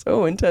the air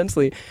so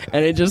intensely,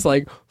 and it just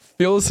like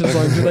fills his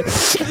lungs. He's like,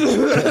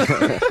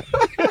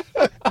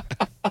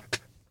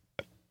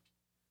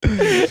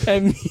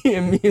 and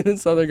me and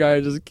this other guy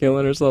are just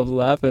killing ourselves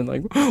laughing,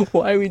 like,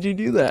 why would you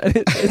do that?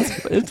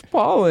 It's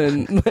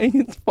pollen, like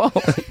it's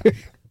pollen.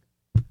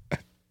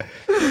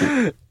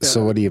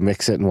 So what do you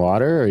mix it in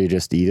water, or you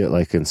just eat it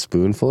like in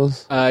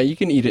spoonfuls? You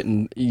can eat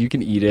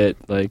it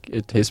like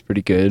it tastes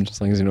pretty good as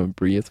long as you don't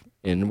breathe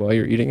in while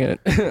you're eating it.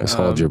 Just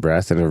hold your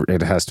breath, and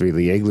it has to be,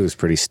 the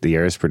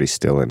air is pretty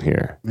still in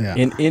here. Yeah.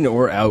 In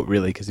or out,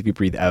 really, because if you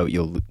breathe out,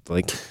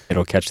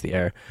 it'll catch the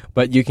air.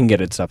 But you can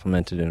get it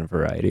supplemented in a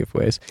variety of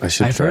ways.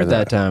 I've heard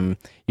that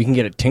you can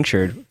get it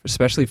tinctured,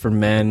 especially for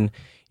men.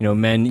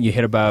 Men,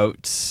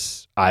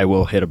 I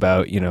will hit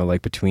about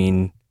like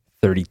between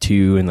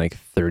 32 and like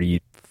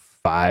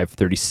 35,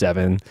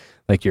 37,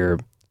 like your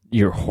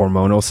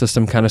hormonal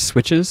system kind of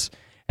switches,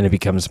 and it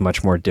becomes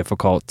much more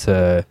difficult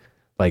to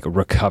like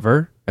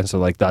recover. And so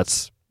like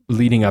that's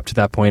leading up to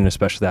that point,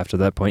 especially after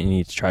that point, you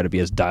need to try to be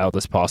as dialed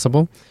as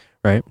possible,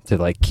 right? To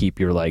like keep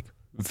your like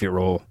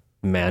virile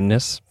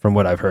madness. From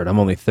what I've heard, I'm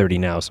only 30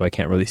 now, so I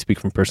can't really speak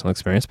from personal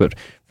experience, but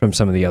from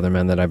some of the other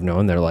men that I've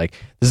known, they're like,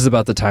 this is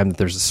about the time that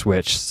there's a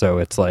switch. So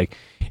it's like,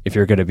 if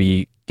you're going to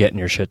be getting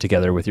your shit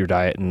together with your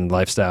diet and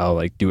lifestyle,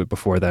 like do it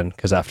before then,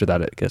 because after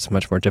that it gets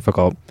much more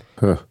difficult.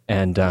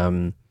 And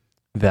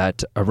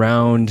that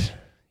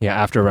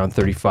after around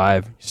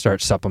 35, you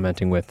start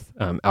supplementing with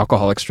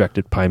alcohol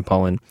extracted pine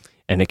pollen,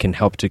 and it can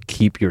help to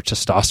keep your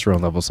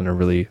testosterone levels in a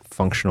really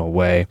functional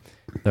way.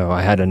 So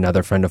I had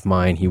another friend of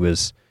mine,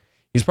 he's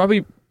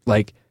probably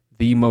like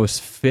the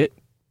most fit,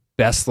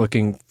 best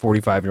looking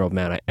 45-year-old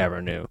man I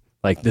ever knew.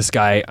 Like this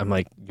guy, I'm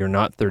like, you're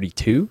not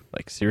 32?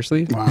 Like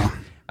seriously? Wow.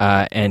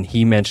 And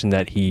he mentioned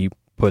that he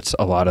puts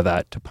a lot of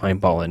that to pine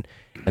pollen,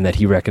 and that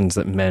he reckons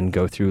that men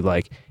go through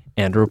like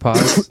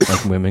andropause,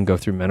 like women go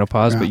through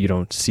menopause, but you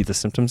don't see the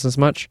symptoms as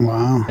much.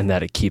 Wow. And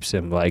that it keeps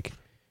him like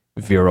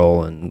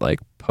virile and like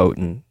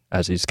potent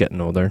as he's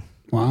getting older.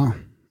 Wow.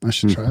 I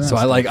should try that. So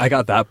I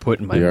got that put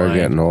in my mind. You're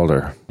getting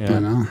older. Yeah. I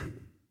know.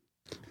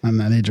 I'm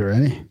that age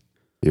already.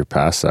 You're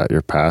past that.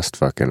 You're past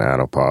fucking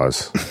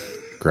anopause.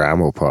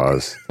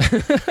 Gramopause.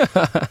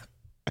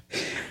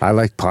 I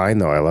like pine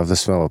though. I love the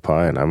smell of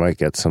pine. I might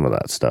get some of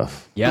that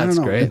stuff. Yeah, it's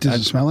great.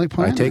 Does it smell like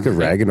pine? I take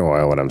oregano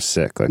oil when I'm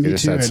sick. Like I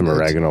just had some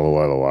oregano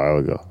oil a while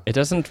ago. It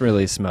doesn't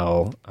really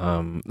smell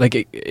like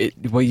it.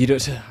 Well, you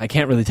don't. I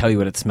can't really tell you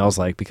what it smells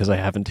like because I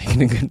haven't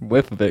taken a good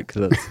whiff of it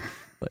because it's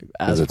like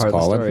as part of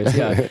the stories.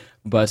 Yeah,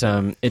 but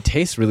it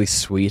tastes really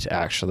sweet.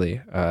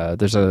 Actually,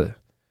 there's a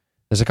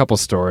couple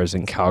stores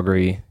in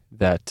Calgary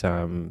that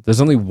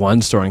there's only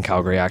one store in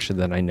Calgary actually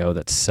that I know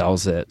that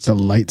sells it. It's a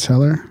light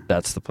seller.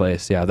 That's the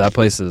place. Yeah, that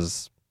place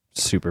is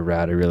super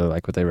rad. I really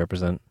like what they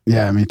represent.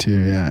 Yeah, me too.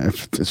 Yeah,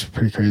 it's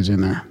pretty crazy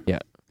in there. Yeah.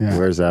 Yeah.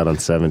 Where's that, on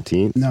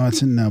 17th? No,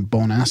 it's in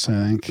Bowness,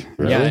 I think.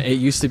 Really? Yeah, it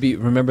used to be.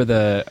 Remember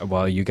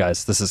you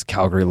guys, this is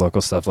Calgary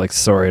local stuff. Like,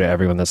 sorry to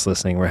everyone that's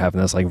listening. We're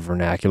having this like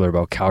vernacular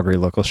about Calgary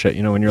local shit.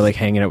 You know, when you're like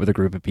hanging out with a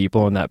group of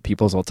people and that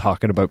people's all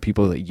talking about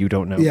people that you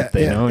don't know that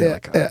they know. And you're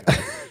like, oh,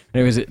 okay.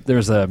 Anyways,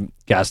 there's a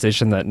gas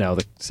station that now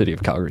the city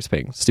of Calgary is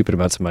paying stupid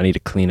amounts of money to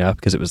clean up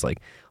because it was like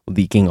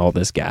leaking all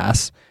this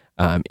gas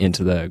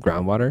into the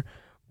groundwater,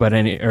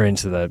 or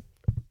into the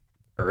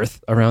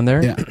earth around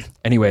there. Yeah.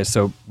 Anyway,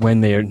 so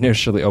when they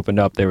initially opened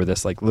up, they were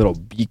this like little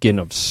beacon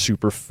of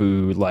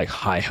superfood, like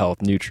high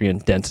health,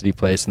 nutrient density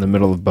place in the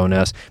middle of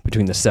Bowness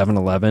between the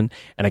 7-Eleven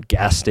and a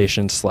gas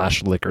station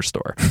 / liquor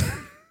store.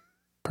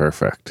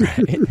 Perfect.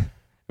 Right?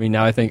 I mean,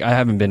 now I think I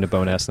haven't been to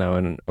Bowness now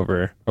in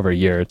over a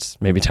year.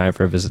 It's maybe time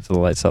for a visit to the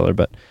Light Cellar,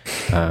 but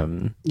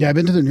yeah, I've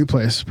been to the new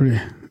place.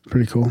 Pretty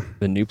cool.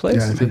 The new place?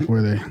 Yeah, I think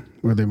where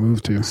they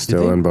moved to.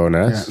 Still in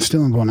Bowness? Yeah,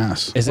 still in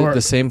Bowness. Is it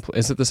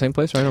the same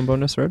place right on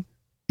Bowness Road?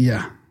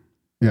 Yeah.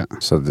 Yeah.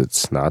 So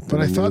it's not.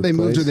 But I thought they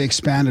moved or they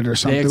expanded or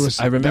something.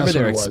 I remember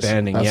they were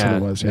expanding. That's yeah.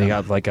 what it was, They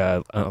got like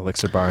an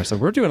elixir bar. So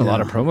we're doing a lot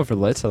of promo for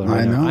the Light Cellar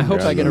right I now. know. I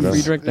hope I get a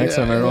free drink next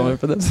time I roll in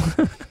for this.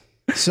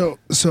 So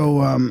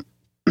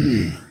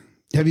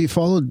have you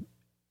followed?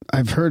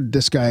 I've heard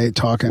this guy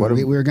talking.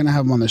 We were going to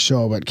have him on the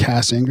show, but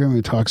Cass Ingram,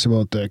 who talks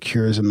about the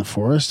cures in the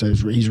forest.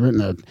 He's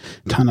written a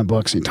ton of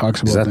books. And he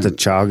talks about. Is that the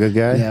chaga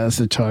guy? Yeah, that's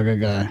the chaga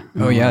guy.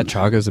 Oh yeah,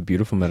 chaga is a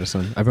beautiful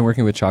medicine. I've been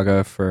working with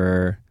chaga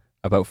for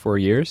about 4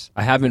 years.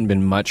 I haven't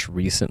been much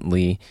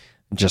recently,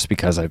 just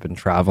because I've been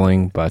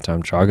traveling. But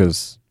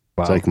chaga's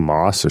wow. It's like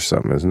moss or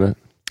something, isn't it?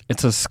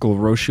 It's a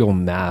sclerotial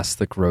mass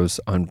that grows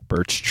on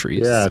birch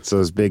trees. Yeah, it's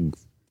those big.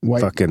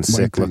 Fucking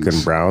sick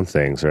looking brown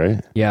things,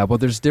 right? Yeah, well,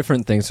 there's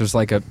different things.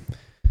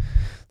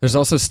 There's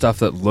also stuff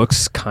that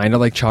looks kind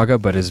of like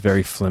chaga, but is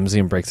very flimsy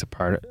and breaks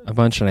apart a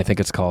bunch. And I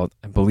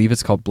believe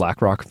it's called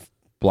black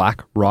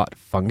rot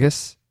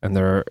fungus.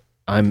 And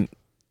I'm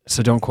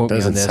So don't quote me on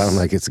Doesn't this. sound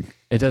like it's.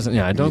 It doesn't.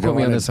 Yeah, don't quote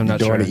me on this. I'm not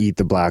sure. You sure. don't want to eat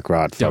the black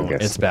rot Don't.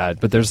 fungus. It's bad.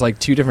 But there's like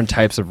 2 different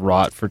types of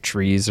rot for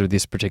trees, or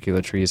these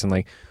particular trees, and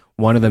like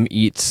one of them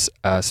eats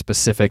a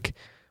specific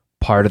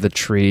part of the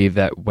tree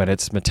that when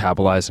it's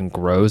metabolized and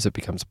grows, it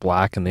becomes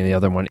black, and then the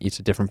other one eats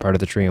a different part of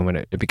the tree, and when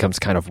it becomes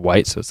kind of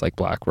white, so it's like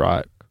black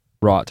rot,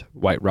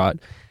 white rot.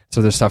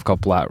 So there's stuff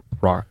called black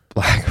rot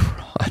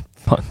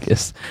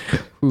fungus.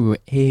 Ooh,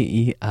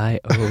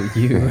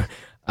 AEIOU.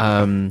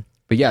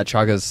 But yeah,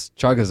 chaga's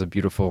a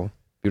beautiful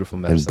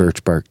medicine. And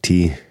birch bark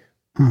tea.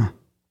 Huh.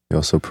 He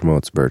also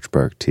promotes birch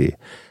bark tea.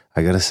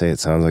 I gotta say, it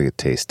sounds like it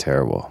tastes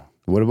terrible.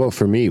 What about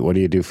for meat? What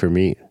do you do for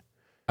meat?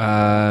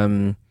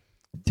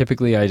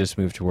 Typically, I just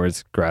move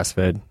towards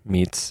grass-fed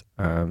meats.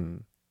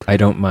 I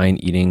don't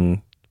mind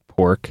eating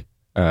pork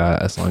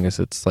as long as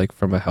it's like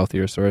from a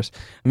healthier source.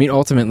 I mean,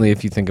 ultimately,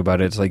 if you think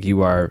about it, it's like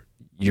your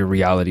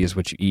reality is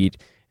what you eat.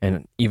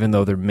 And even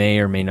though there may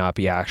or may not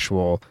be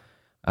actual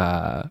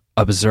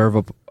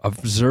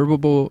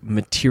observable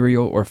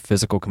material or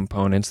physical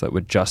components that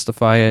would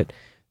justify it,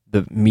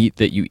 the meat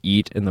that you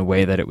eat and the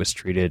way that it was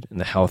treated and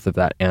the health of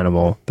that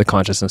animal, the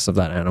consciousness of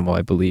that animal,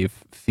 I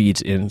believe,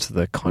 feeds into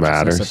the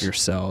consciousness of your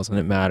cells, and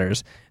it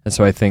matters. And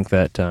so I think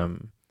that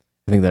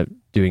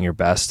doing your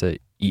best to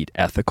eat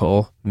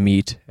ethical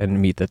meat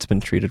and meat that's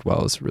been treated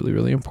well is really,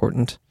 really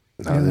important.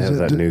 No, they have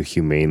that new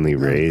humanely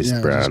raised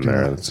brand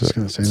there.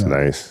 It's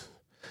nice.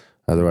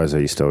 Otherwise, I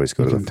used to always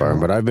go to the farm.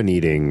 But I've been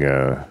eating,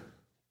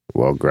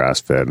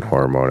 grass-fed,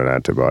 hormone and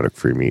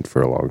antibiotic-free meat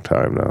for a long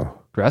time now.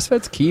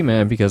 Grass-fed's key,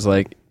 man, because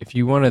like if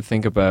you want to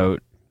think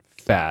about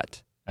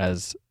fat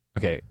as,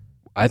 okay,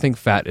 I think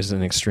fat is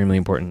an extremely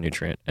important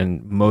nutrient,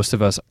 and most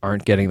of us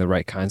aren't getting the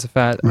right kinds of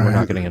fat, and we're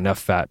not getting enough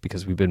fat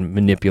because we've been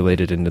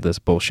manipulated into this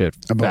bullshit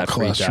about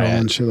fat-free cholesterol diet.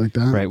 and shit like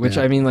that. Right, which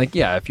I mean, like,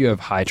 yeah, if you have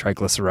high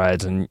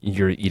triglycerides and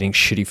you're eating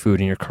shitty food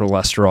and your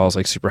cholesterol is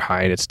like super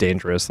high and it's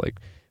dangerous, like,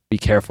 be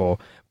careful.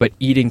 But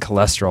eating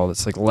cholesterol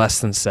that's like less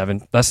than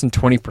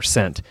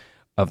 20%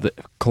 of the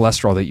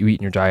cholesterol that you eat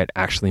in your diet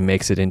actually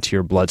makes it into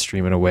your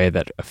bloodstream in a way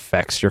that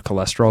affects your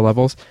cholesterol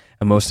levels.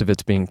 And most of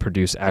it's being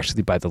produced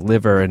actually by the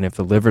liver. And if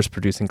the liver's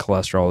producing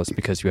cholesterol, it's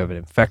because you have an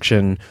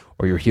infection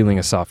or you're healing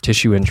a soft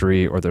tissue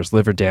injury or there's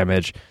liver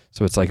damage.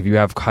 So it's like if you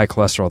have high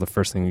cholesterol, the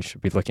first thing you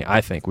should be looking,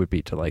 I think, would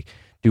be to like,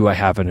 do I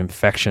have an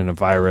infection, a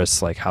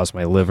virus? Like, how's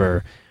my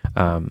liver?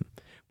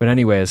 But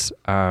anyways,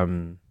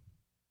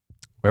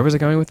 where was I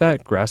going with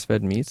that?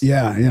 Grass-fed meats?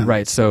 Yeah.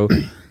 Right. So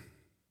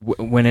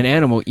when an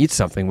animal eats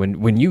something,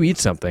 when you eat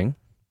something,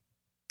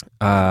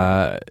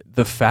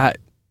 the fat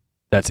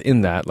that's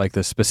in that, like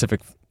the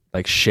specific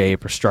like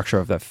shape or structure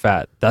of that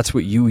fat, that's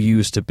what you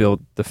use to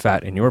build the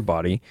fat in your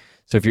body.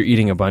 So if you're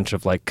eating a bunch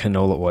of like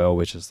canola oil,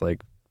 which is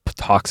like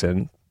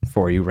toxin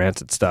for you,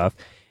 rancid stuff,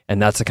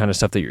 and that's the kind of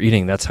stuff that you're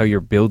eating, that's how you're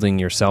building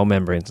your cell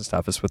membranes and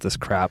stuff, is with this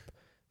crap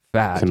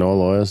fat.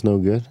 Canola oil is no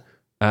good?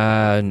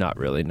 Not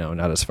really, no,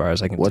 not as far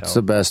as I can tell. What's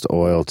the best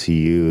oil to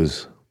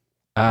use?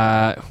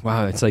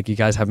 Wow, it's like you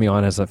guys have me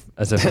on as if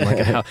I'm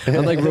like I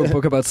like wrote a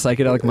book about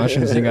psychedelic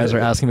mushrooms and you guys are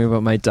asking me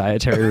about my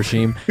dietary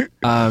regime.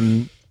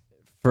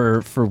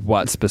 For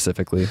what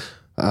specifically?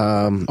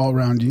 All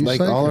around use,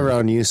 like all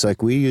around use.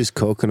 Like we use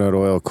coconut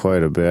oil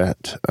quite a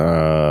bit.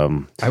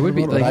 I would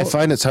be like, I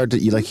find it's hard to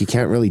eat. Like you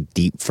can't really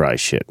deep fry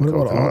shit. What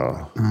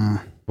about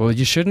well,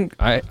 you shouldn't.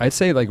 I'd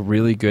say like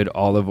really good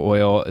olive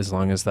oil, as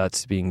long as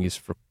that's being used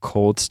for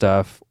cold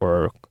stuff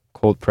or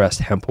cold pressed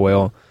hemp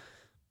oil.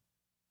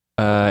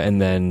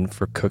 And then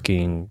for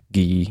cooking,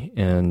 ghee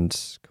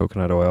and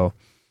coconut oil,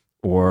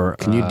 or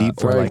can you deep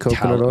fry like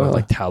coconut oil?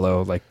 Like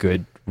tallow, like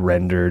good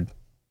rendered,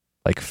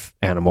 like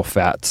animal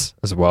fats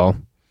as well.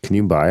 Can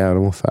you buy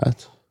animal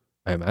fats?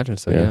 I imagine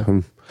so.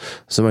 Yeah.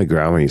 So my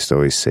grandma used to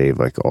always save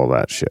like all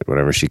that shit.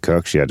 Whenever she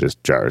cooked, she had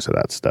just jars of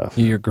that stuff.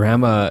 Your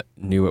grandma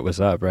knew what was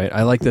up, right?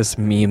 I like this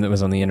meme that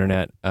was on the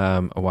internet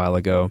a while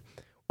ago.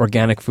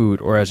 Organic food,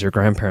 or as your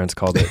grandparents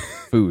called it,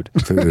 food.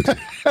 Food.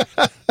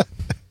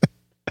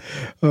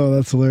 Oh,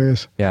 that's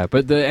hilarious. Yeah,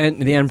 but the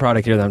end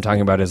product here that I'm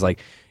talking about is like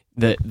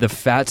the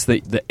fats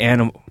that the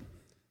animal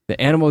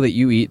that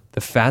you eat,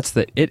 the fats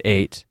that it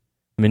ate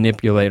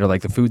manipulate, or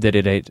like the food that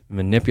it ate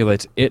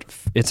manipulates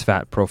its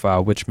fat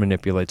profile, which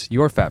manipulates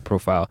your fat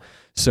profile.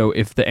 So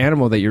if the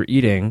animal that you're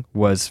eating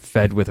was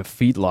fed with a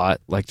feedlot,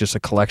 like just a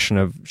collection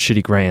of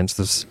shitty grains,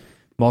 there's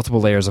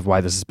multiple layers of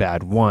why this is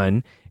bad.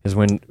 One is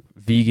when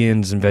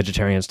vegans and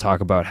vegetarians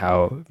talk about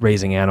how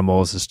raising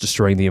animals is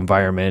destroying the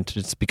environment.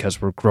 It's because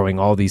we're growing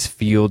all these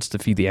fields to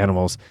feed the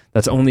animals.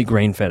 That's only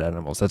grain-fed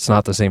animals. That's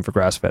not the same for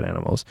grass-fed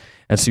animals.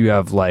 And so you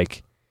have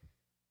like,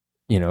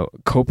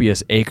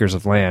 copious acres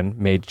of land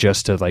made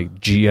just to like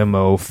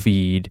GMO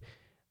feed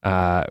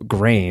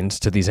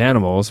grains to these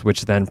animals,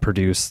 which then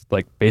produce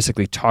like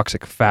basically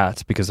toxic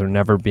fats because they're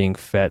never being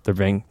fed. They're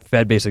being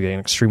fed basically an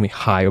extremely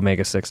high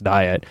omega-6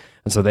 diet.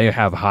 And so they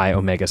have high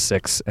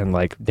omega-6 and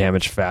like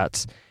damaged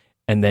fats.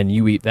 And then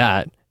you eat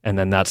that, and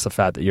then that's the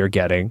fat that you're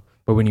getting.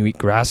 But when you eat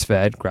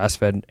grass-fed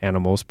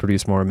animals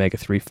produce more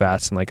omega-3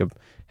 fats and like a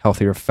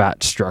healthier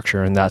fat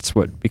structure, and that's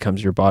what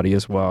becomes your body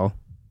as well.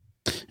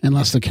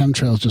 Unless the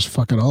chemtrails just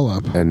fuck it all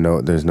up. And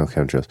there's no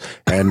chemtrails.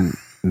 And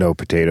no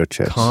potato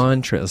chips.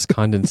 Contrast,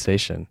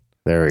 condensation.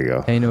 There we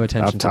go. Pay no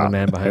attention to the top.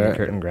 man behind the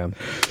curtain, Graham.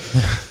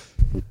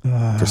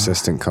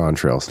 Persistent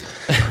contrails.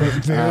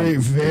 Very,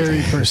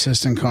 very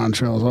persistent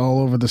contrails all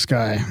over the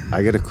sky.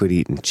 I got to quit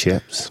eating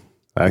chips.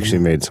 I actually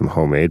made some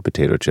homemade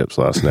potato chips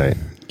last night.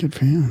 Good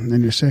for you.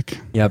 Then you're sick.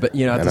 Yeah, but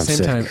you know, at And the I'm same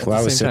sick. time, Well,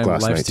 I was sick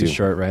last life's night, too too.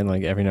 short, right?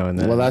 Like every now and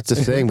then. Well, that's the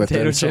thing. But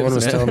Potato then someone chips,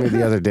 was man. telling me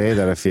the other day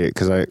that I feel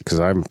because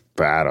I'm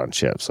bad on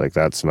chips. Like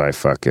that's my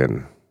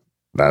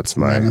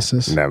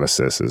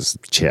nemesis is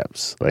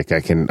chips. Like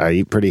I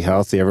eat pretty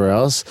healthy everywhere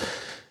else.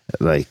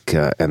 Like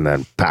and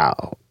then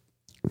pow,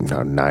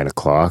 9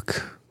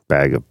 o'clock,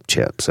 bag of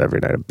chips every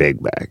night, a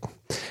big bag.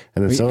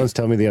 And then someone's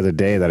telling me the other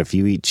day that if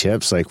you eat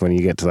chips, like when you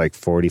get to like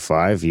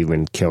 45, you've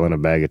been killing a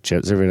bag of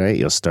chips every night,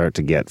 you'll start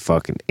to get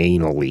fucking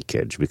anal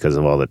leakage because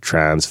of all the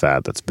trans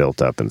fat that's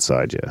built up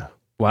inside you.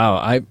 Wow,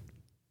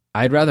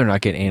 I'd rather not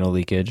get anal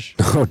leakage.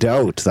 No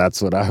doubt.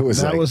 That's what I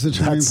was That like. was the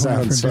turning that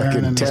point for sounds Darren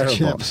fucking and his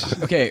terrible.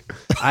 chips. Okay,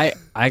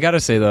 I gotta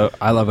say though,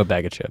 I love a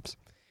bag of chips,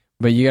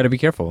 but you got to be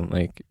careful.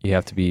 Like you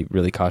have to be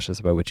really cautious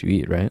about what you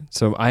eat, right?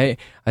 So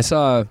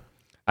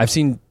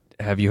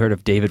have you heard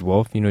of David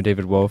Wolf? You know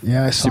David Wolf?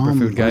 Yeah, I saw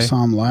Superfood him. guy? I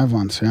saw him live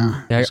once.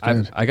 Yeah, Yeah, it's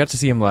good. I got to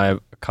see him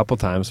live a couple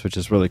times, which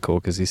is really cool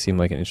because he seemed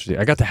like an interesting.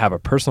 I got to have a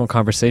personal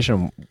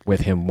conversation with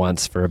him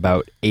once for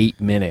about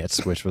 8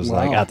 minutes, which was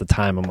like Wow. at the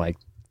time I'm like,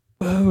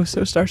 whoa,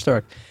 so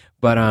starstruck.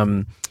 But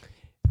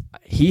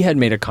he had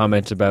made a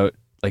comment about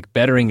like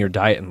bettering your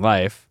diet and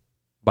life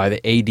by the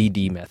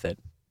ADD method,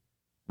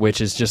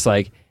 which is just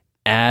like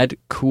add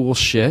cool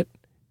shit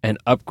and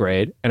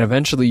upgrade, and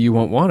eventually you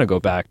won't want to go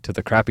back to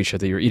the crappy shit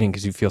that you're eating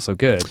because you feel so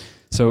good.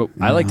 So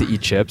I like to eat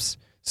chips.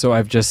 So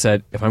I've just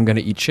said, if I'm going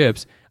to eat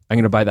chips, I'm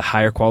going to buy the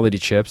higher quality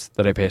chips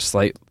that I pay a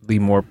slightly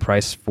more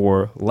price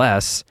for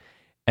less,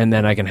 and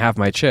then I can have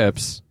my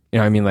chips. You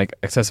know, I mean, like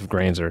excessive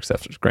grains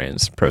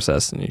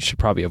processed, and you should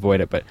probably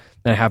avoid it. But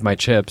then I have my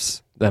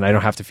chips, then I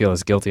don't have to feel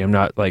as guilty. I'm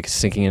not like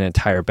sinking an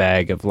entire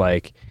bag of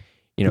like,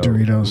 you know,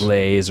 Doritos.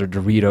 Lay's or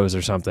Doritos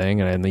or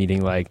something, and I'm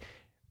eating like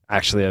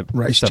actually a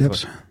Rice stuff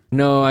chips.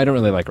 No, I don't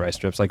really like rice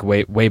strips. Like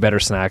way better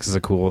snacks is a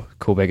cool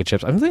bag of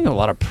chips. I'm thinking a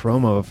lot of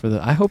promo for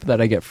the. I hope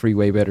that I get free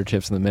way better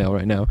chips in the mail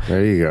right now.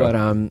 There you go.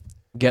 But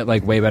get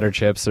like way better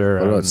chips or.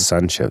 What about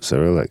sun chips? I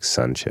really like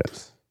sun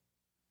chips.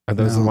 Are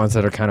those the No. ones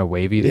that are kind of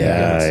wavy? That you Yeah,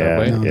 get at yeah.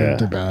 Subway? No,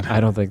 they're bad. I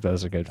don't think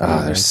those are good. For you,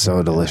 They're man.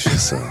 so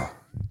delicious. So.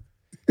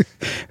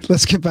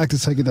 Let's get back to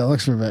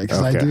psychedelics for a bit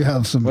because I Okay. do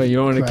have some. Wait, you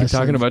don't want to keep questions.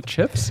 talking about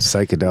chips?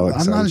 Psychedelic I'm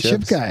sun not a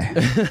chip chips?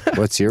 guy.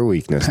 What's your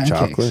weakness? Pancakes.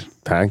 Chocolate?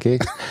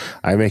 Pancakes?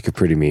 I make a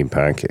pretty mean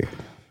pancake.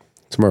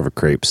 It's more of a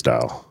crepe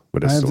style,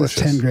 but I it's have this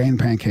delicious. 10-grain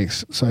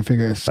pancakes, so I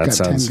figure if That it's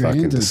got 10 sounds fucking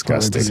grains, it's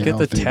probably disgusting.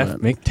 pretty Get the healthy, Tef.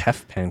 but- Make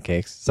Tef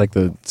pancakes. It's like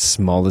the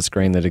smallest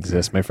grain that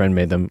exists. My friend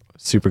made them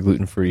super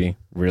gluten free,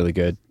 really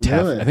good. Tef.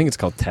 Really? I think it's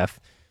called Tef.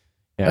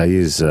 Yeah. I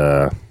use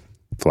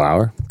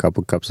flour, a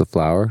couple cups of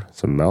flour,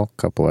 some milk,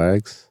 couple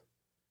eggs.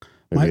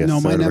 My maybe a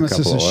third of a nemesis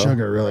cup is of oil.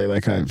 sugar. Really,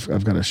 like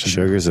I've got a sugar.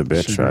 Sugar's a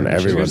bitch, sugar man.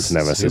 addiction. Everyone's Sugar's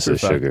nemesis super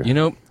is fucked. sugar. You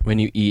know, when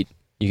you eat,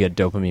 you get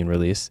dopamine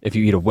release. If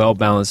you eat a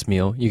well-balanced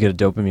meal, you get a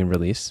dopamine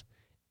release,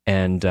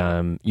 and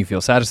you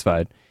feel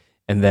satisfied.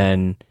 And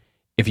then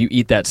if you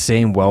eat that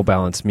same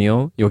well-balanced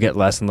meal, you'll get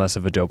less and less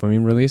of a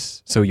dopamine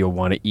release, so you'll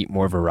want to eat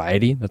more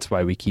variety. That's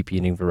why we keep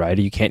eating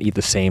variety. You can't eat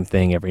the same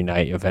thing every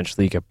night.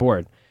 Eventually you get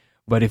bored.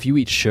 But if you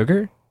eat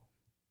sugar,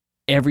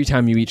 every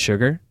time you eat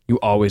sugar, you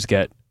always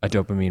get a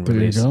dopamine There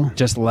you release. go.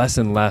 Just less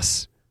and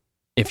less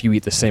if you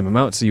eat the same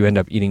amount, so you end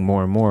up eating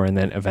more and more, and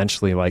then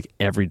eventually like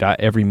every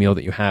meal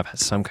that you have has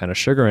some kind of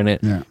sugar in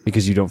it Yeah.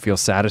 because you don't feel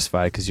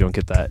satisfied because you don't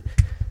get that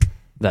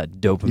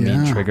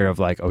dopamine Yeah. trigger of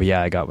like, oh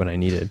yeah, I got what I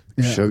needed.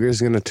 Yeah.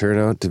 Sugar's going to turn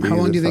out to be How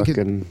long do you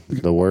think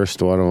the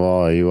worst one of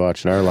all. You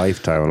watch in our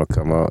lifetime, it'll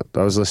come out.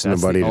 I was listening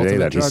That's to a buddy the today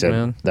ultimate that he drug, said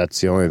man. that's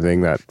the only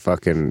thing that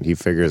fucking he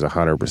figures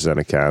 100%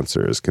 of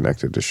cancer is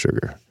connected to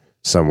sugar,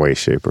 some way,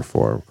 shape, or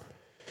form.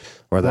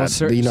 Or Well, that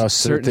certain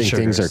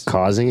things are sugars.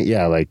 causing it.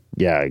 Yeah,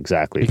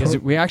 exactly. Because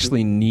we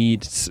actually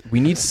need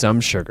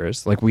some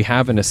sugars. Like we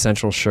have an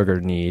essential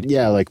sugar need.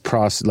 yeah, like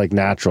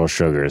natural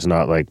sugars,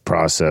 not like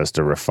processed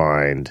or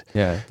refined.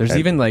 Yeah. There's And-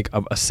 even like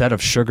a set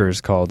of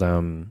sugars called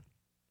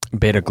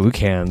beta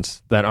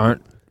glucans that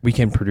we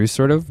can produce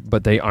sort of,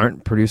 but they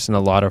aren't produced in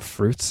a lot of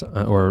fruits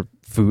or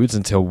foods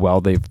until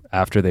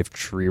after they've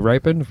tree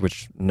ripened,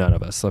 which none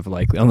of us have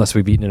likely, unless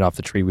we've eaten it off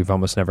the tree. We've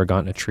almost never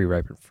gotten a tree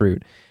ripened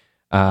fruit.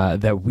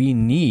 That we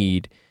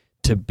need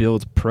to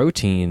build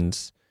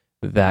proteins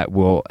that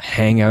will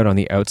hang out on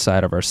the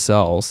outside of our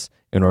cells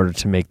in order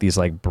to make these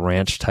like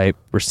branch type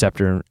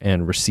receptors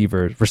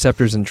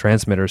and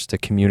transmitters to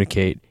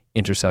communicate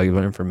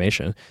intercellular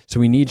information. So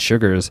we need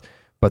sugars,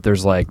 but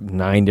there's like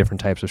 9 different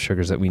types of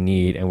sugars that we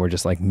need, and we're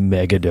just like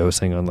mega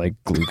dosing on like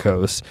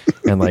glucose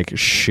and like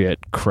shit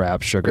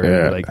crap sugar,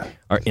 Yeah. and, like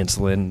our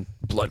insulin,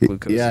 blood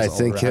glucose. Yeah, I is all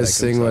think erratic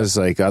his and thing stuff. was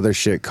like other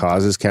shit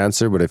causes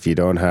cancer, but if you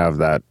don't have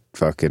that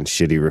fucking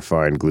shitty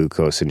refined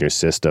glucose in your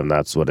system,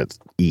 that's what it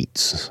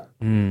eats.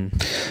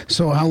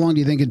 So how long do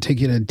you think it'd take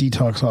you to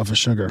detox off of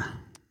sugar?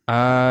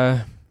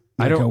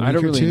 I don't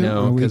really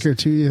know. A week or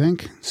two, you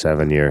think?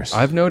 7 years.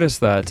 I've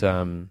noticed that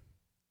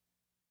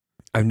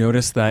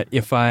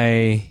if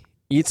I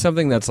eat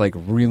something that's like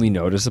really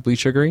noticeably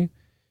sugary,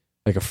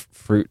 like a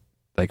fruit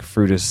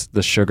is,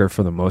 the sugar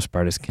for the most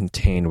part is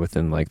contained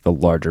within like the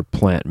larger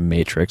plant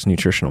matrix,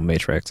 nutritional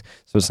matrix,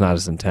 so it's not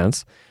as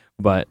intense.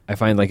 But I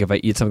find like if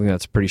I eat something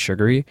that's pretty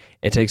sugary,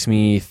 it takes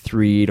me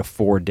 3 to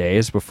 4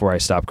 days before I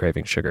stop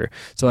craving sugar.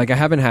 So like I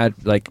haven't had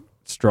like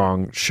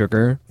strong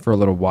sugar for a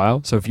little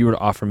while. So if you were to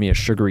offer me a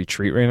sugary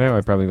treat right now,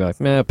 I'd probably be like,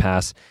 meh,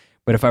 pass.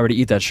 But if I were to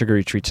eat that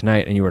sugary treat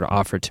tonight and you were to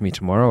offer it to me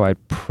tomorrow, I'd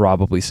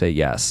probably say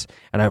yes.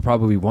 And I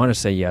probably want to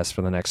say yes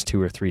for the next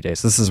 2 or 3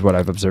 days. This is what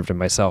I've observed in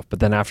myself. But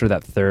then after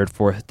that third,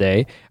 fourth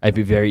day, I'd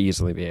be very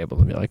easily be able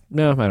to be like,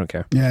 no, I don't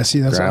care. Yeah, see,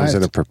 that's Graham's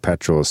in a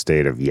perpetual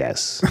state of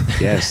yes.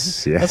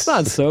 Yes, yes. That's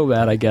not so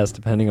bad, I guess,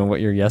 depending on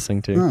what you're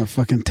yesing to. Oh,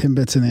 fucking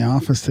Timbits in the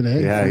office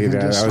today. Yeah,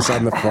 I was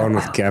on the phone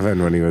with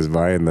Kevin when he was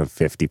buying the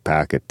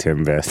 50-pack of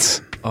Timbits.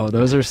 Oh,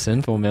 those are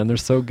sinful, man. They're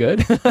so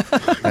good.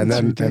 And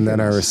then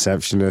our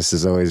receptionist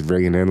is always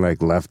bringing in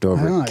like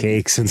leftover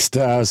cakes and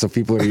stuff. So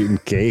people are eating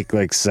cake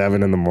like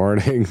 7 in the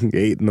morning,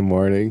 8 in the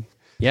morning.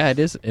 Yeah, it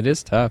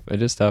is tough.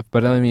 It is tough.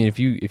 But I mean, if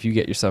you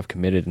get yourself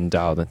committed and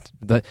dialed in,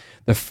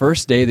 the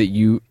first day that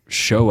you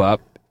show up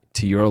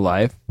to your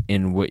life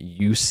in what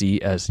you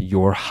see as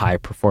your high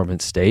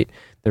performance state,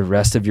 the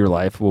rest of your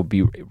life will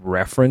be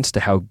referenced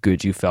to how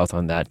good you felt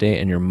on that day,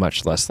 and you're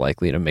much less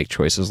likely to make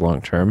choices long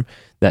term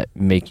that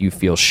make you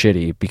feel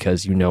shitty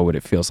because you know what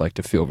it feels like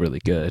to feel really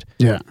good.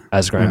 Yeah.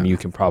 As Graham, you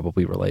can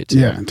probably relate to.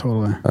 Yeah,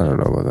 totally. I don't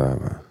know about that,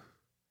 man.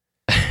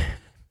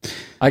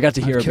 I got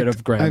to hear a bit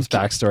of Graham's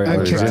backstory.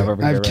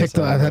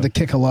 I've had to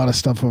kick a lot of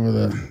stuff over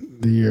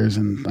the years,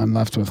 and I'm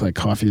left with like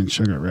coffee and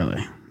sugar,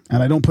 really.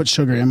 And I don't put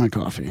sugar in my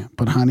coffee,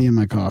 put honey in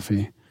my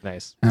coffee.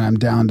 Nice. And I'm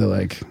down to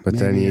like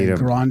then you eat a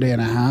grande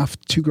and a half,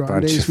 2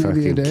 grandes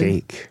maybe a day.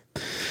 Cake.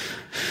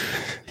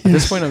 At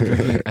this point,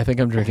 I think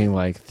I'm drinking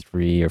like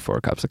 3 or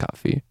 4 cups of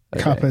coffee.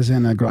 Cup as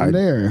in a grande,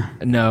 or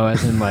no,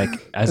 as in like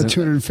as a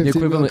 250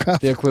 the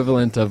cup. The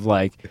equivalent of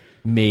like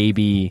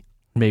maybe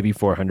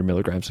 400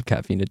 milligrams of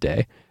caffeine a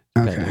day.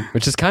 Okay.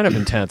 Which is kind of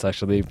intense,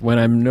 actually. When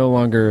I'm no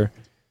longer,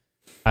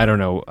 I don't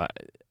know,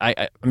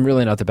 I'm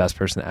really not the best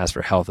person to ask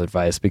for health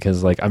advice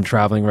because like I'm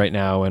traveling right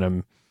now and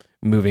I'm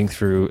moving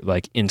through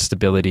like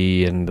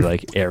instability and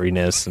like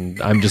airiness,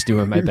 and I'm just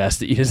doing my best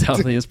to eat as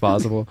healthy as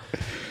possible,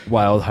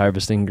 wild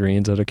harvesting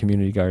greens out of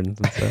community gardens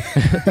and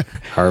stuff.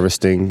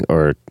 Harvesting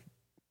or...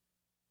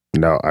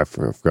 No, I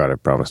forgot. I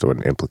promised I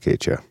wouldn't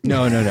implicate you.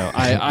 No.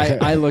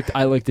 I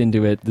looked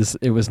into it.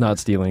 It was not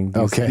stealing.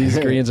 These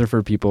greens are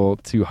for people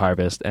to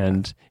harvest,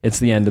 and it's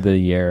the end of the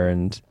year,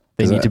 and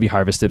they need to be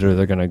harvested, or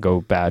they're going to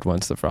go bad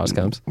once the frost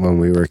comes. When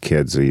we were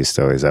kids, that used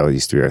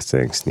to be our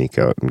thing: sneak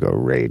out and go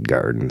raid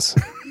gardens.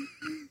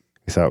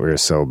 We thought we were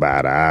so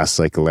badass,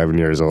 like 11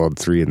 years old,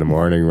 3 in the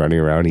morning, running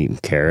around eating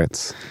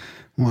carrots.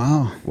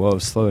 Wow. Whoa,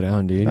 slow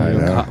down, dude.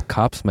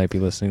 Cops might be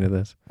listening to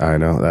this. I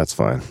know, that's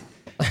fine.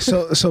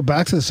 So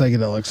back to the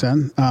psychedelics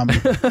then.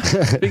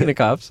 Speaking of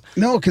cops.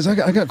 No, because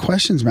I got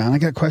questions, man. I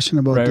got a question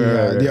about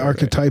the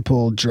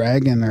archetypal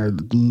dragon or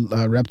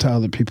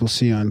reptile that people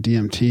see on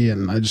DMT,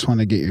 and I just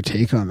want to get your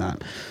take on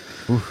that.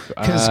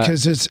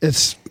 Because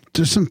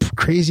there's some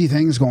crazy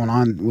things going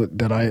on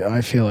that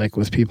I feel like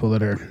with people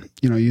that are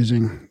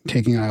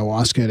taking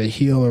ayahuasca to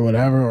heal or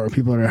whatever, or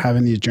people that are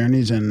having these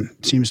journeys, and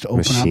seems to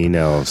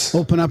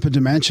open up a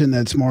dimension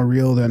that's more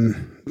real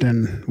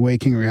than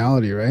waking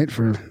reality, right?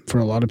 For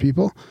a lot of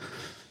people.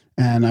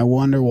 And I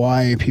wonder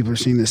why people are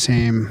seeing the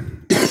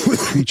same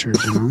creatures,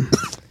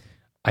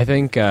 I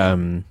think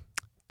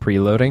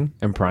preloading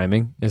and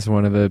priming is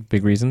one of the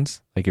big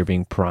reasons. Like you're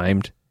being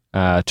primed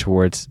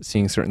towards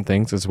seeing certain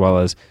things, as well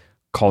as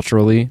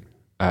culturally.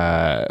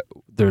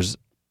 There's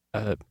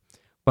a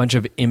bunch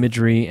of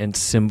imagery and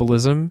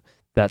symbolism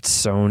that's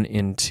sewn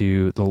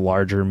into the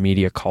larger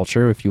media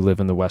culture if you live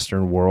in the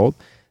Western world,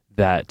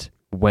 that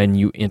when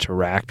you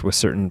interact with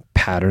certain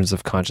patterns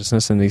of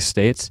consciousness in these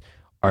states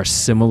are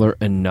similar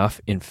enough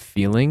in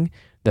feeling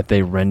that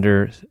they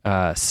render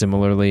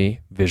similarly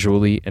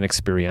visually and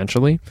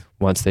experientially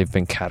once they've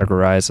been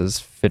categorized as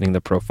fitting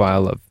the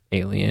profile of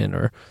alien,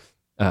 or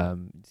to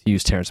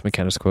use Terence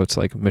McKenna's quotes,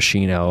 like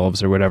machine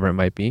elves or whatever it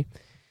might be.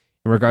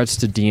 In regards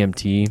to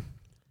DMT,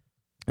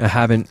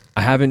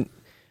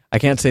 I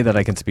can't say that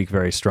I can speak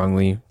very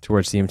strongly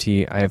towards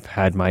DMT. I've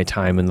had my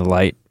time in the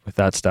light with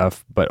that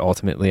stuff, but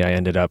ultimately I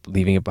ended up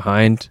leaving it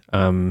behind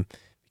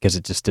because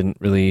it just didn't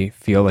really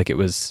feel like it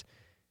was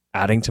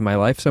adding to my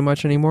life so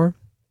much anymore.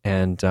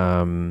 And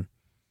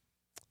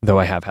though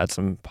I have had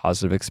some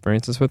positive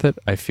experiences with it,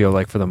 I feel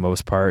like for the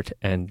most part,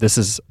 and this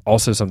is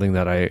also something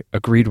that I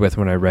agreed with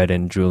when I read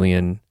in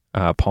Julian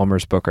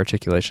Palmer's book,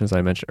 Articulations,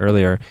 I mentioned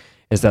earlier,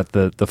 is that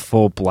the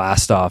full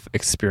blast-off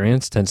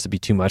experience tends to be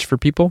too much for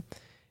people.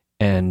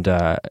 And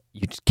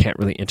you just can't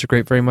really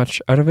integrate very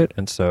much out of it.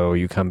 And so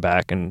you come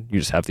back and you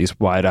just have these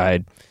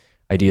wide-eyed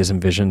ideas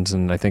and visions.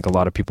 And I think a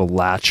lot of people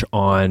latch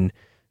on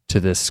to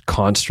this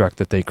construct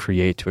that they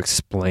create to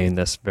explain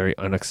this very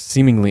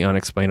seemingly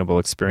unexplainable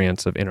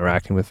experience of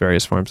interacting with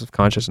various forms of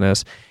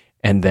consciousness,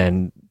 and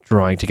then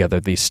drawing together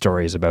these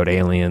stories about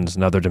aliens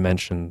and other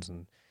dimensions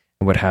and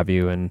what have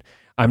you. And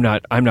I'm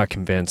not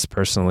convinced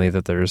personally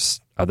that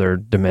there's other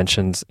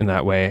dimensions in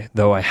that way,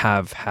 though I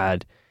have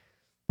had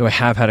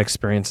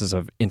experiences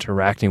of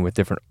interacting with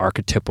different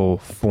archetypal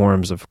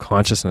forms of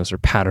consciousness or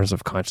patterns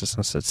of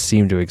consciousness that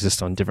seem to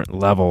exist on different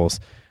levels.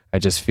 I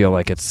just feel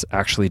like it's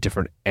actually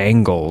different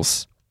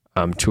angles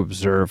to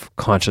observe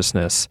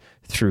consciousness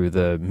through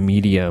the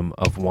medium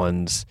of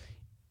one's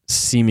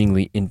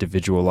seemingly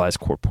individualized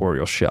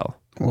corporeal shell.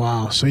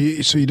 Wow. So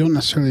you don't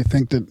necessarily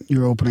think that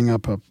you're opening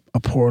up a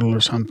portal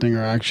or something,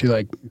 or actually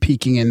like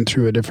peeking in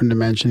through a different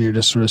dimension. You're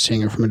just sort of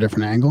seeing it from a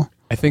different angle?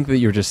 I think that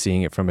you're just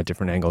seeing it from a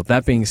different angle.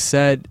 That being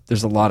said,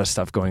 there's a lot of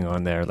stuff going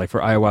on there. Like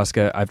for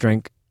ayahuasca, I've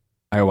drank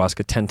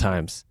ayahuasca 10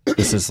 times.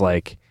 This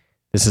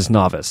is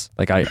novice.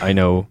 Like I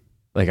know,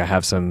 like I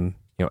have some,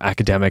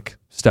 academic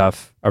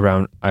stuff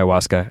around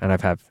ayahuasca, and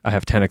I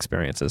have 10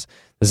 experiences.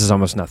 This is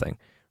almost nothing,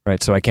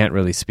 right? So I can't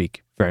really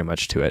speak very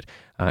much to it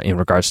in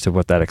regards to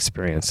what that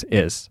experience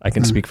is. I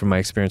can speak from my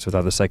experience with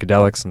other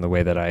psychedelics and the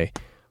way that I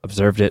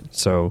observed it.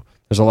 So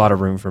there's a lot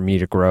of room for me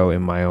to grow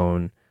in my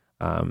own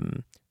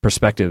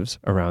perspectives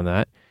around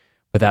that.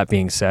 But that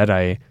being said,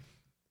 I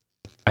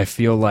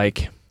feel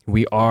like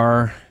we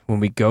are, when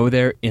we go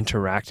there,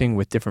 interacting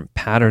with different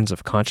patterns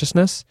of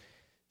consciousness,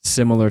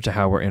 similar to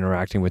how we're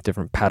interacting with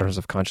different patterns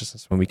of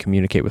consciousness when we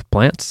communicate with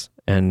plants,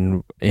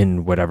 and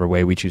in whatever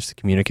way we choose to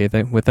communicate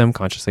with them,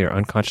 consciously or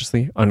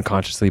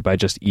unconsciously by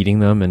just eating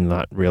them and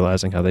not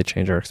realizing how they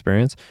change our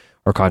experience,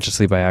 or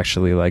consciously by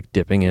actually like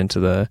dipping into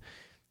the,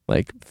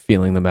 like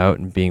feeling them out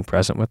and being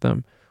present with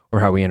them, or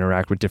how we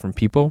interact with different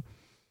people.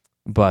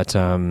 But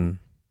I'm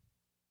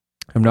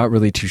not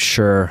really too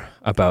sure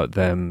about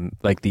them,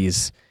 like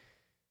these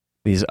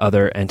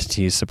other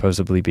entities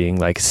supposedly being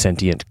like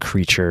sentient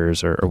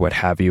creatures or what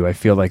have you. I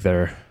feel like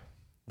they're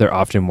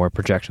often more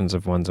projections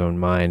of one's own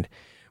mind.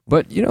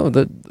 But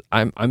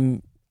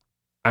I'm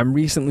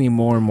recently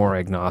more and more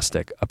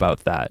agnostic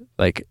about that,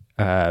 like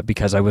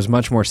because I was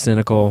much more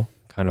cynical,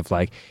 kind of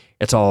like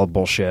it's all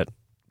bullshit.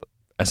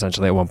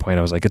 Essentially, at one point,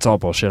 I was like, it's all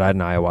bullshit. I had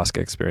an ayahuasca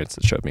experience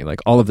that showed me, like,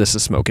 all of this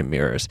is smoke and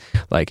mirrors.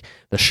 Like,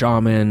 the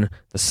shaman,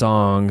 the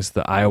songs,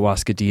 the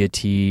ayahuasca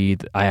deity.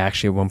 I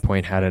actually, at one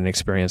point, had an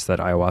experience that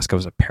ayahuasca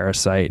was a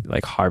parasite,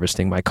 like,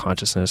 harvesting my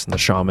consciousness, and the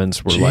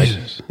shamans were, like,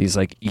 these,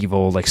 like,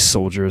 evil, like,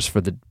 soldiers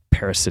for the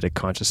parasitic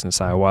consciousness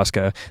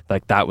ayahuasca.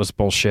 Like, that was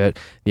bullshit.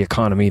 The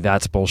economy,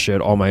 that's bullshit.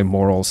 All my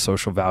morals,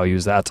 social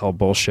values, that's all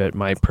bullshit.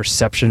 My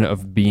perception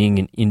of being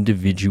an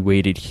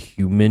individuated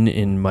human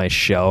in my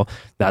shell,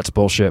 that's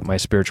bullshit. My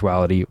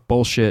spirituality,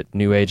 bullshit.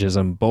 New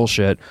Ageism,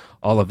 bullshit.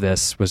 All of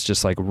this was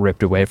just like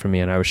ripped away from me,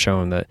 and I was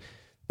shown that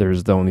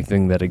there's the only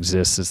thing that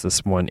exists is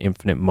this one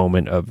infinite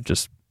moment of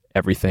just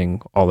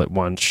everything all at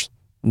once,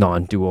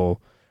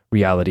 non-dual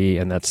reality,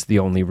 and that's the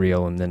only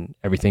real, and then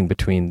everything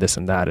between this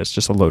and that is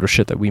just a load of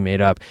shit that we made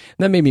up. And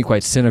that made me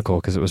quite cynical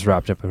because it was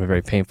wrapped up in a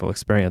very painful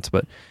experience.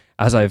 But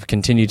as I've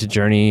continued to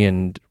journey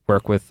and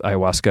work with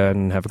ayahuasca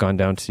and have gone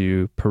down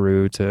to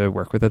Peru to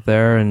work with it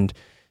there, and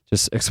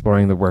just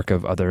exploring the work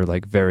of other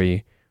like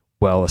very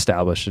well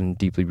established and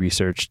deeply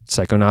researched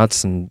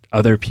psychonauts and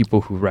other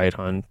people who write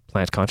on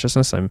plant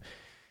consciousness, I'm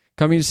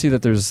coming to see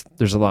that there's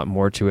a lot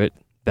more to it,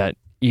 that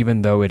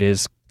even though it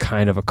is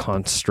kind of a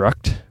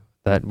construct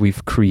that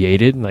we've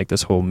created, like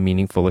this whole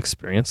meaningful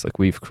experience, like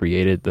we've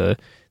created the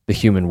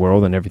human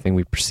world and everything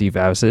we perceive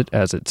as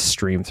it's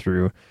streamed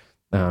through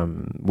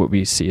what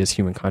we see as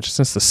human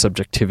consciousness, the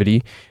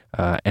subjectivity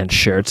and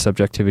shared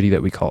subjectivity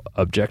that we call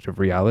objective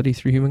reality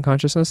through human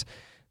consciousness.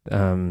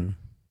 That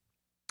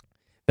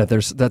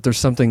there's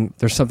something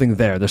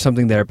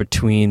there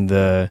between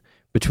the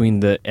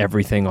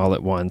everything all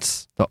at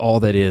once, the all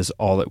that is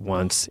all at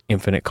once,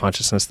 infinite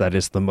consciousness that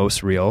is the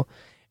most real,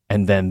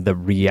 and then the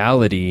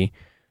reality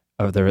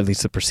of at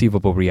least the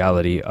perceivable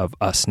reality of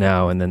us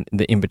now, and then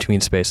the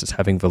in-between space is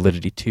having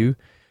validity too.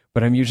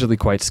 But I'm usually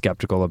quite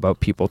skeptical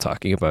about people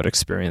talking about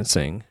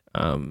experiencing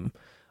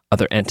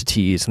other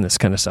entities and this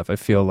kind of stuff. I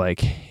feel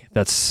like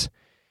that's,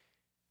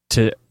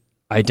 to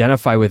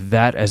identify with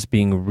that as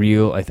being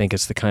real, I think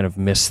it's to kind of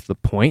miss the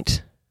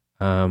point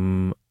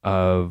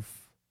of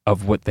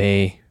what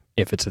they,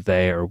 if it's a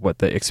they, or what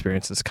the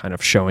experience is kind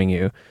of showing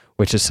you,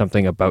 which is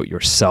something about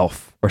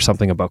yourself or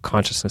something about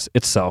consciousness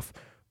itself,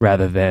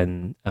 rather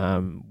than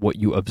what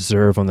you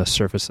observe on the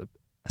surface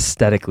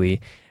aesthetically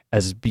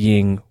as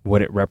being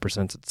what it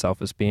represents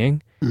itself as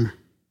being.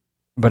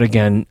 But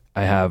again,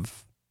 I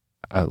have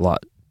a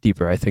lot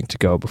deeper, I think, to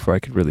go before I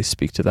could really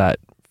speak to that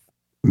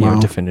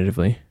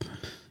definitively.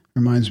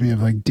 Reminds me of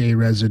like day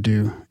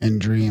residue in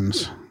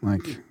dreams,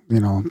 like,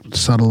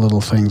 subtle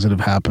little things that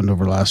have happened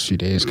over the last few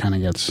days kind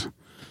of gets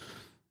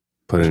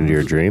put into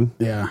your dream.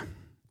 Yeah.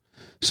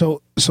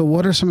 So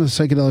what are some of the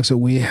psychedelics that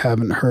we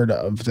haven't heard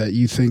of that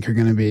you think are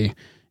going to be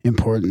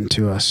important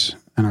to us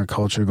and our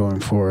culture going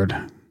forward?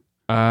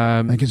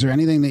 Like, is there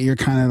anything that you're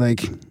kind of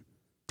like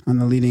on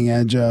the leading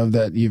edge of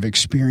that you've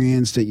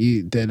experienced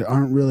that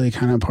aren't really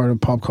kind of part of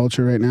pop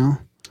culture right now?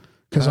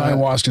 Because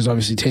ayahuasca's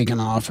obviously taken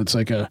off. It's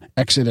like a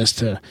exodus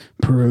to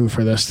Peru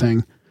for this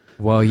thing.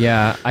 Well,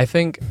 yeah, I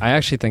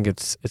actually think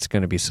it's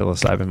going to be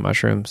psilocybin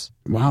mushrooms.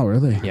 Wow,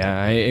 really?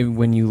 Yeah,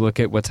 when you look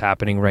at what's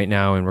happening right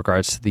now in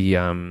regards to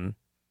the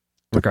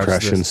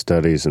depression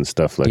studies and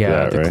stuff like that,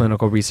 right? Yeah, the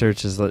clinical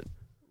research is that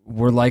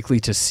we're likely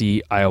to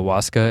see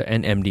ayahuasca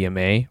and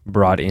MDMA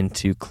brought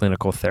into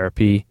clinical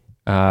therapy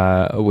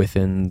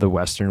within the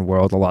Western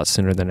world a lot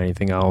sooner than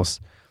anything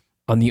else.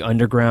 On the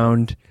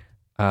underground,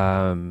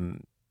 I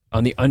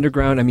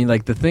mean,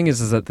 like the thing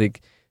is that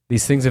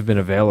these things have been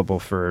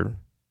available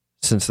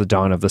since the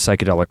dawn of the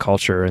psychedelic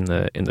culture in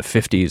the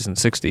 50s and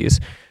 60s,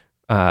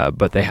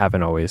 but they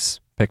haven't always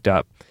picked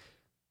up.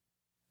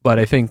 But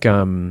I think,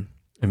 I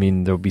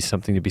mean, there'll be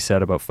something to be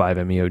said about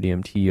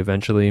 5-MeO-DMT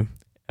eventually,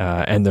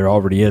 and there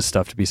already is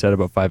stuff to be said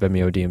about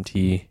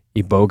 5-MeO-DMT,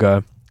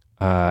 iboga,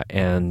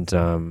 and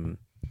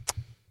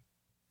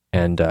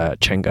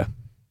chenga.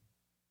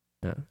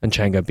 Yeah. And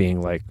chenga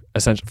being like,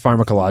 essentially,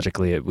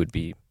 pharmacologically, it would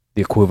be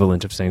the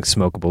equivalent of saying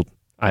smokable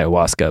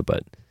ayahuasca,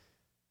 but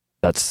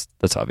that's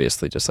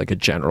obviously just like a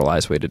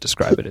generalized way to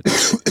describe it.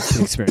 The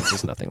experience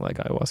is nothing like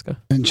ayahuasca.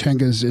 And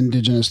Chenga's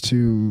indigenous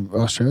to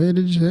Australia,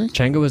 did you say?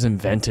 Chenga was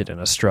invented in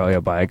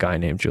Australia by a guy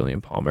named Julian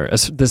Palmer.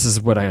 This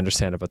is what I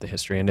understand about the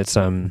history, and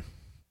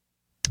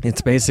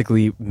it's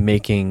basically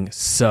making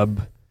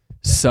sub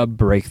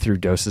breakthrough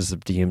doses of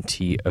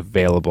DMT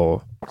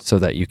available so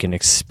that you can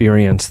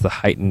experience the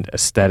heightened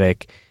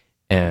aesthetic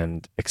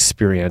and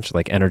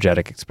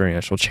energetic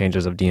experiential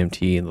changes of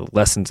DMT and the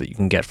lessons that you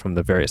can get from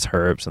the various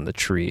herbs and the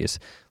trees,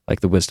 like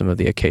the wisdom of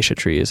the acacia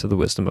trees or the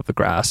wisdom of the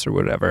grass or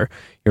whatever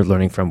you're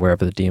learning from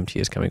wherever the DMT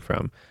is coming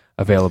from,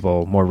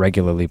 available more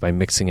regularly by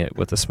mixing it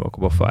with a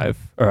smokable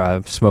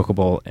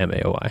smokable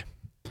MAOI.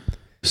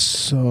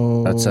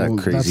 So that's that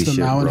crazy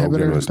shit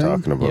Rogan was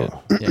talking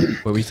about. Yeah.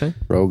 What were you saying?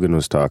 Rogan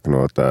was talking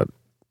about that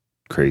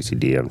crazy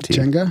DMT.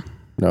 Chenga?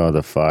 No,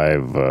 the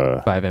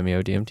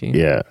 5-MeO-DMT.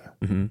 Yeah.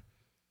 Mm-hmm.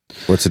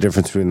 What's the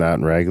difference between that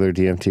and regular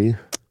DMT?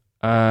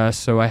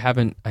 So I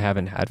haven't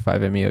had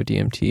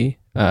 5-MeO-DMT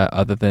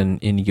other than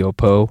in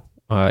Yopo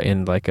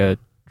in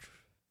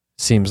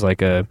seems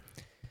like a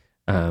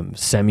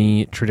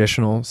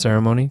semi-traditional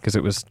ceremony, because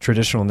it was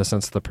traditional in the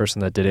sense that the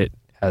person that did it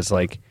has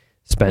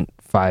spent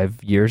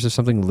 5 years or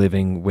something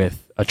living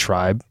with a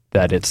tribe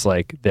that it's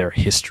like their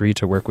history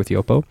to work with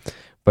Yopo,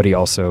 but he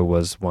also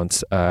was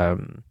once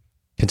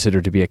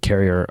considered to be a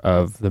carrier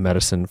of the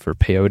medicine for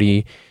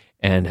peyote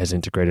and has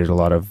integrated a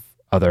lot of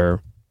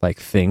other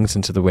things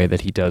into the way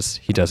that he does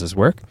his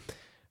work.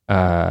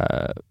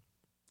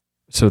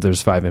 So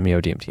there's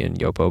 5-MeO-DMT in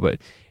Yopo, but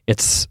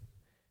it's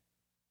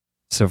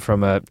so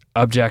from a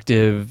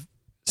objective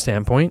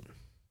standpoint,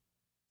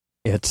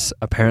 it's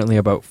apparently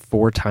about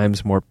 4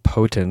 times more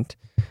potent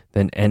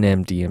than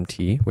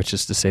NMDMT, which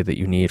is to say that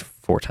you need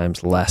 4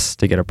 times less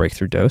to get a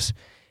breakthrough dose.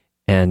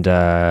 And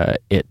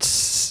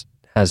it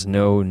has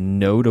no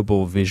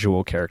notable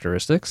visual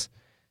characteristics.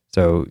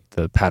 So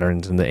the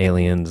patterns and the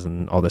aliens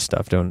and all this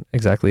stuff don't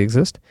exactly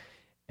exist.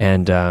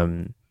 And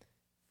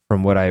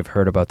from what I've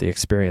heard about the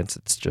experience,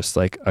 it's just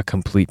like a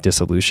complete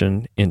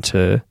dissolution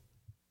into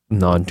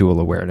non-dual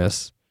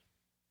awareness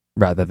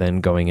rather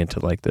than going into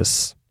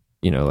this,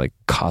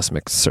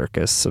 cosmic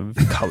circus of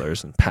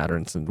colors and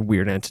patterns and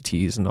weird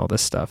entities and all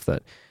this stuff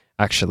that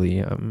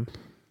actually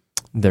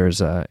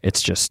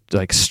it's just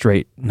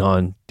straight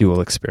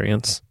non-dual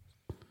experience.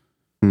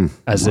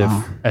 As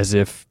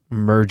if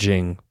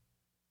merging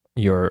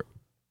your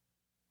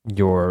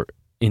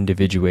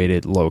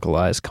individuated,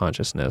 localized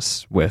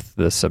consciousness with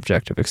the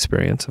subjective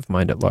experience of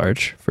mind at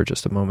large for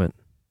just a moment.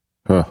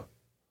 Huh.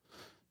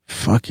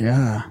 Fuck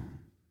yeah.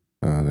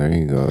 Oh, there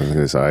you go.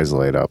 His eyes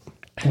light up.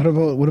 What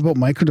about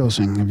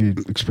microdosing? Have you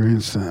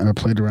experienced or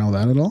played around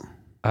with that at all?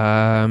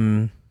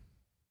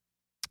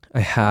 I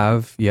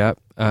have, yeah.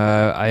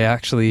 I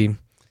actually,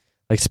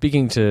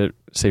 speaking to,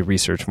 say,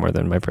 research more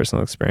than my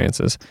personal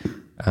experiences,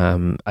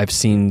 I've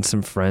seen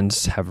some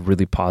friends have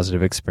really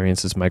positive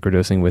experiences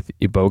microdosing with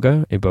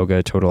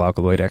iboga total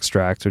alkaloid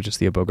extract, or just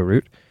the iboga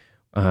root,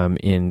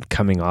 in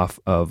coming off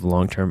of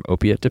long-term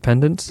opiate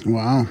dependence.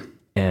 Wow.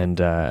 And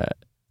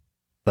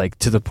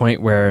to the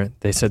point where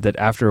they said that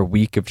after a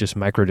week of just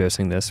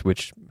microdosing this,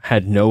 which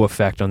had no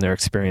effect on their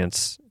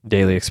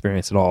daily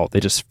experience at all, they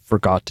just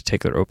forgot to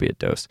take their opiate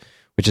dose,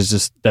 which is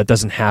just, that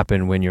doesn't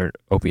happen when you're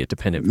opiate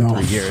dependent for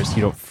 3 years.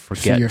 You don't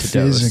forget you're to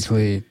dose.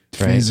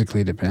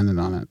 Physically dependent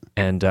on it.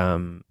 And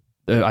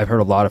I've heard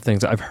a lot of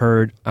things. I've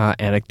heard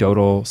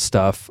anecdotal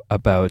stuff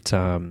about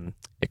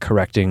it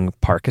correcting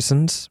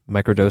Parkinson's,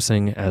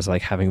 microdosing as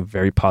having a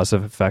very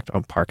positive effect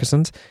on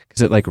Parkinson's,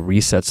 because it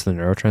resets the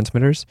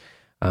neurotransmitters.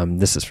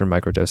 This is from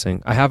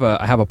microdosing. I have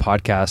a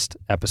podcast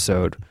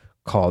episode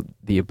called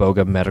The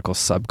Iboga Medical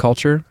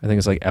Subculture. I think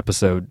it's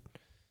episode,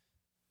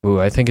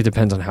 I think it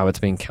depends on how it's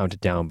being counted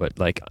down, but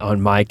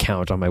on my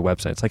count on my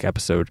website, it's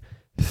episode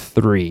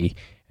 3,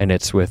 and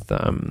it's with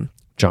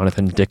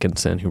Jonathan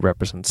Dickinson, who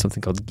represents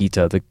something called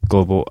GITA, the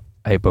Global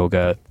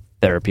Iboga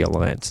Therapy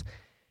Alliance.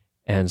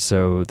 And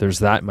so there's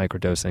that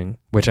microdosing,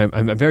 which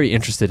I'm very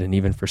interested in,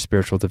 even for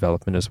spiritual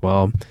development as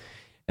well.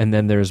 And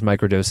then there's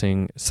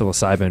microdosing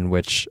psilocybin,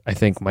 which I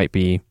think might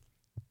be,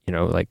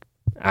 like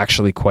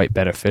actually quite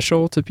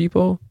beneficial to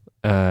people.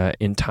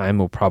 In time,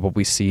 we'll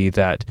probably see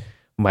that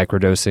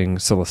microdosing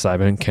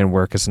psilocybin can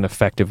work as an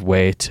effective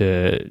way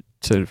to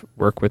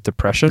work with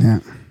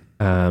depression.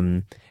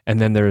 Yeah. And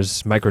then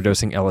there's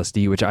microdosing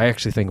LSD, which I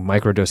actually think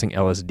microdosing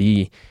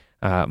LSD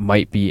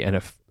might be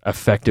an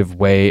effective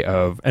way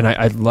of, and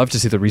I'd love to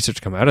see the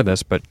research come out of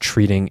this, but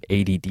treating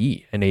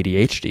ADD and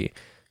ADHD,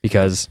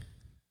 because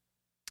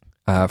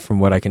from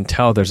what I can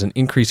tell, there's an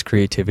increased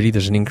creativity,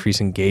 there's an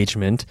increased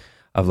engagement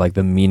of like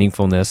the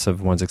meaningfulness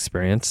of one's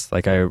experience.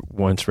 Like I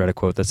once read a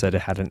quote that said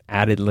it had an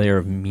added layer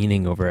of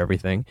meaning over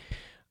everything.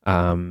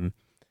 And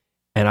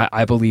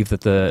I believe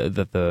that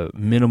the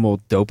minimal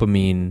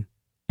dopamine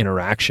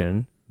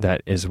interaction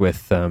that is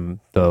with the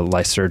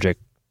lysergic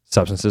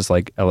substances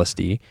like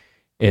LSD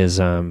is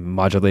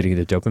modulating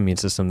the dopamine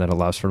system that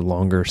allows for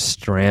longer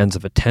strands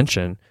of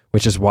attention,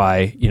 which is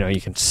why, you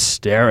can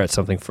stare at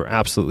something for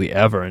absolutely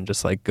ever and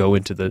just like go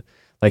into the,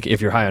 like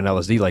if you're high on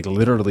LSD, like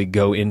literally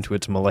go into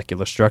its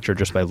molecular structure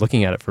just by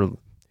looking at it for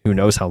who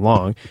knows how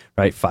long,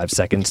 right? 5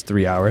 seconds,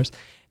 3 hours.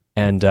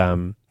 And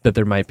that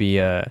there might be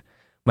a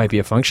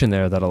function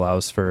there that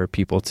allows for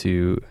people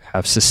to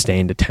have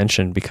sustained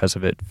attention because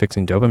of it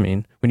fixing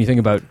dopamine. When you think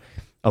about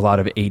a lot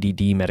of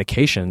ADD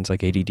medications,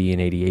 like ADD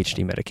and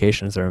ADHD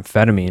medications, they're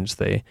amphetamines.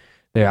 They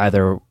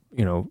either,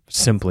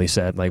 simply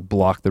said like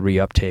block the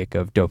reuptake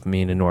of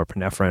dopamine and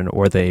norepinephrine,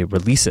 or they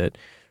release it,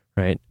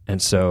 right?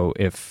 And so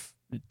if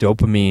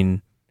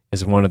dopamine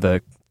is one of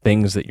the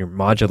things that you're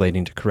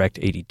modulating to correct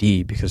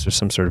ADD because there's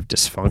some sort of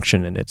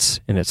dysfunction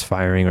in its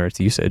firing or its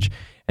usage,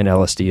 and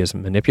LSD is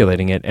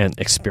manipulating it, and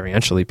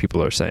experientially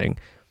people are saying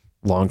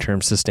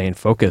long-term sustained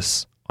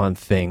focus on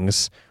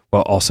things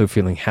while also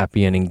feeling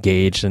happy and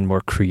engaged and more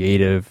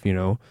creative.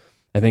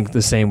 I think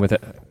the same with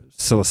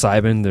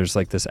psilocybin, there's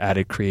like this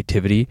added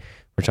creativity.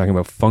 We're talking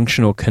about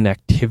functional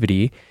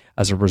connectivity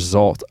as a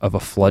result of a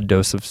flood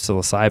dose of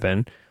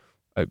psilocybin.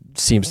 It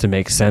seems to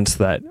make sense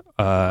that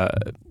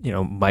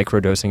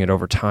microdosing it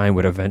over time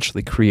would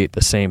eventually create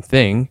the same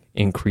thing,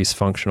 increase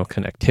functional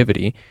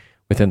connectivity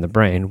within the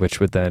brain, which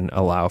would then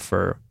allow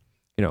for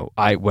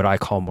what I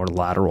call more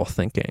lateral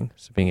thinking.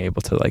 So being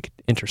able to like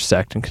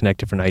intersect and connect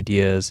different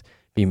ideas,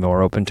 be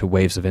more open to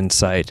waves of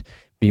insight,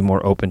 be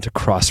more open to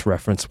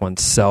cross-reference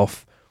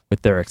oneself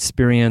with their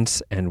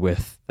experience and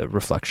with the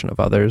reflection of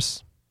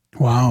others.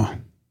 Wow.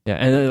 Yeah,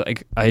 and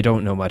like I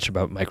don't know much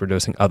about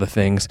microdosing other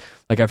things.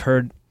 Like I've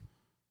heard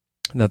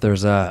that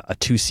there's a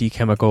 2C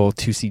chemical,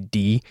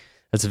 2CD,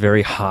 that's a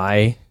very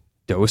high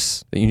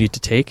dose that you need to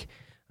take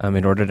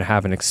in order to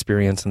have an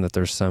experience, and that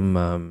there's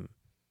some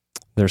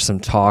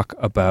talk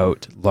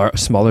about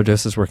smaller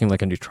doses working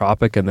like a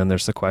nootropic, and then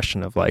there's the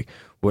question of like,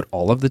 would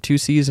all of the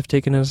 2Cs if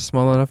taken in a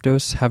small enough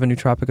dose have a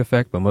nootropic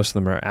effect? But most of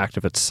them are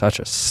active at such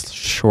a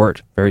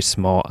short, very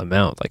small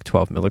amount, like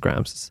 12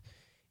 milligrams. It's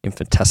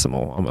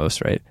infinitesimal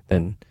almost, right?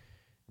 Then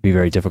it'd be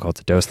very difficult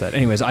to dose that.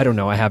 Anyways, I don't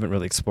know. I haven't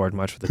really explored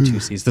much with the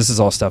 2Cs. This is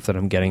all stuff that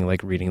I'm getting,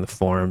 like reading the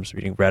forums,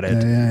 reading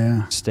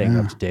Reddit, staying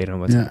up to date on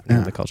what's happening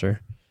in the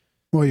culture.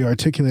 Well, you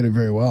articulate it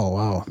very well.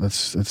 Wow,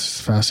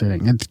 that's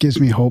fascinating. It gives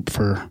me hope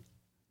for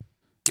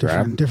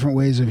different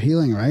ways of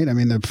healing, right? I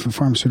mean, the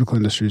pharmaceutical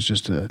industry is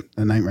just a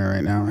nightmare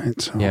right now,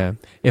 right? So yeah,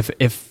 if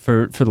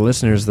for the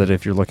listeners, that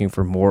if you're looking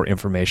for more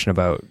information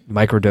about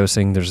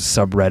microdosing, there's a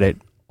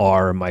subreddit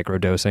r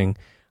microdosing,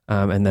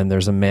 and then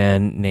there's a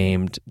man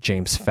named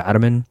James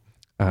Fadiman.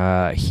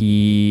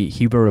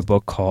 He wrote a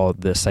book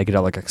called The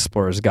Psychedelic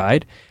Explorer's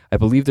Guide. I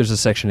believe there's a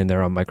section in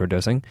there on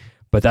microdosing,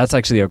 but that's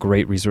actually a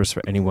great resource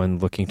for anyone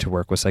looking to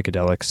work with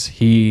psychedelics.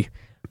 He,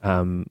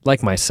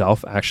 like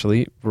myself,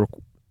 actually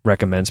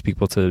recommends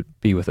people to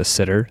be with a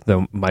sitter,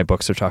 though my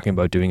books are talking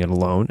about doing it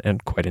alone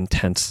and quite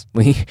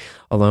intensely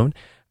alone.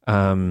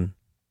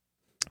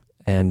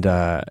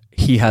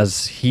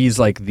 He's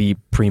like the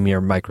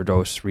premier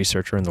microdose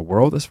researcher in the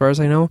world, as far as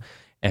I know.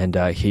 And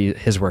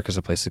his work is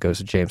a place to go.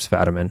 So James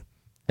Fadiman.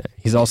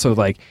 He's also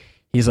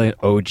he's like an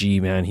OG,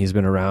 man. He's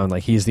been around.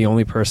 Like he's the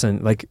only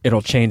person, like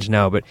it'll change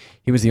now, but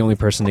he was the only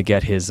person to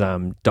get his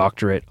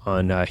doctorate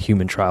on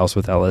human trials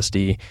with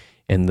LSD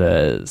in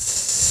the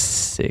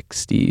late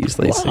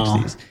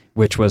 60s,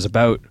 which was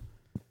about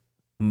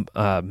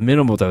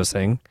minimal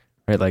dosing,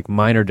 right? Like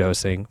minor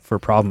dosing for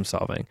problem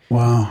solving.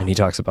 Wow. And he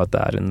talks about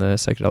that in the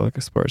Psychedelic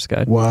Explorer's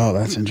Guide. Wow,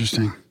 that's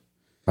interesting.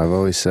 I've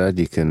always said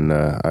you can,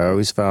 I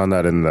always found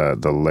that in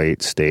the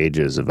late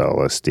stages of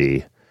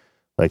LSD,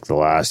 like the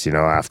last,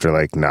 after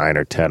like 9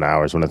 or 10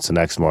 hours, when it's the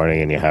next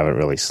morning and you haven't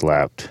really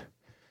slept,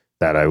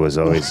 that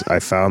I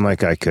found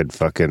like I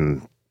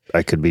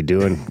could be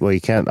doing, well,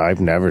 you can't, I've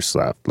never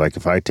slept. Like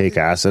if I take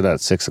acid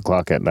at 6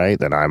 o'clock at night,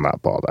 then I'm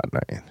up all that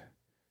night.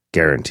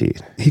 guaranteed.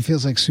 He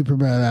feels like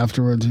Superman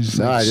afterwards. He's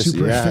like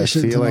super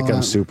efficient. I feel like and all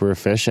I'm that. super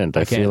efficient.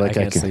 I feel like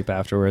I can't sleep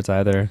afterwards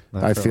either.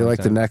 Not I for a feel long like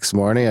the time. next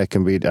morning I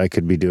could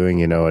be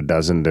doing, a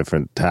dozen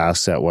different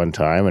tasks at one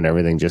time, and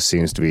everything just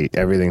seems to be,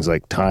 everything's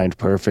like timed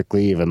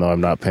perfectly, even though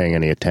I'm not paying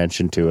any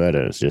attention to it.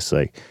 And it's just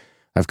like,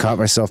 I've caught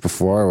myself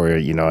before where,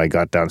 I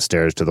got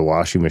downstairs to the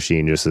washing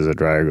machine just as the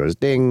dryer goes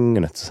ding,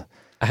 and it's...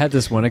 I had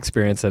this one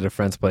experience at a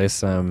friend's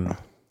place.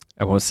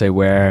 I won't say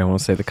where, I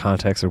won't say the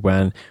context or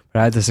when, but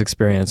I had this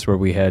experience where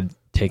we had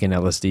taken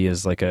LSD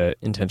as like a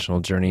intentional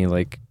journey,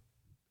 like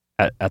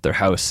at their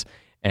house.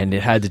 And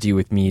it had to do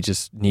with me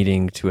just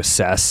needing to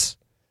assess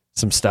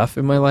some stuff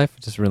in my life.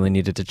 I just really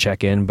needed to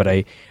check in, but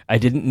I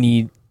didn't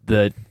need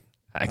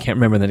I can't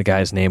remember the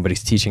guy's name, but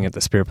he's teaching at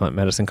the Spirit Plant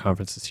Medicine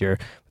Conference this year.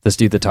 This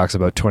dude that talks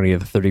about 20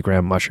 to 30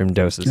 gram mushroom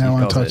doses. Yeah, I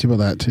want to talk to you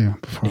about that too.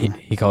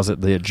 He calls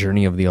it the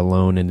journey of the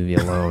alone into the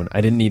alone.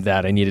 I didn't need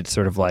that. I needed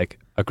sort of like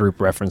a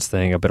group reference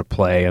thing, a bit of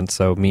play. And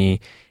so me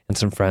and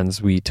some friends,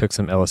 we took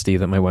some LSD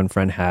that my one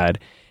friend had,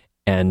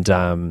 and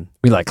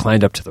we like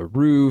climbed up to the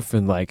roof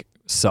and like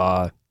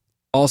saw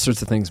all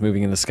sorts of things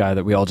moving in the sky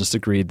that we all just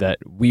agreed that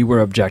we were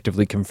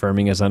objectively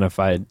confirming as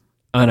unidentified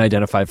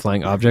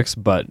flying objects,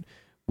 but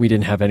we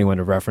didn't have anyone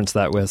to reference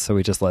that with, so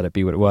we just let it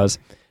be what it was.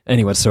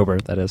 Anyone sober,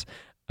 that is.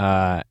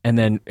 And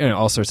then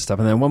all sorts of stuff.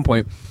 And then at one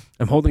point,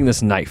 I'm holding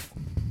this knife,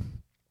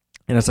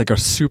 and it's like a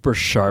super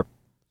sharp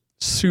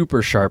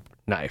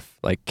knife,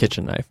 like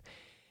kitchen knife.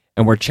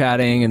 And we're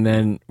chatting, and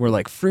then we're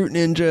like, Fruit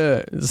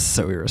Ninja. This is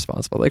so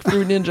irresponsible. Like,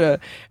 Fruit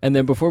Ninja. And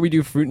then before we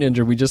do Fruit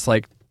Ninja, we just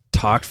like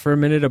talked for a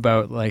minute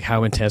about like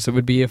how intense it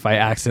would be if I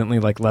accidentally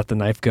like let the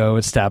knife go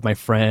and stab my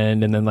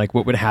friend, and then like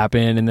what would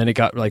happen. And then it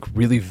got like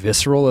really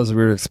visceral as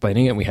we were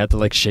explaining it, and we had to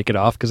like shake it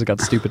off because it got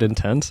stupid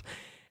intense.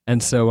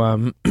 And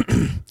so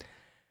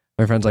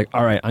my friend's like,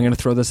 all right, I'm gonna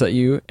throw this at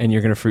you and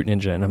you're gonna Fruit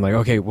Ninja. And I'm like,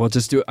 okay, well,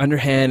 just do it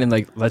underhand and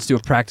like let's do a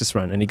practice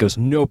run. And he goes,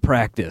 no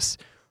practice,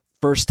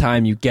 first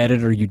time you get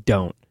it or you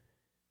don't.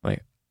 I'm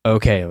like,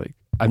 okay, like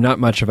I'm not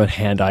much of a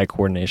hand-eye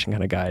coordination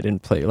kind of guy. I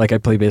didn't play, like I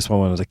played baseball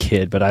when I was a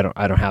kid, but I don't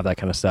have that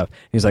kind of stuff.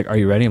 He's like, are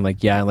you ready? I'm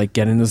like, yeah, I like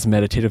get in this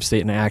meditative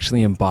state and I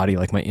actually embody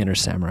like my inner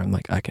samurai. I'm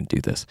like, I can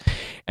do this.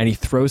 And he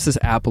throws this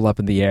apple up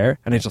in the air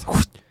and I just,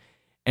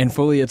 and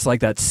fully it's like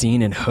that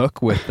scene in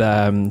Hook with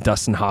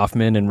Dustin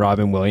Hoffman and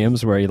Robin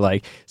Williams where he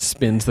like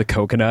spins the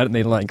coconut and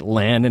they like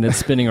land and it's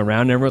spinning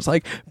around and everyone's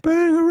like,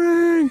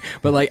 bang-a-ring.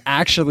 But like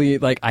actually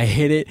like I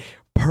hit it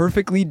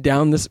perfectly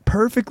down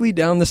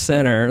the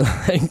center,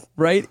 like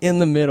right in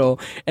the middle,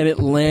 and it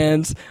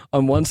lands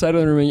on one side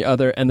of the room and the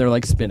other, and they're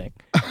like spinning,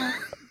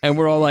 and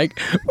we're all like,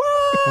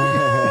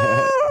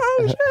 "Whoa,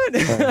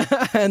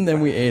 shit!" And then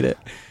we ate it.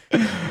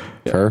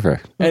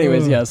 Perfect.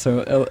 Anyways, yeah.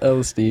 So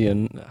LSD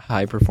and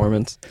high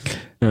performance.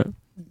 Yeah.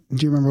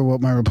 Do you remember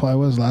what my reply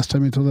was last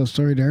time you told that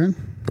story, Darren?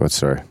 What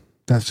story?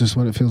 That's just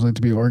what it feels like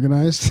to be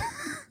organized.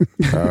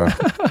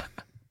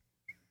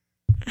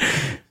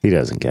 He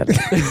doesn't get it.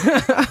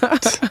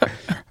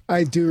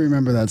 I do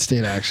remember that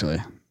state, actually.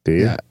 Do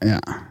you? Yeah.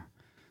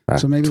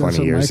 So maybe that's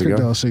what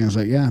microdosing is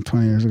like. Yeah,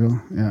 20 years ago.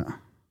 Yeah.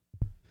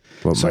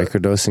 What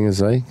microdosing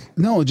is like?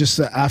 No, just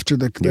after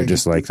the... You're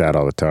just like that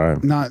all the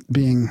time. Not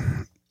being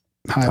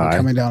high, but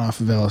coming down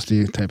off of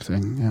LSD type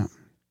thing. Yeah.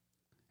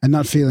 And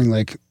not feeling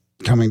like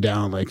coming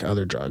down like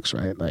other drugs,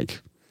 right?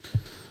 Like,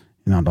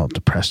 you're not all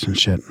depressed and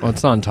shit. Well,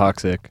 it's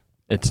non-toxic.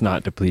 It's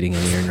not depleting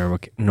any of your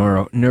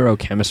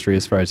neurochemistry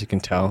as far as you can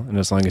tell. And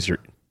as long as you're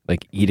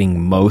like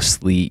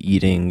mostly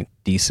eating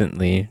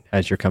decently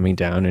as you're coming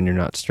down and you're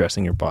not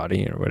stressing your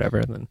body or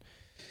whatever, then.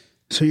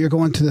 So you're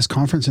going to this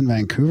conference in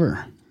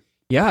Vancouver?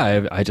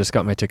 Yeah, I just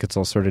got my tickets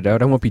all sorted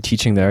out. I won't be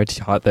teaching there. I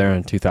taught there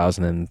in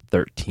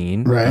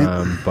 2013.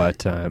 Right.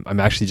 But I'm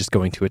actually just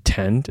going to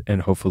attend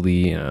and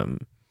hopefully...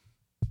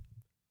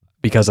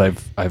 because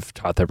I've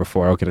taught there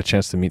before, I'll get a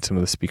chance to meet some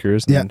of the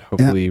speakers and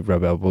hopefully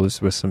rub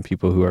elbows with some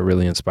people who are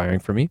really inspiring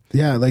for me.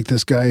 Yeah, like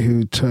this guy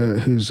who's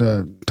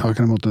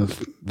talking about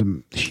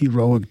the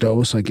heroic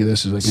dose. Like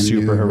this is like a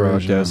super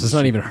heroic dose. It's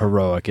not even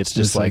heroic. It's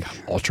just like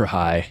ultra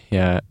high.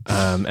 Yeah.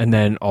 And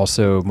then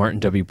also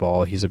Martin W.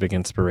 Ball. He's a big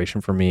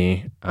inspiration for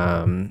me.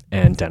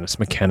 And Dennis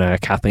McKenna,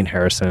 Kathleen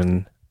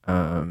Harrison.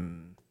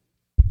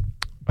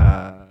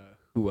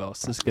 Who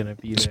else is going to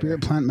be there?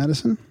 Spirit Plant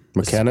Medicine.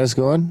 McKenna's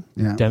going?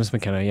 Yeah. Dennis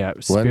McKenna, yeah.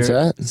 When's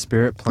that?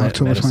 Spirit Plant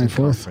October Medicine 24th.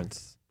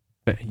 Conference.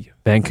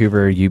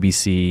 Vancouver,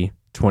 UBC,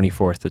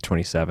 24th to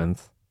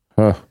 27th.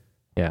 Huh.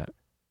 Yeah.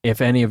 If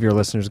any of your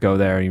listeners go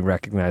there and you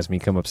recognize me,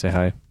 come up, say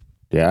hi.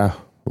 Yeah.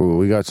 Well,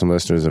 we got some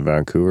listeners in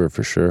Vancouver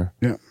for sure.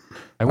 Yeah.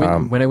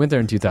 When I went there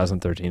in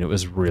 2013, it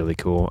was really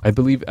cool. I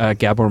believe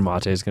Gabor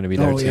Mate is going to be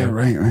there too. Oh, yeah,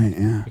 right,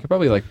 yeah. I could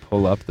probably like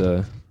pull up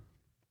the...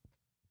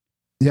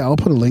 Yeah, I'll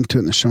put a link to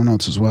it in the show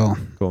notes as well.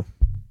 Cool.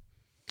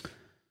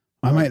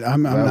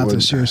 I'm not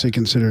to seriously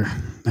consider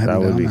heading that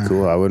would down be there.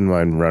 cool. I wouldn't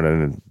mind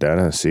running to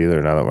Dennis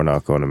either now that we're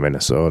not going to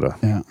Minnesota.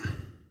 Yeah.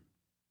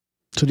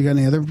 So do you got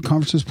any other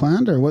conferences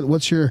planned, or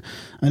what's your...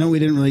 I know we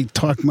didn't really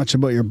talk much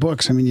about your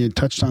books. I mean, you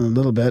touched on it a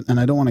little bit, and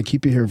I don't want to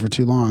keep you here for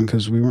too long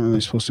because we weren't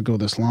really supposed to go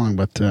this long,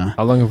 but...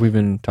 How long have we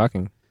been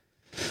talking?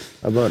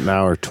 About an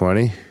hour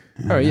 20.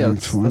 Oh yeah,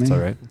 that's all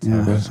right.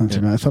 Yeah, that's not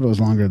too bad. I thought it was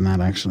longer than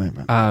that actually.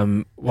 But.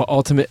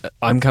 Well,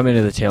 I'm coming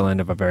to the tail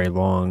end of a very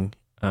long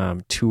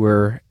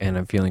tour, and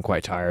I'm feeling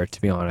quite tired,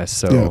 to be honest.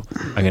 So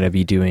I'm going to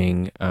be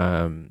doing.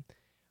 I'm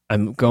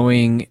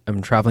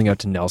traveling out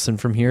to Nelson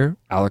from here.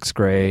 Alex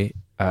Gray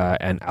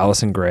and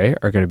Allison Gray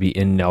are going to be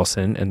in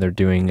Nelson, and they're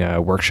doing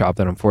a workshop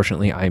that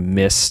unfortunately I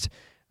missed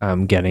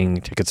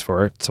getting tickets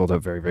for. It sold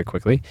out very, very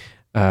quickly.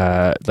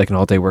 Like an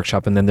all-day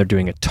workshop, and then they're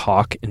doing a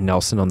talk in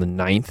Nelson on the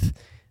 9th.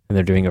 And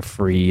they're doing a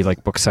free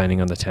like book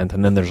signing on the 10th.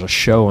 And then there's a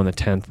show on the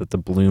 10th at the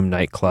Bloom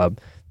nightclub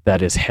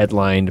that is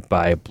headlined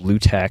by Blue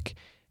Tech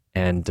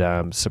and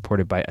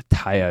supported by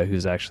Ataya,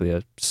 who's actually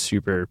a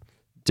super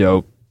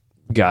dope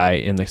guy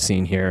in the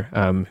scene here,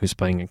 who's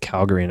playing in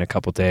Calgary in a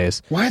couple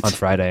days. What? On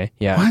Friday.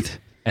 Yeah. What?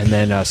 And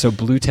then so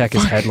Blue Tech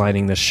is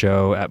headlining the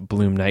show at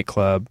Bloom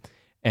nightclub,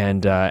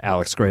 and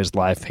Alex Gray is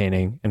live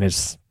painting, and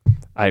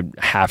I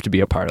have to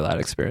be a part of that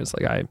experience.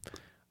 Like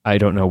I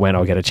don't know when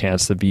I'll get a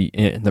chance to be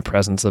in the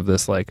presence of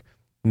this like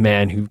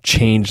man who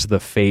changed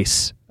the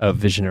face of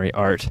visionary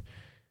art.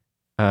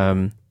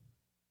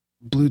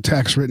 Blue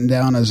text written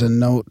down as a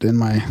note in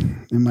my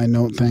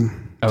note thing.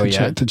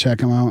 To check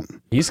him out.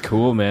 He's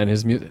cool, man.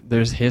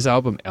 His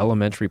album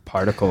Elementary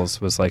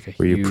Particles was like a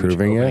huge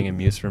opening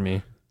muse for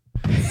me.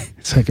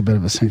 It's like a bit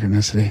of a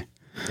synchronicity.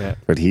 Yeah,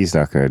 but he's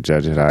not going to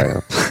judge it.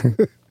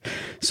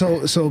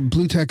 So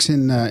Blue Tech's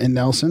in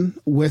Nelson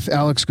with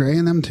Alex Gray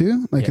and them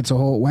too. Like it's a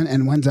whole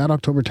when's that?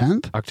 October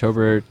 10th.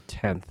 October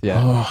 10th.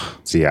 Yeah. Oh.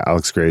 So yeah,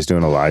 Alex Gray's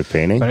doing a live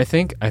painting. But I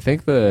think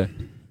the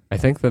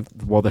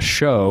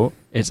show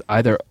is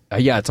either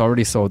it's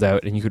already sold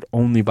out and you could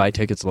only buy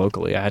tickets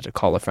locally. I had to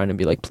call a friend and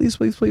be like, please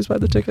buy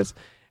the tickets.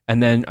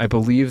 And then I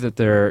believe that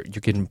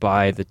you can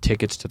buy the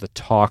tickets to the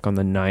talk on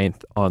the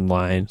 9th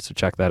online. So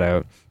check that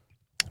out.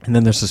 And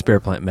then there's the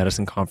Spirit Plant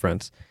Medicine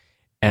Conference,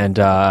 and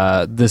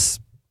this.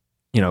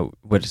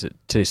 What is it?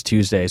 Today's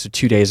Tuesday. So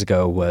 2 days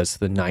ago was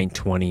the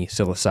 9/20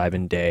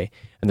 Psilocybin Day,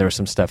 and there was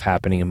some stuff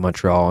happening in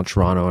Montreal and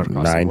Toronto and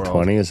across the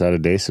world. 9/20, is that a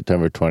day?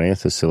 September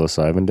 20th is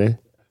Psilocybin Day?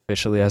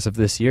 Officially, as of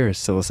this year, is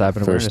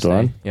Psilocybin First Awareness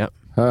one? Day. Yep.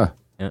 Huh.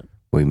 Yeah.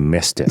 We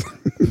missed it.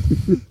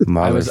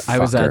 I was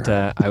at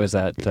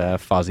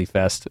Fozzy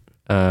Fest.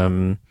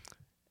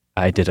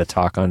 I did a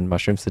talk on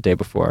mushrooms the day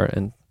before,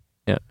 and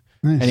yeah.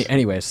 Nice.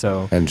 Anyway,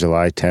 so. And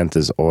July 10th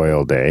is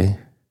Oil Day.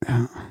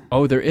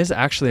 Oh, there is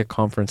actually a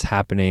conference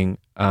happening.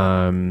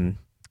 I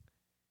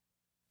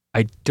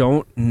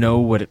don't know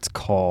what it's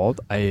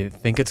called. I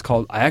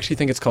actually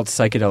think it's called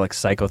Psychedelic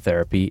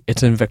Psychotherapy.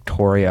 It's in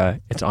Victoria.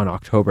 It's on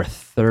October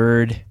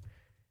 3rd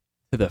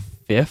to the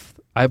 5th,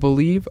 I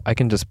believe. I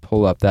can just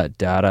pull up that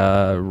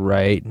data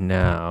right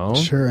now.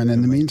 Sure. And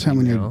in the meantime,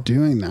 when you're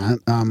doing that,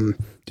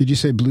 did you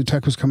say Blue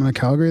Tech was coming to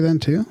Calgary then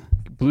too?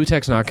 Blue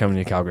Tech's not coming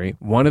to Calgary.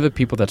 One of the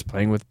people that's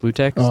playing with Blue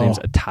Tech, his name's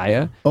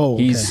Ataya. Oh,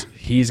 okay.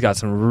 He's got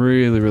some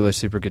really, really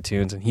super good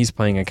tunes, and he's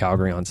playing in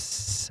Calgary on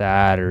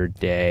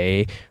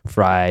Friday.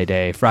 Yeah,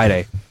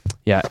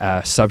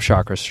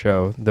 Subchakra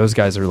show. Those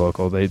guys are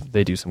local.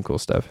 They do some cool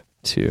stuff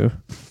too.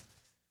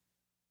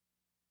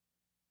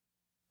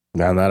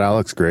 Man, that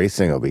Alex Gray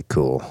thing will be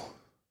cool.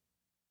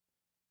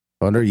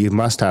 Wonder, you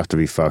must have to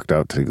be fucked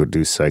up to go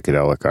do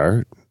psychedelic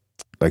art.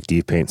 Like, do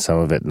you paint some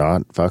of it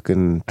not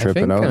fucking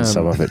tripping out and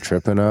some of it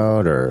tripping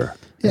out, or?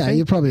 Yeah,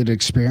 you probably had to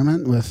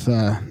experiment with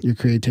your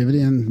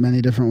creativity in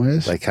many different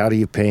ways. Like, how do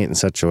you paint in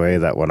such a way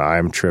that when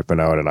I'm tripping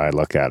out and I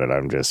look at it,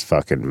 I'm just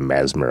fucking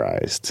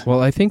mesmerized?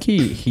 Well, I think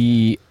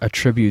he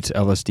attributes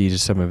LSD to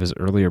some of his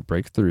earlier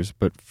breakthroughs,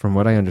 but from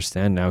what I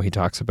understand now, he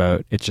talks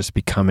about it just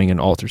becoming an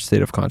altered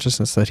state of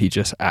consciousness that he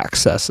just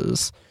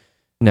accesses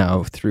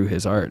now through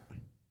his art.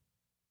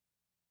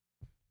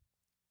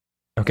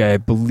 Okay, I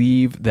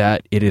believe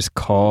that it is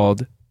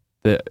called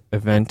the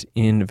event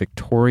in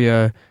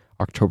Victoria,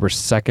 October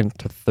 2nd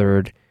to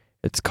 3rd.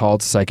 It's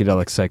called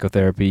Psychedelic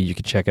Psychotherapy. You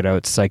can check it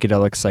out,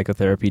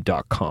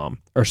 psychedelicpsychotherapy.com.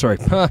 Or sorry,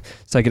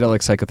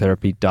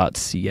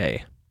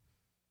 psychedelicpsychotherapy.ca.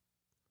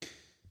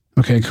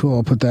 Okay, cool.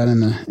 I'll put that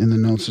in the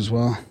notes as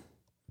well.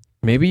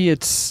 Maybe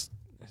is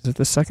it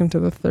the 2nd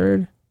to the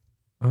 3rd?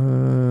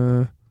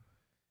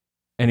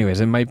 Anyways,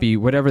 it might be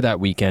whatever that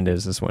weekend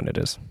is when it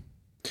is.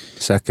 Or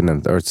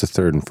it's the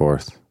 3rd and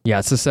 4th. Yeah,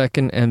 it's the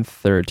 2nd and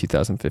 3rd,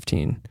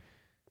 2015.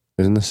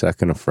 Isn't the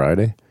 2nd a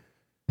Friday?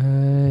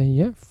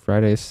 Yeah,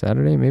 Friday,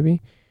 Saturday,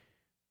 maybe.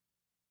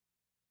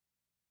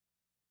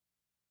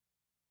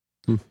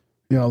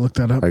 Yeah, I'll look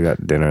that up. I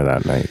got dinner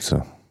that night,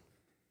 so.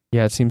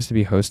 Yeah, it seems to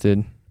be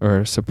hosted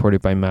or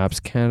supported by Maps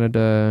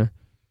Canada,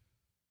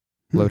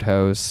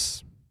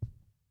 Floathouse.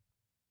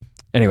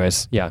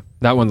 Anyways, yeah,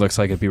 that one looks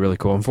like it'd be really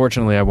cool.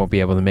 Unfortunately, I won't be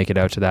able to make it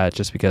out to that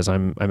just because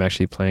I'm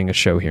actually playing a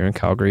show here in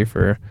Calgary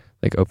for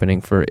like opening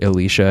for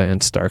Alicia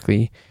and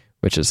Starkly,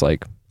 which is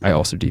like I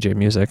also DJ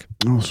music.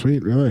 Oh,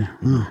 sweet, really?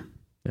 Oh.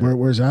 Yeah.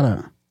 Where's that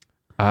at?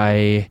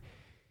 I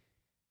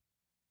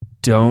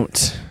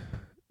don't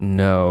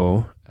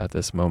know at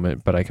this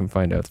moment, but I can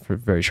find out for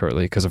very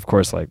shortly. Because of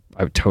course, like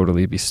I would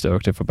totally be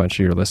stoked if a bunch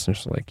of your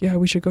listeners were like, "Yeah,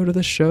 we should go to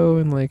this show,"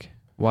 and like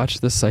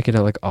watch the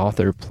psychedelic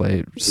author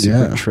play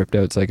super tripped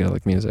out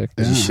psychedelic music.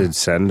 You should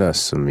send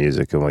us some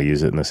music and we'll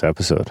use it in this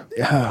episode.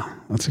 Yeah,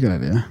 that's a good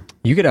idea.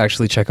 You could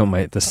actually check out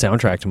the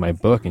soundtrack to my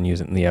book and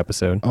use it in the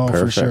episode. Oh,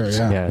 Perfect. for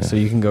sure, Yeah, so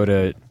you can go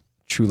to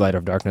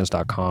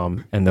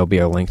truelightofdarkness.com and there'll be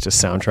a link to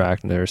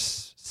soundtrack, and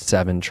there's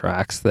 7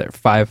 tracks there.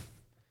 5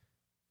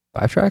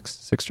 tracks?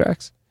 6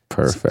 tracks?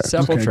 Perfect.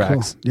 Several Okay,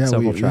 tracks. cool. Yeah,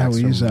 Several tracks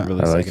we use from that.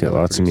 really I like it. psychedelic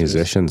Lots of producers.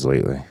 musicians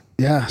lately.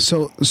 Yeah.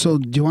 So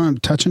do you want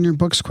to touch on your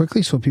books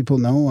quickly so people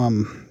know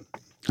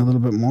a little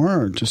bit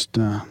more, or just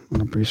a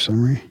little brief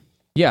summary?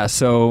 Yeah,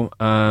 so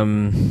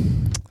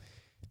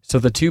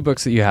the 2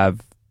 books that you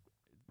have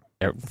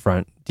out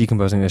front,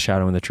 Decomposing the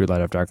Shadow and The True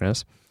Light of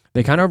Darkness,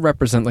 they kind of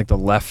represent like the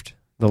left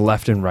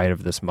and right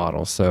of this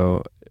model.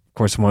 So, of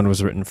course, one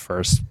was written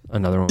first,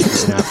 another one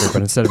was written after,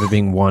 but instead of it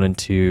being 1 and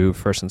 2,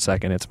 first and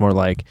second, it's more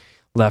like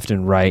left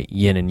and right,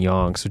 yin and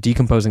yang. So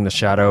Decomposing the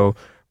Shadow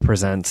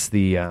presents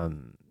the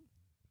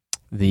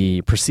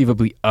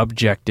perceivably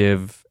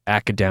objective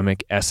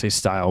academic essay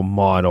style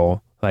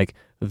model, like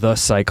the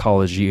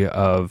psychology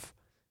of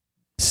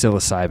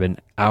psilocybin,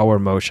 our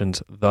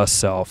emotions, the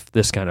self,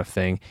 this kind of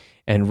thing,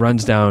 and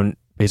runs down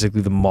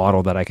basically the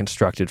model that I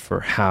constructed for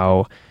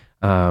how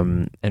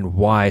and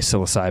why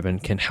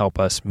psilocybin can help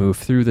us move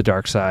through the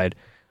dark side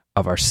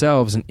of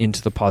ourselves and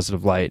into the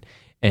positive light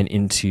and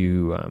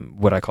into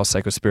what I call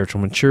psychospiritual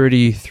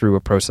maturity through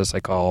a process I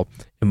call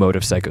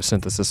emotive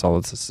psychosynthesis. All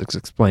of this is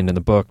explained in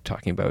the book,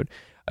 talking about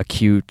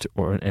acute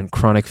and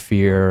chronic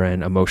fear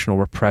and emotional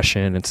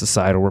repression and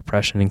societal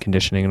repression and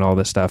conditioning and all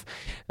this stuff,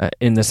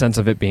 in the sense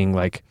of it being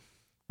like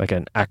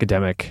an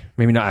academic,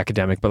 maybe not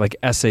academic, but like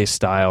essay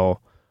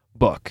style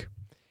book.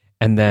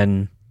 And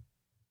then,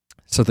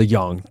 so the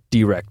yang,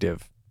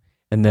 directive,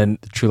 and then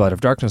the True Light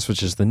of Darkness,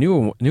 which is the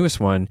newest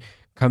one,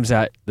 comes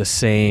at the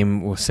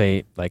same, we'll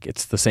say like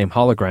it's the same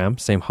hologram,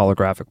 same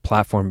holographic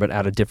platform, but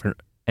at a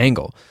different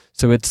angle.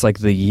 So it's like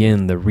the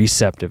yin, the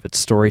receptive, it's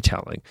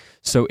storytelling.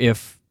 So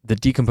if the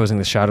Decomposing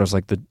the Shadow is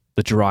like the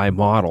dry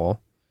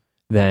model,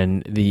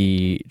 then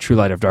the True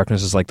Light of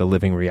Darkness is like the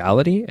living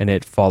reality, and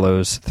it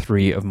follows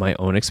 3 of my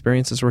own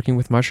experiences working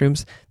with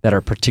mushrooms that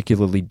are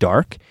particularly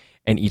dark,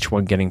 and each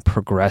one getting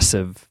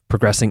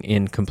progressing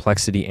in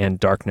complexity and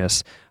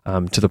darkness,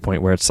 to the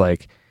point where it's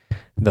like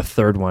the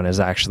 3rd one is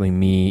actually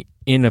me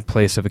in a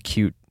place of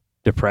acute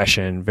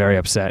depression, very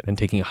upset, and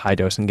taking a high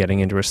dose and getting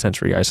into a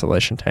sensory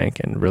isolation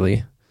tank and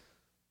really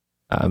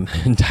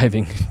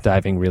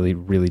diving really,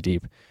 really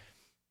deep.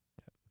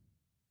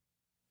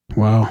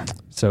 Wow.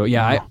 So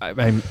yeah, I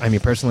mean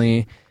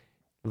personally,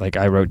 like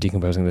I wrote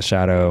Decomposing the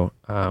Shadow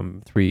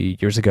 3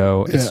 years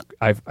ago.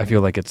 I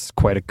feel like it's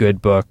quite a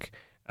good book,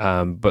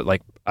 but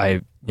like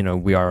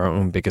we are our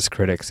own biggest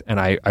critics, and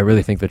I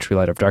really think the True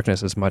Light of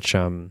Darkness is much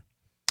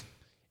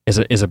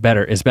is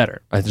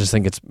better. I just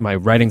think it's my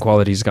writing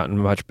quality has gotten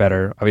much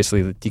better.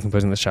 Obviously, the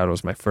Decomposing the Shadow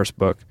was my first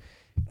book,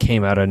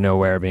 came out of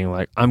nowhere, being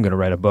like I'm going to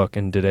write a book,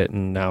 and did it,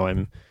 and now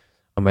I'm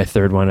on my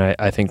 3rd one.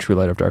 I think True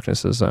Light of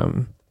Darkness is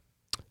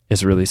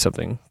really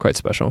something quite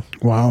special.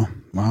 Wow.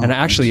 And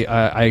actually,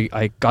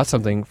 I got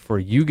something for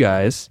you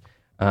guys.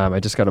 I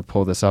just got to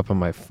pull this up on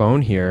my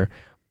phone here,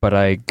 but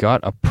I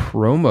got a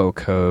promo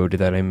code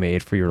that I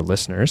made for your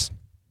listeners.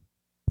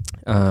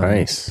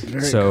 Nice.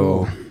 Very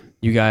so cool.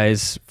 you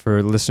guys,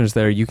 for listeners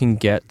there, you can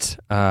get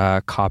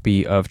a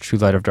copy of True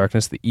Light of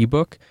Darkness, the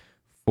ebook,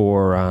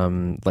 for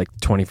like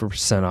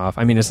 20% off.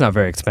 I mean, it's not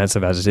very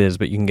expensive as it is,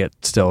 but you can get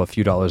still a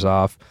few dollars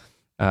off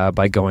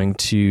by going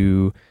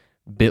to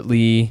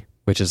bit.ly,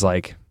 which is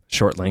like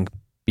short link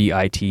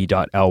bit.ly/T,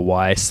 L,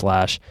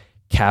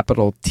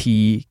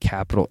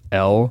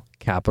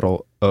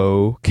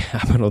 O,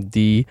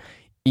 D,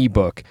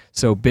 ebook.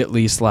 So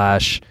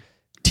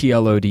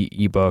bit.ly/TLOD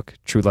ebook,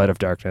 True Light of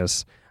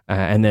Darkness,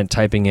 and then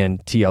typing in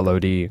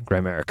TLOD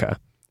Grimerica,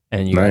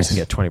 and you guys can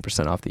get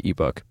 20% off the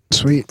ebook.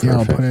 Sweet. Perfect. Yeah,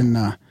 I'll put in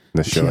The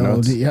show TLOD.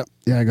 notes. Yep.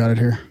 Yeah, I got it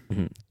here.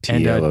 Mm-hmm.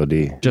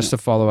 TLOD. And just to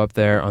follow up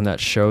there on that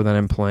show that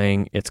I'm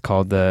playing, it's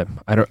called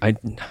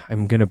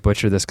I'm gonna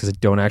butcher this because I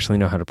don't actually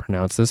know how to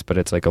pronounce this, but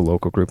it's like a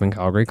local group in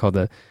Calgary called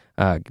the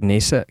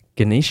Ganesha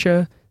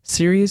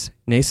series,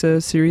 and it's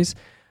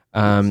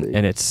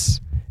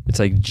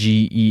like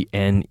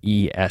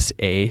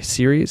GENESA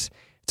series.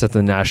 It's at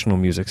the National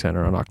Music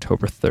Center on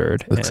October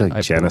 3rd. Looks like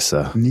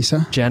Genesa.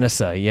 Nisa?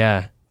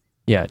 Yeah,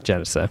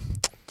 Genesa.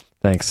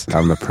 Thanks.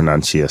 I'm the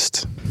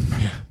pronunciist,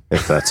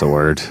 if that's a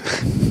word.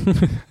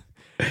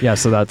 Yeah,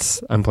 so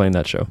I'm playing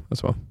that show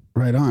as well.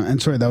 Right on.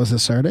 And sorry, that was a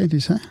Saturday, did you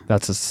say?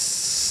 That's a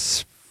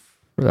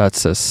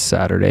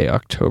Saturday,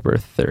 October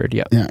 3rd.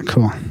 Yeah. Yeah,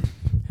 cool.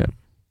 Yeah.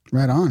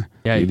 Right on.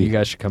 Yeah, you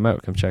guys should come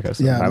out. Come check us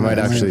out. Yeah, I might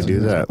actually do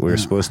that. We were Yeah.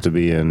 supposed to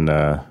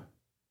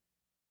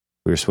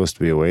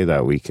be away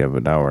that weekend,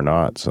 but now we're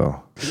not.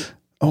 So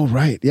Oh,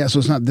 right. Yeah, so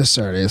it's not this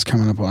Saturday. It's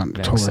coming up on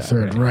Next October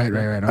 3rd. Saturday. Right.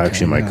 Okay, I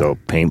actually might go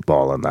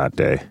paintballing that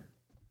day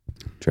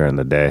during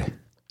the day.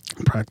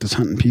 practice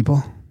hunting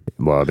people.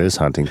 Well, it is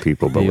hunting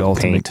people, but The with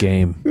ultimate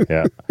paint. game.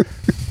 Yeah,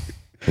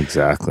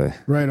 exactly.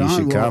 Right You on.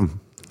 should Well,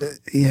 come.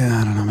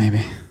 Yeah, I don't know,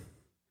 maybe.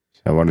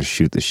 I want to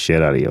shoot the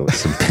shit out of you with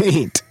some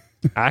paint.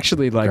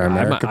 Actually, like,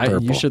 Grimerica you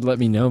purple. should let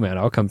me know, man.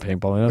 I'll come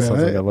paintballing. That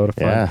sounds like a load of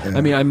fun. Yeah.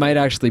 I mean, I might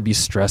actually be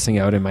stressing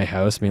out in my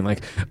house, being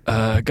like,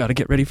 gotta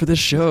get ready for this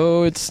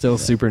show. It's still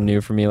super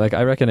new for me. Like,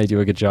 I reckon I do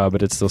a good job,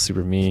 but it's still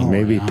super me.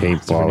 Maybe yeah.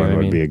 paintballing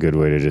would be a good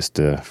way to just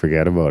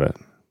forget about it.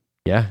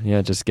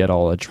 Yeah, just get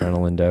all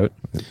adrenaline out.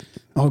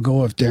 I'll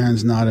go if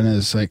Darren's not in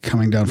his like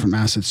coming down from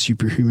acid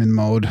superhuman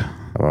mode.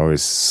 I'm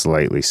always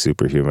slightly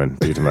superhuman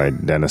due to my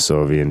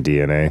Denisovian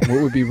DNA.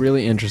 What would be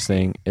really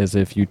interesting is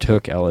if you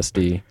took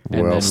LSD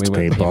and Whilst then we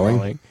went paintballing?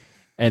 paintballing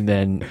and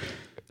then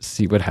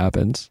see what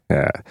happens.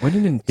 Yeah. What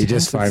an intense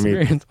just find me-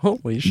 experience.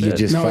 Holy shit. You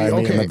just No, find me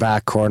in okay. the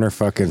back corner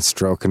fucking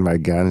stroking my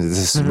gun.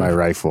 This is my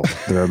rifle.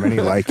 There are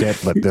many like it,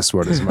 but this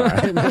one is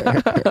mine.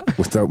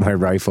 Without my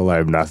rifle, I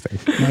have nothing.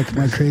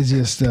 My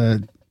craziest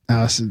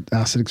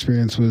acid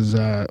experience was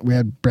we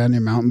had brand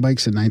new mountain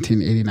bikes in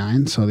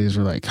 1989. So these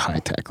were like high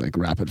tech, like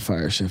rapid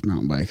fire shift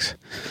mountain bikes.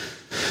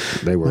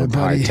 They were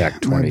high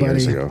tech 20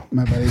 years ago.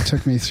 My buddy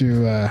took me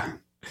through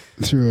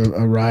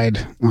a ride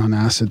on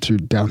acid through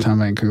downtown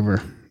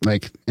Vancouver,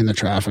 like in the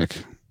traffic.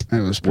 It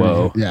was pretty,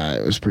 Whoa. Yeah,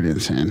 it was pretty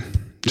insane.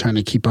 Trying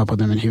to keep up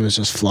with him, and he was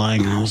just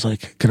flying. I was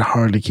like, could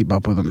hardly keep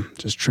up with him,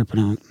 just tripping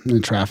out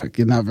in traffic.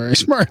 You're not very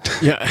smart.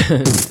 Yeah.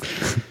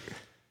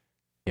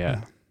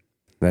 Yeah.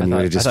 Then you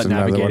were just I thought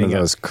another one of navigating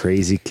those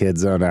crazy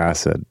kids on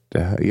acid.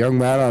 A young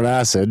man on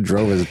acid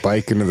drove his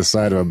bike into the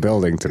side of a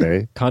building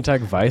today.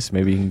 Contact Vice.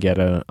 Maybe you can get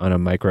on a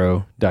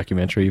micro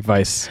documentary.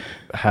 Vice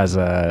has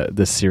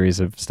this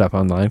series of stuff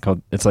online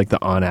called, it's like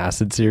the On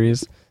Acid series.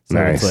 So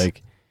Nice. it's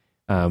like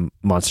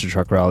monster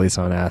truck rallies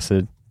on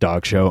acid,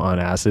 dog show on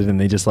acid, and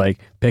they just like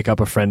pick up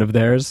a friend of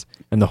theirs,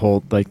 and the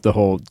whole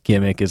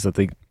gimmick is that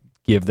they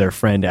give their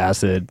friend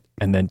acid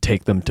and then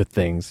take them to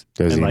things.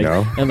 Does and he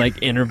know? And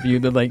like interview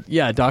them, like,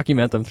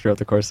 document them throughout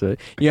the course of it.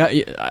 Yeah,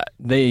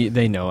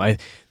 they know.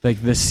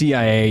 Like the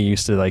CIA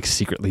used to like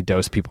secretly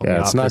dose people in Yeah,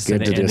 the it's not office, good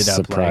and to it ended just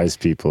up surprise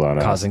people on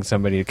acid. causing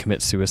somebody to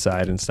commit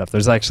suicide and stuff.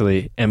 There's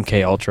actually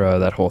MK Ultra,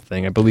 that whole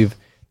thing. I believe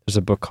there's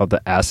a book called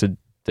The Acid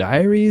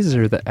Diaries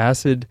or The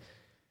Acid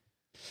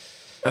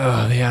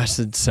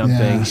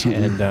something, Yeah,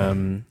 something.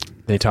 and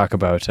they talk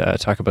about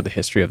the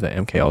history of the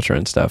MK Ultra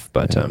and stuff.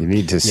 But You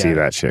need to see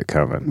that shit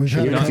coming. We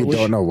should Even if you not-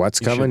 don't know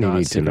what's you should coming, you not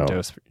need to super know.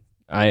 dose.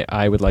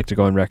 I would like to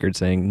go on record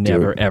saying Do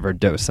never it. ever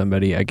dose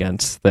somebody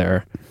against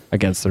their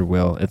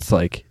will. It's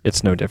like,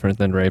 it's no different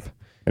than rape.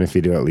 And if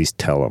you do, at least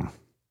tell them.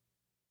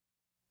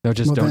 No,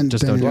 just Well, don't. then-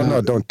 Just then don't. Well, do no,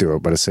 it. don't do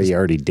it. But say you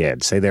already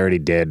did. Say they already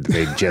did.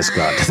 They just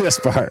got to this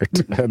part,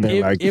 and they're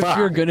like, If "Fuck."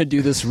 you're gonna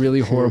do this really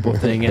horrible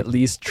thing, at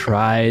least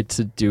try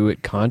to do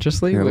it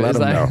consciously. Yeah, let Is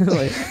him that- know.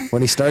 like-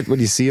 When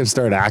you see him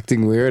start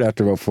acting weird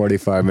after about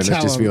 45 minutes,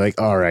 Tell just be him.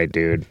 like, "All right,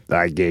 dude,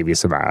 I gave you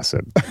some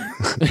acid."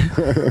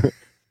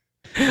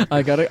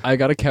 I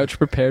got a couch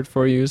prepared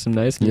for you. Some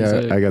nice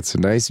music. Yeah, I got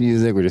some nice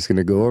music. We're just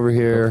gonna go over Go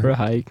here. for a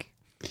hike.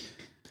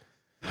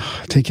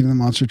 Take you to the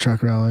monster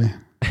truck rally.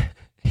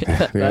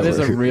 That is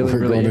a we're really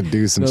going to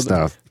do some no,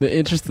 stuff. The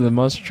interest of the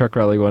monster truck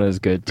rally one is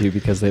good too,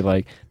 because they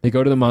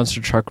go to the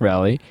monster truck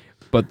rally,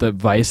 but the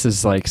Vice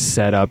is like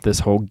set up this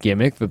whole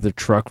gimmick that the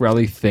truck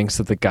rally thinks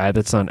that the guy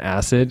that's on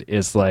acid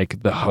is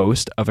like the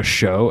host of a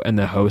show, and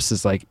the host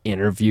is like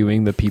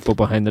interviewing the people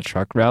behind the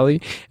truck rally,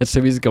 and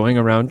so he's going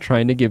around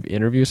trying to give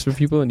interviews for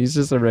people, and he's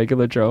just a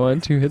regular Joe on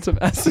 2 hits of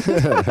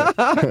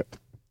acid.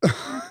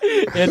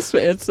 it's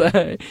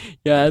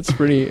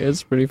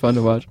pretty fun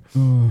to watch.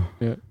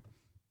 Yeah.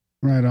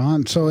 Right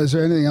on. So, is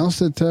there anything else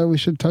that we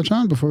should touch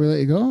on before we let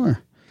you go?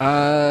 Or?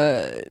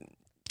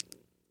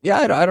 Yeah,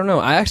 I don't know.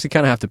 I actually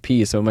kind of have to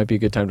pee, so it might be a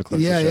good time to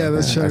close. Yeah, the show. yeah,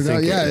 let's shut I it down.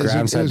 think Yeah,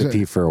 Grams had to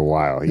pee for a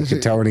while. You is can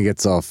it- tell when he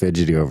gets all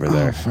fidgety over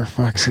there. Oh, for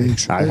fuck's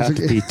sakes! I have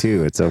to pee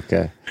too. It's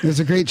okay. It's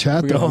a great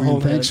chat, though. I mean,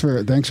 all, thanks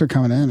for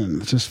coming in,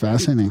 and it's just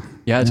fascinating.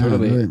 Yeah,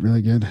 totally. really,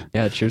 really good.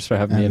 Yeah, cheers for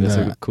having me in. It's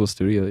a cool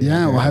studio. that you Yeah,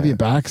 have we'll here. have you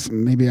back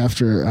maybe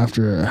after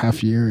a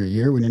half year, a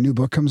year when your new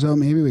book comes out.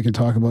 Maybe we can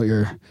talk about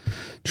your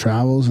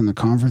travels and the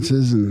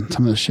conferences and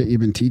some of the shit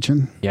you've been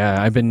teaching. Yeah,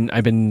 I've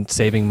been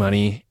saving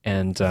money,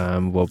 and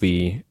we'll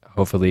be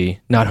I've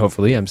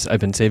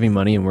been saving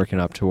money and working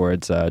up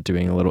towards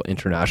doing a little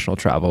international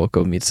travel,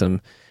 go meet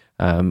some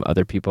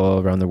other people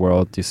around the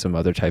world, do some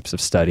other types of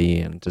study,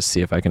 and just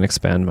see if I can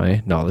expand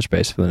my knowledge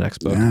base for the next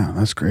book. Yeah,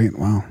 that's great.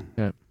 Wow.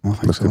 Yeah. Well,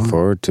 thanks a Looking lot.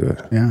 forward to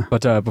it. Yeah.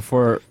 But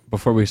before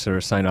we sort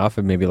of sign off,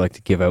 I'd maybe like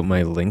to give out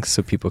my links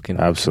so people can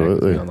connect with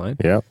Absolutely. me online.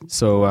 Yep.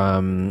 So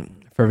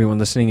for everyone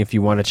listening, if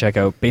you want to check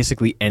out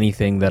basically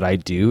anything that I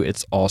do,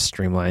 it's all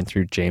streamlined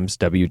through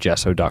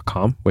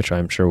jameswjesso.com, which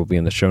I'm sure will be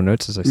in the show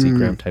notes as I see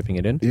Graham typing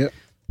it in. Yep.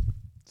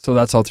 So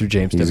that's all through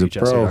He's a pro.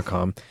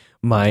 jameswjesso.com.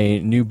 My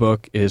new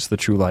book is The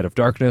True Light of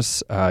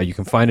Darkness. You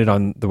can find it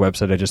on the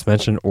website I just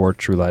mentioned, or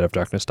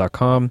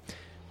truelightofdarkness.com.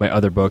 My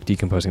other book,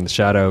 Decomposing the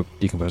Shadow,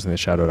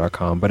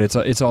 decomposingtheshadow.com. But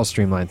it's all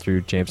streamlined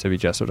through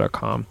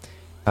jameswjesso.com.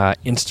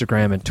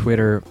 Instagram and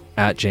Twitter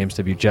at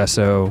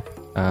jameswjesso.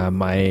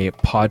 My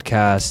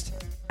podcast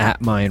at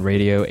Mind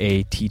Radio,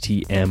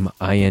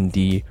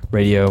 ATTMIND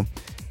Radio.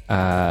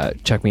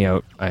 Check me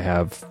out. I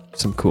have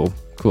some cool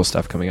Cool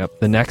stuff coming up.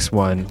 The next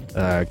guy I'm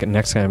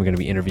going to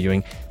be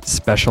interviewing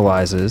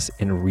specializes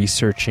in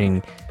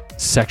researching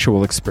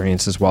sexual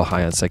experiences while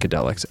high on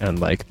psychedelics and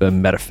like the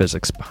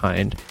metaphysics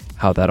behind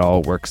how that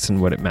all works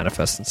and what it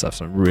manifests and stuff.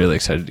 So I'm really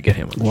excited to get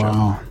him on the show.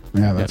 Wow.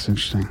 Yeah, that's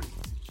interesting.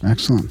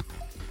 Excellent.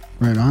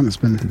 Right on. It's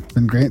been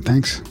great.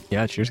 Thanks.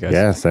 Yeah, cheers, guys.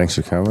 Yeah, thanks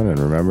for coming. And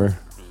remember,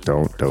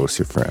 don't dose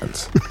your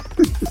friends. To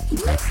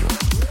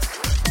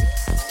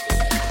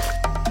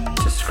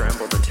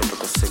scramble the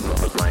typical signal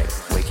of my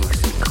waking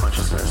state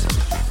consciousness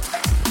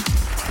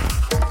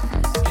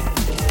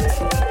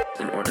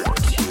in order to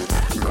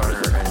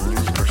garner a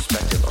new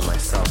perspective on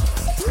myself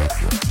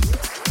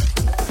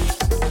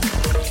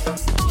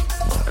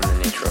and the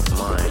nature of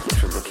mind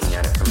through looking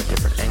at it from a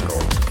different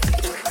angle.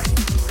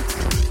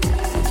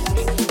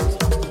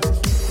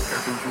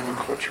 Every human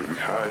culture, we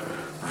had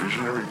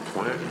visionary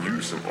plant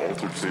use and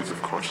altered states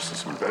of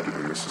consciousness embedded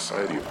in the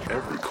society of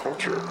every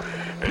culture.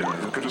 And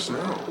look at us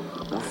now.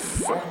 We're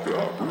fucked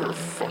up. We are a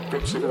fucked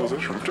up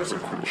civilization. We've done some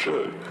cool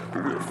shit,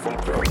 but we are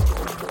fucked up.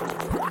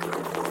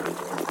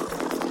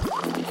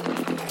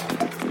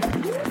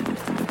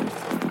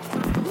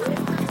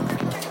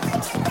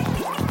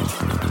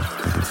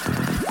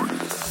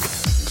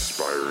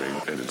 Inspiring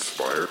and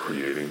inspire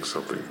creating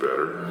something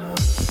better.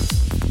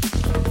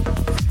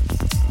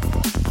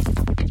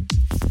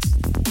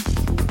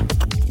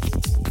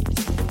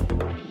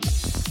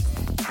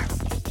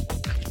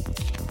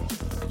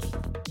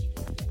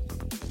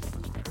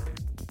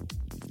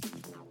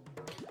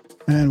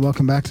 And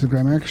welcome back to the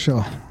Grimerica Show.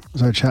 It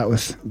was our chat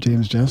with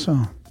James Jesso.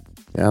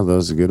 Yeah, that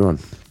was a good one.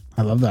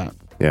 I love that.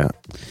 Yeah.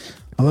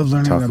 I love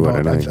learning Talk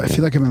about about anything, I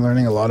feel like I've been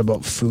learning a lot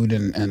about food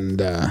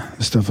and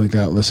stuff like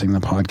that, listening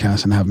to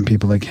podcasts and having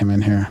people like him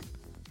in here.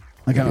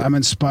 Like I'm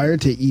inspired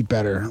to eat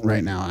better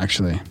right now,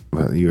 actually.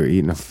 Well, you were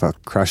eating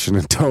crushing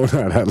a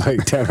donut at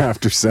like 10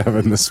 after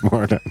 7 this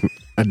morning.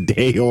 A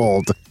day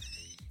old.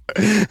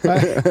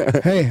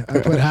 Hey,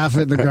 I put half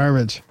it in the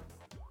garbage.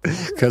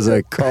 Because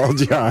I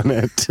called you on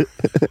it.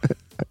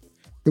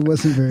 It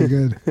wasn't very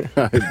good.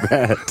 I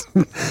bet.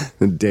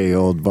 The day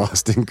old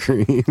Boston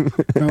cream.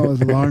 No, it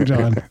was Long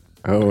John.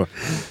 Oh.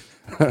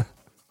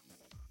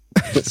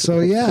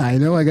 So yeah, I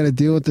know I got to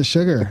deal with the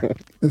sugar.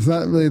 It's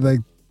not really like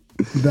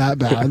that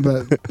bad,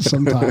 but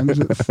sometimes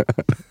it's...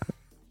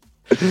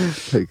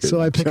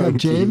 So I pick up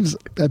James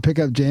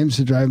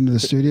to drive him to the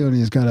studio, and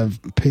he's got a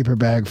paper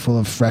bag full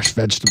of fresh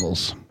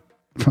vegetables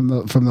from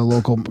the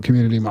local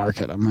community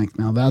market. I'm like,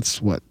 now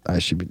that's what I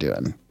should be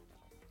doing.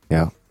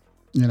 Yeah.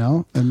 You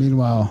know? And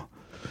meanwhile,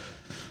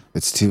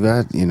 it's too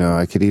bad. You know,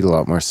 I could eat a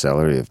lot more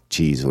celery if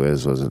Cheese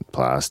Whiz wasn't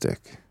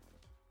plastic.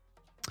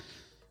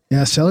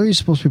 yeah, celery is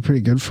supposed to be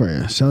pretty good for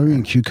you. Celery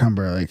and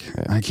cucumber, like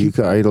I eat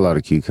a lot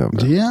of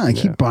cucumber. Yeah, I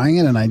keep buying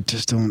it, and I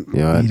just don't eat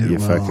it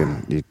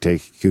well. You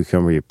take a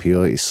cucumber, you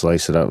peel it, you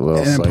slice it up little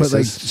and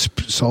slices.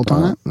 Put like salt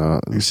on it. No,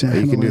 you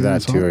can do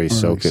that too, or you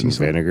soak it in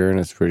vinegar, and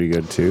it's pretty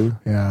good too.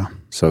 Yeah,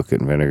 soak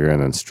it in vinegar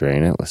and then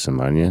strain it with some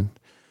onion.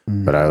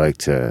 But I like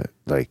to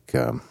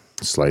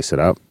slice it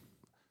up,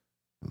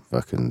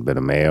 fucking bit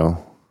of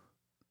mayo,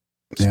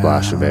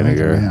 splash of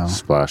vinegar,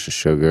 splash of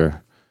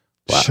sugar.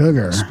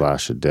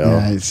 Splash of dill.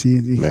 Yeah,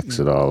 mix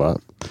it all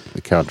up.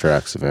 It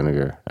counteracts the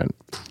vinegar. And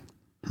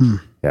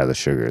yeah, the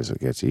sugar is what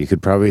gets you. You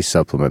could probably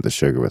supplement the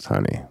sugar with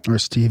honey. Or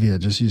stevia.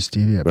 Just use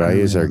stevia. But I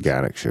use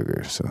organic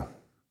sugar, so.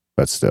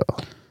 But still.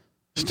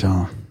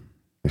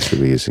 You should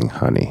be using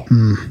honey.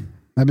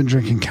 I've been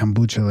drinking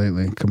kombucha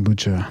lately.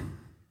 Kombucha.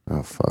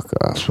 Oh, fuck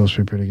off. It's supposed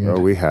to be pretty good. Oh,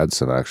 we had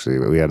some actually,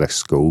 but we had a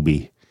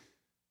SCOBY.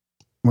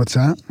 What's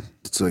that?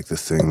 It's like the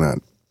thing that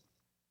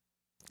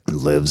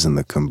lives in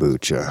the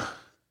kombucha.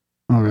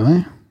 Oh,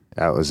 really?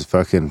 That was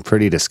fucking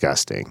pretty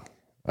disgusting.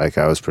 Like,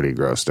 I was pretty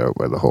grossed out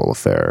by the whole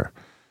affair.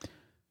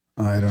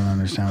 I don't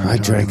understand what I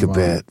drank a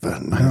bit,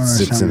 but it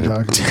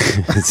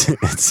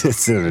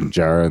sits in a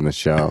jar on the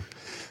shelf.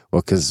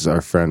 Well, because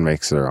our friend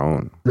makes their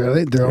own.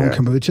 Really? Their own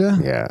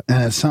kombucha? Yeah.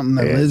 And it's something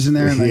that lives in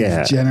there and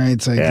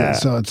generates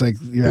so it's like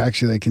you're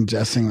actually like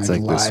ingesting like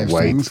live this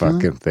white things,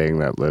 fucking thing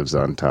that lives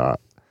on top.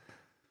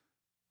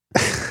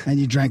 And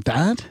you drank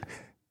that?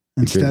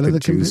 Instead of the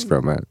juice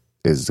from it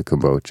is the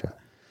kombucha.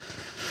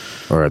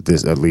 Or at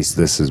least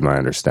this is my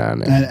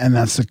understanding. And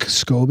that's the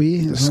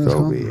SCOBY? The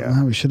SCOBY, yeah.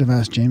 Well, we should have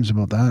asked James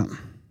about that.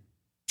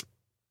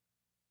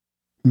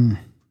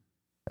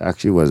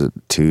 Actually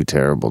wasn't too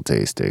terrible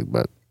tasting,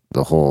 but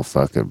the whole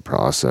fucking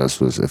process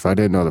was, if I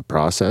didn't know the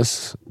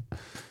process,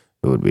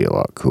 it would be a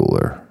lot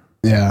cooler.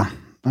 Yeah.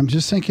 I'm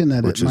just thinking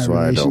that Which is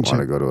why I don't want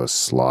to go to a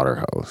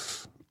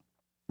slaughterhouse.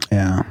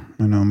 Yeah,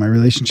 I know. My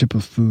relationship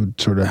with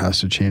food sort of has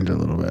to change a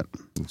little bit.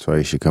 That's why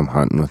you should come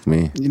hunting with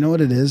me. You know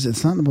what it is?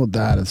 It's not about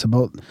that. It's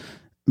about,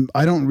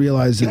 I don't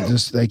realize that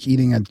just like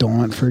eating a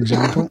donut, for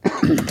example,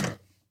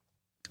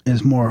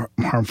 is more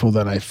harmful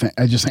than I think.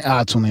 I just think,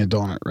 it's only a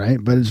donut, right?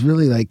 But it's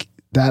really like,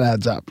 that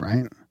adds up,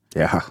 right?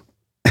 Yeah.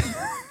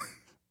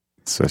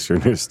 Especially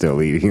when you're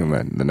still eating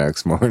them the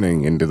next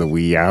morning into the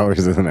wee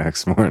hours of the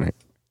next morning.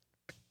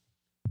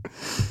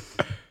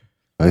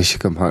 Oh, you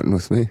should come hunting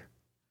with me.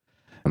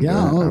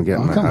 I'm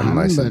getting my hunting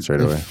license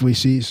right away. If we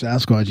see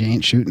Sasquatch, you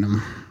ain't shooting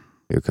them.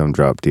 You come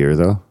drop deer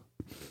though.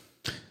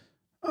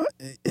 I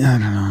don't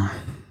know.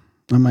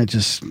 I might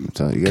just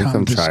So you gotta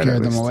come to try it scare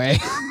at them least. away.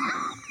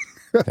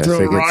 I Throw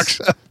think rocks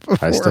up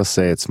before. I still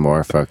say it's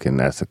more fucking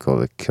ethical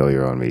to kill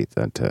your own meat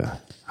than to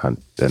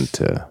hunt than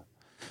to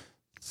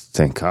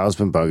think. Kyle's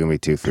been bugging me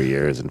too for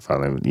years, and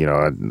finally,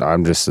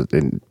 I'm just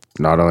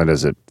not only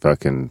does it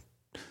fucking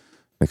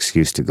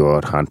excuse to go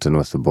out hunting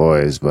with the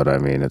boys, but I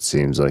mean, it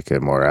seems like a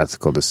more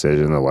ethical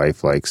decision. The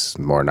wife likes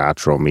more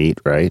natural meat,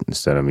 right?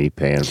 Instead of me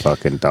paying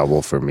fucking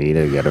double for meat,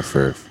 I get it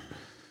for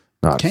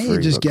not Can't free,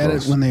 you just but get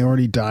close. it when they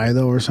already die,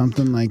 though, or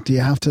something? Like, do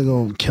you have to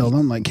go kill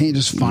them? Like, can't you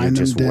just find you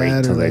them just dead?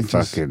 wait till or they like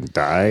just... fucking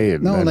die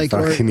and No, then like,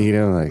 fucking eat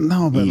them? Like,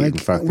 No, but eat like,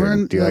 and fucking,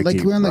 we're do you like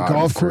eat we're on the rotten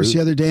golf course fruit?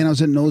 the other day, and I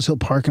was at Nose Hill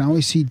Park, and I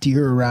always see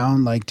deer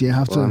around. Like, do you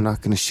have Well, to? I'm not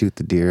going to shoot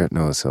the deer at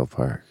Nose Hill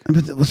Park.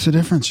 But what's the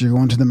difference? You're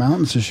going to the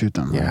mountains to shoot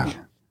them. Yeah. Like,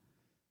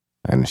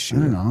 I'm going to I shoot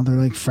don't them. know. They're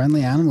like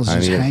friendly animals. I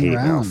Just need a hang hate mail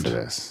around. for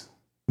this.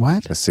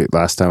 What? See,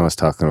 last time I was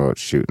talking about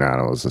shooting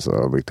animals, this is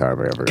the only time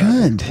I ever got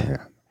Good. it. Yeah.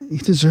 You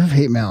deserve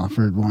hate mail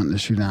for wanting to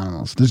shoot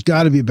animals. There's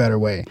got to be a better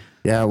way.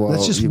 Yeah, well,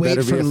 Let's just you wait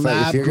better for be if you're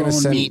gonna lab-grown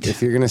send meat.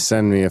 if you're gonna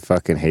send me a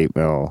fucking hate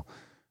mail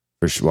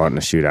for wanting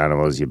to shoot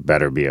animals, you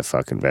better be a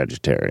fucking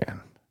vegetarian.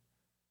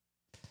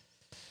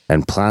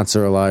 And plants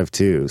are alive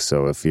too,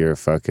 so if you're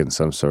fucking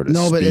some sort of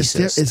No, but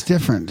speciesist, it's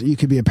different. You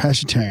could be a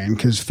pescatarian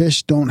because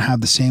fish don't have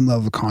the same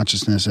level of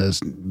consciousness as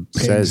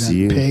Says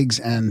you. pigs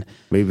and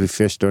maybe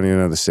fish don't even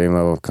have the same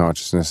level of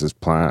consciousness as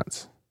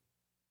plants.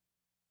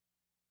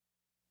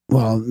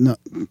 well, no,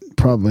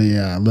 probably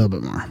a little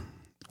bit more.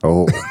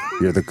 Oh,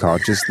 you're the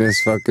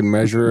consciousness fucking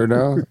measurer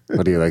now?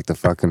 What are you, like the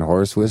fucking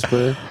horse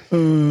whisperer?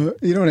 You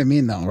know what I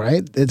mean, though,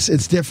 right?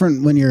 It's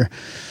different when you're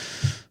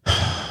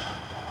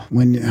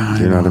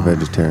You're not a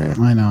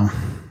vegetarian. I know.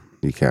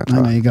 You can't I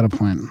talk. know. You got a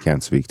point.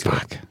 Can't speak to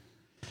it.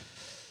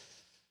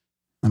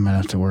 I might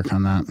have to work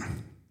on that.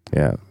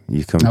 Yeah,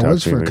 you come I talk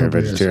was to me for a when you're couple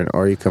years. vegetarian,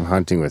 or you come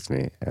hunting with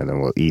me, and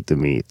then we'll eat the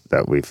meat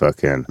that we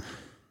fucking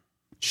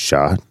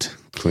shot,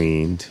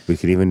 cleaned. We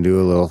could even do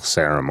a little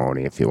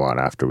ceremony if you want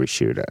after we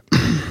shoot it.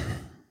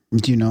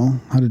 Do you know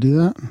how to do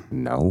that?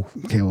 No,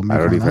 Okay, well, I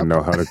don't even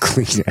know how to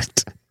clean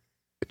it.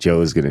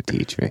 Joe is going to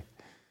teach me.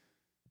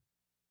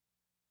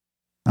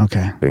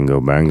 Okay.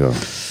 Bingo, bango.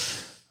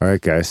 All right,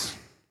 guys.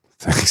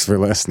 Thanks for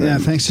listening. Yeah,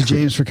 thanks to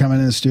James for coming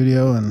in the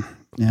studio, and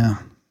yeah,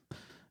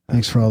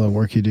 thanks for all the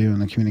work you do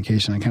and the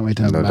communication. I can't wait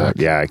to have him back.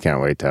 Yeah, I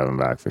can't wait to have him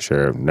back for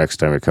sure. Next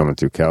time you're coming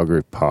through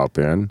Calgary, pop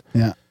in.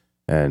 Yeah.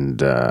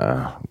 And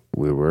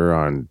we were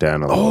on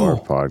Dan Allure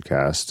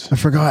podcast. I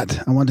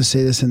forgot. I wanted to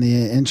say this in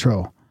the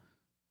intro.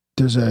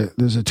 There's a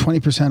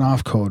 20%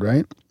 off code,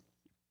 right?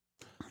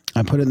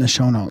 I put it in the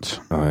show notes.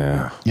 Oh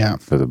yeah, Yeah.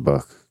 for the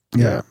book.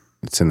 Yeah.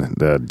 It's in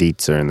the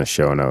deets are in the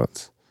show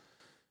notes.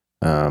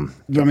 You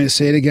want me to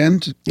say it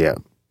again? Yeah.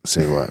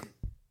 Say what?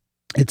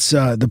 It's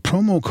the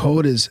promo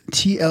code is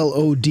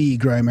TLOD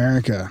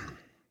Grimerica.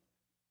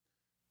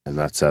 And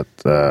that's at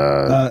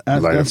the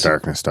that's-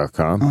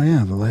 lightofdarkness.com. Oh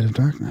yeah, the light of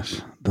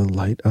darkness. The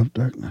light of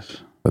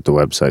darkness. But the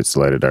website's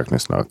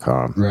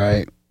lightofdarkness.com.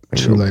 Right.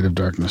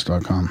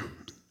 TrueLightOfDarkness.com.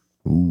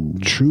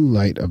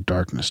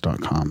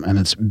 TrueLightOfDarkness.com. And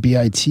it's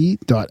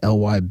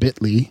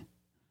bit.ly/TLOD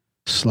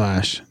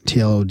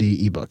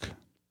ebook.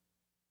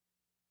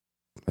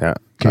 Yeah.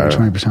 Get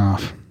your 20%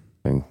 off.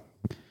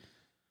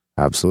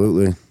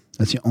 Absolutely.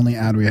 That's the only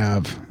ad we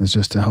have, is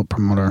just to help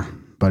promote our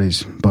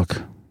buddy's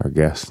book, Our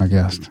guest. our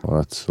guest. Well,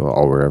 that's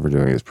all we're ever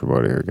doing is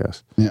promoting our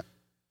guest. Yeah.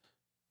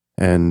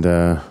 And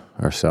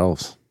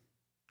ourselves.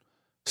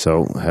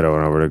 So head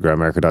on over to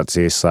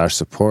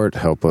grimerica.ca/support.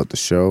 Help out the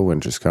show.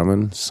 Winter's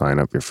coming. Sign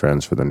up your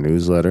friends for the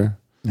newsletter.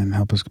 And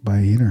help us buy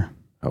a heater.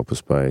 Help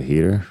us buy a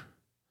heater.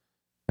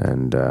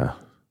 And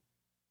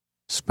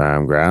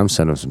spam Graham.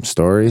 Send him some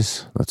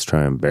stories. Let's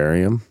try and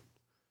bury him.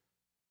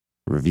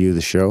 Review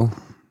the show.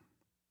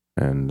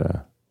 And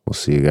we'll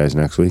see you guys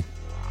next week.